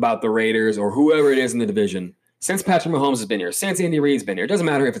about the Raiders or whoever it is in the division. Since Patrick Mahomes has been here, since Andy Reid's been here, it doesn't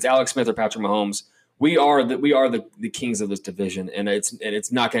matter if it's Alex Smith or Patrick Mahomes. We are the kings of this division, and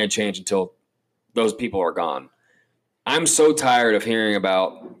it's not going to change until those people are gone. I'm so tired of hearing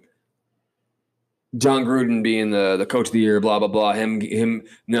about John Gruden being the coach of the year, blah blah blah. Them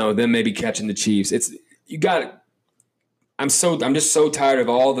maybe catching the Chiefs. I'm just so tired of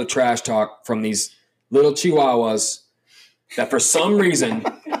all the trash talk from these little chihuahuas that for some reason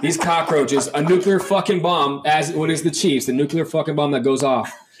these cockroaches, a nuclear fucking bomb, as what is the Chiefs, the nuclear fucking bomb that goes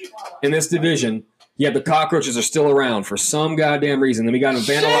off in this division. Yeah, the cockroaches are still around for some goddamn reason. Then we got them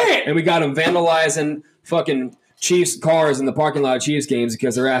vandalizing fucking Chiefs cars in the parking lot of Chiefs games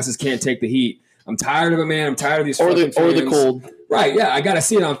because their asses can't take the heat. I'm tired of it, man. I'm tired of these or fucking fans. the cold. Right, yeah. I got to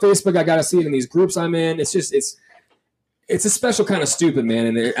see it on Facebook. I got to see it in these groups I'm in. It's a special kind of stupid,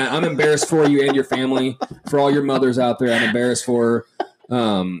 man. And I'm embarrassed for you and your family, for all your mothers out there. I'm embarrassed for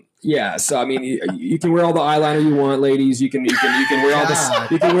yeah, so I mean, you can wear all the eyeliner you want, ladies. You can wear all the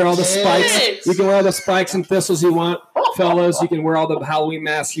spikes. You can wear all the spikes and thistles you want, fellas. You can wear all the Halloween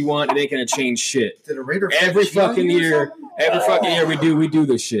masks you want. It ain't gonna change shit. Every fucking year we do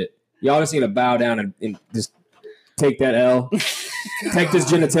this shit. Y'all just need to bow down and just take that L. Take this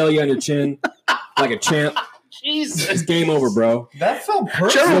genitalia on your chin like a champ. Jesus. It's game over, bro. That felt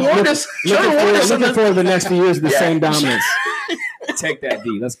perfect. Trevor warned us. Looking forward to the next few years of the same dominance. Take that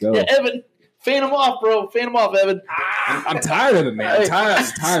D. Let's go. Yeah, Evan, fan him off, bro. Fan him off, Evan. I'm tired of it, man. I'm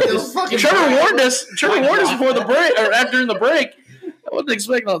tired of it. Trevor warned us before the break or after the break. I wasn't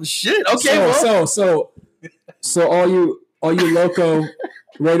expecting all the shit. Okay, so all you loco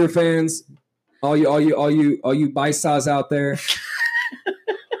Raider fans, all you Bisas out there,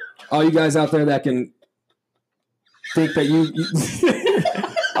 all you guys out there that can think that you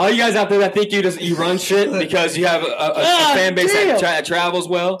all you guys out there that think you run shit because you have a fan base that travels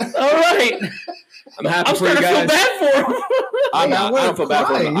well. All right. I'm happy for you guys. Feel bad for him. I don't feel bad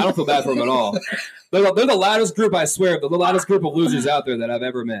for him. I don't feel bad for him at all. They're the loudest group, I swear, the loudest group of losers out there that I've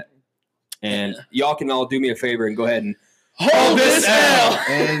ever met. And y'all can all do me a favor and go ahead and hold this L.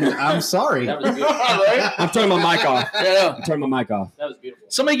 And I'm sorry. That was beautiful. Right? I'm turning my mic off. Yeah. I'm turning my mic off. That was beautiful.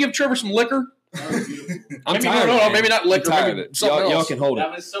 Somebody give Trevor some liquor. I'm tired of it. Maybe not liquor. I'm tired of it. Y'all can hold it.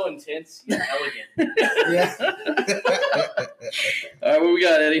 That was so intense. Elegant. Yeah. All right, what we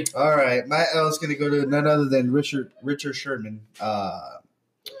got, Eddie? All right, my L is going to go to none other than Richard Sherman.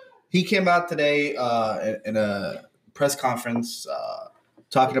 He came out today in a press conference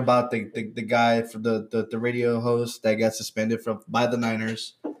talking about the guy for the radio host that got suspended by the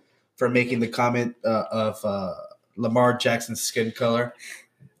Niners for making the comment of Lamar Jackson's skin color.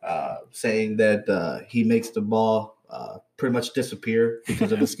 Saying that he makes the ball pretty much disappear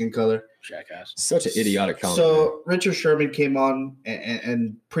because of his skin color. Jackass. Such an idiotic comment. So Richard Sherman came on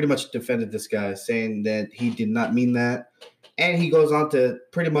and pretty much defended this guy, saying that he did not mean that. And he goes on to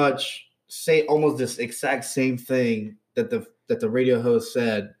pretty much say almost this exact same thing that the radio host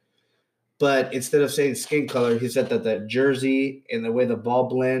said. But instead of saying skin color, he said that the jersey and the way the ball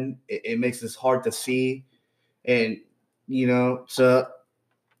blend, it makes this hard to see. And, so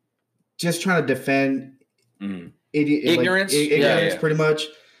just trying to defend ignorance, ignorance, pretty much.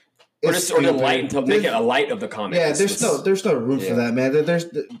 Or to make it a light of the comment. Yeah, there's no room for that, man.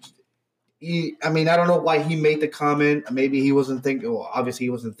 I don't know why he made the comment. Maybe he wasn't thinking. Well, obviously he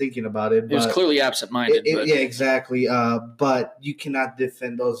wasn't thinking about it. He was clearly absent-minded. Yeah, exactly. But you cannot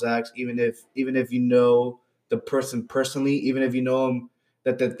defend those acts, even if you know the person personally, even if you know him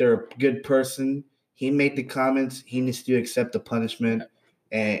that they're a good person. He made the comments. He needs to accept the punishment.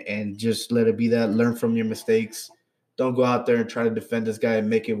 And just let it be that. Learn from your mistakes. Don't go out there and try to defend this guy and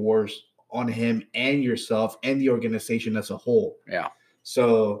make it worse on him and yourself and the organization as a whole. Yeah.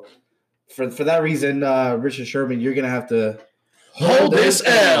 So for that reason, Richard Sherman, you're going to have to hold this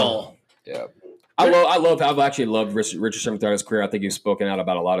L. Yeah. I've actually loved Richard Sherman throughout his career. I think he's spoken out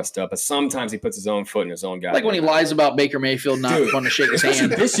about a lot of stuff, but sometimes he puts his own foot in his own guy. Like when he lies about Baker Mayfield not wanting to shake his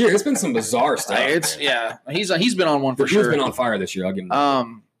hand. This year, it's been some bizarre stuff. He's been on one for sure. He's been on fire this year. I'll give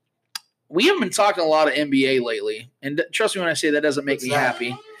him we haven't been talking a lot of NBA lately, and trust me when I say that doesn't make me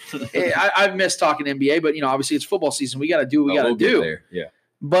happy. I've missed talking NBA, but obviously it's football season. We got to do what we got to do. There. Yeah.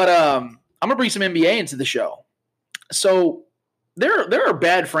 But I'm gonna bring some NBA into the show. So there are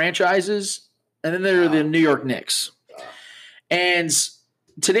bad franchises, and then there are the New York Knicks. And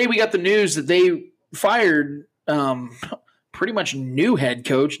today we got the news that they fired pretty much new head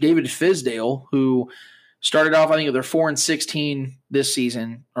coach David Fizdale, who started off, I think, they're 4-16 this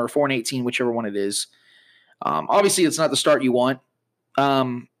season, or 4-18, whichever one it is. Obviously, it's not the start you want.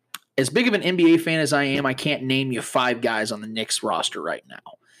 As big of an NBA fan as I am, I can't name you 5 guys on the Knicks roster right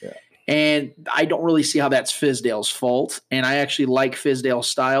now. Yeah. And I don't really see how that's Fizdale's fault. And I actually like Fizdale's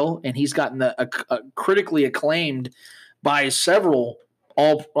style, and he's gotten critically acclaimed by several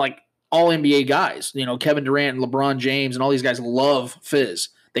all NBA guys. Kevin Durant and LeBron James and all these guys love Fizz.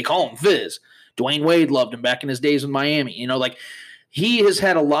 They call him Fizz. Dwayne Wade loved him back in his days in Miami. He has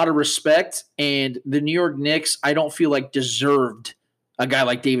had a lot of respect, and the New York Knicks, I don't feel like deserved a guy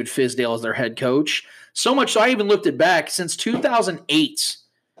like David Fizdale as their head coach. So much so I even looked it back. Since 2008,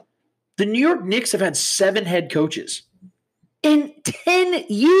 the New York Knicks have had 7 head coaches in 10 years.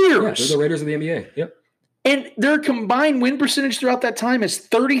 Yeah, they're the Raiders of the NBA. Yep. And their combined win percentage throughout that time is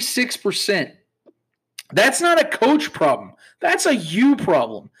 36%. That's not a coach problem. That's a you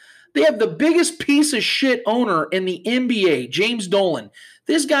problem. They have the biggest piece of shit owner in the NBA, James Dolan.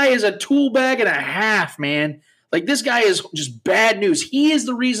 This guy is a tool bag and a half, man. Like, this guy is just bad news. He is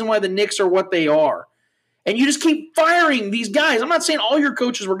the reason why the Knicks are what they are. And you just keep firing these guys. I'm not saying all your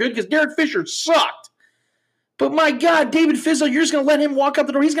coaches were good because Derek Fisher sucked. But my God, David Fizdale, you're just going to let him walk out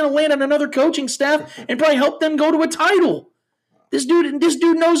the door. He's going to land on another coaching staff and probably help them go to a title. This dude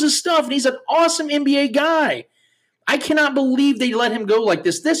knows his stuff, and he's an awesome NBA guy. I cannot believe they let him go like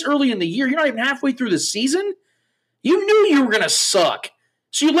this early in the year. You're not even halfway through the season. You knew you were going to suck.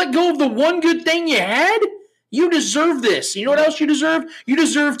 So you let go of the one good thing you had? You deserve this. You know what else you deserve? You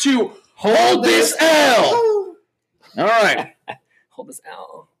deserve to hold this L. All right. Hold this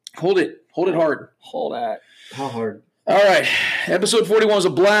L. Hold it. Hold it hard. Hold that. How hard? All right. Episode 41 was a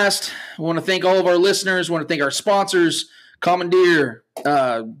blast. I want to thank all of our listeners. I want to thank our sponsors, Commandeer,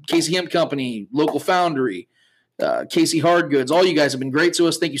 Casey Hemp Company, Local Foundry, Casey Hard Goods. All you guys have been great to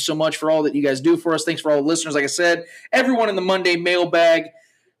us. Thank you so much for all that you guys do for us. Thanks for all the listeners. Like I said, everyone in the Monday mailbag.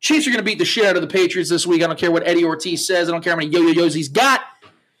 Chiefs are going to beat the shit out of the Patriots this week. I don't care what Eddie Ortiz says. I don't care how many yo-yo-yos he's got.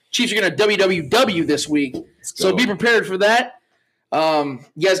 Chiefs are going to WWW this week. So be prepared for that. You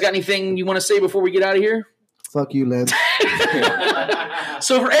guys got anything you want to say before we get out of here? Fuck you, Lance.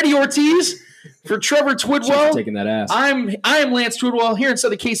 So for Eddie Ortiz, for Trevor Twidwell, taking that ass. I am Lance Twidwell here inside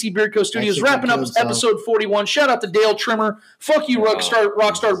the KC Beard Co. Studios, wrapping up episode 41. Shout out to Dale Trimmer. Fuck you,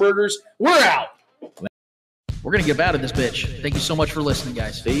 Rockstar Burgers. We're out. We're going to get out of this bitch. Thank you so much for listening,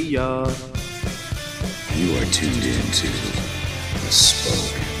 guys. See ya. You are tuned into The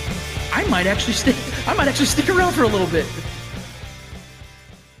Spoke. I might actually stick around for a little bit.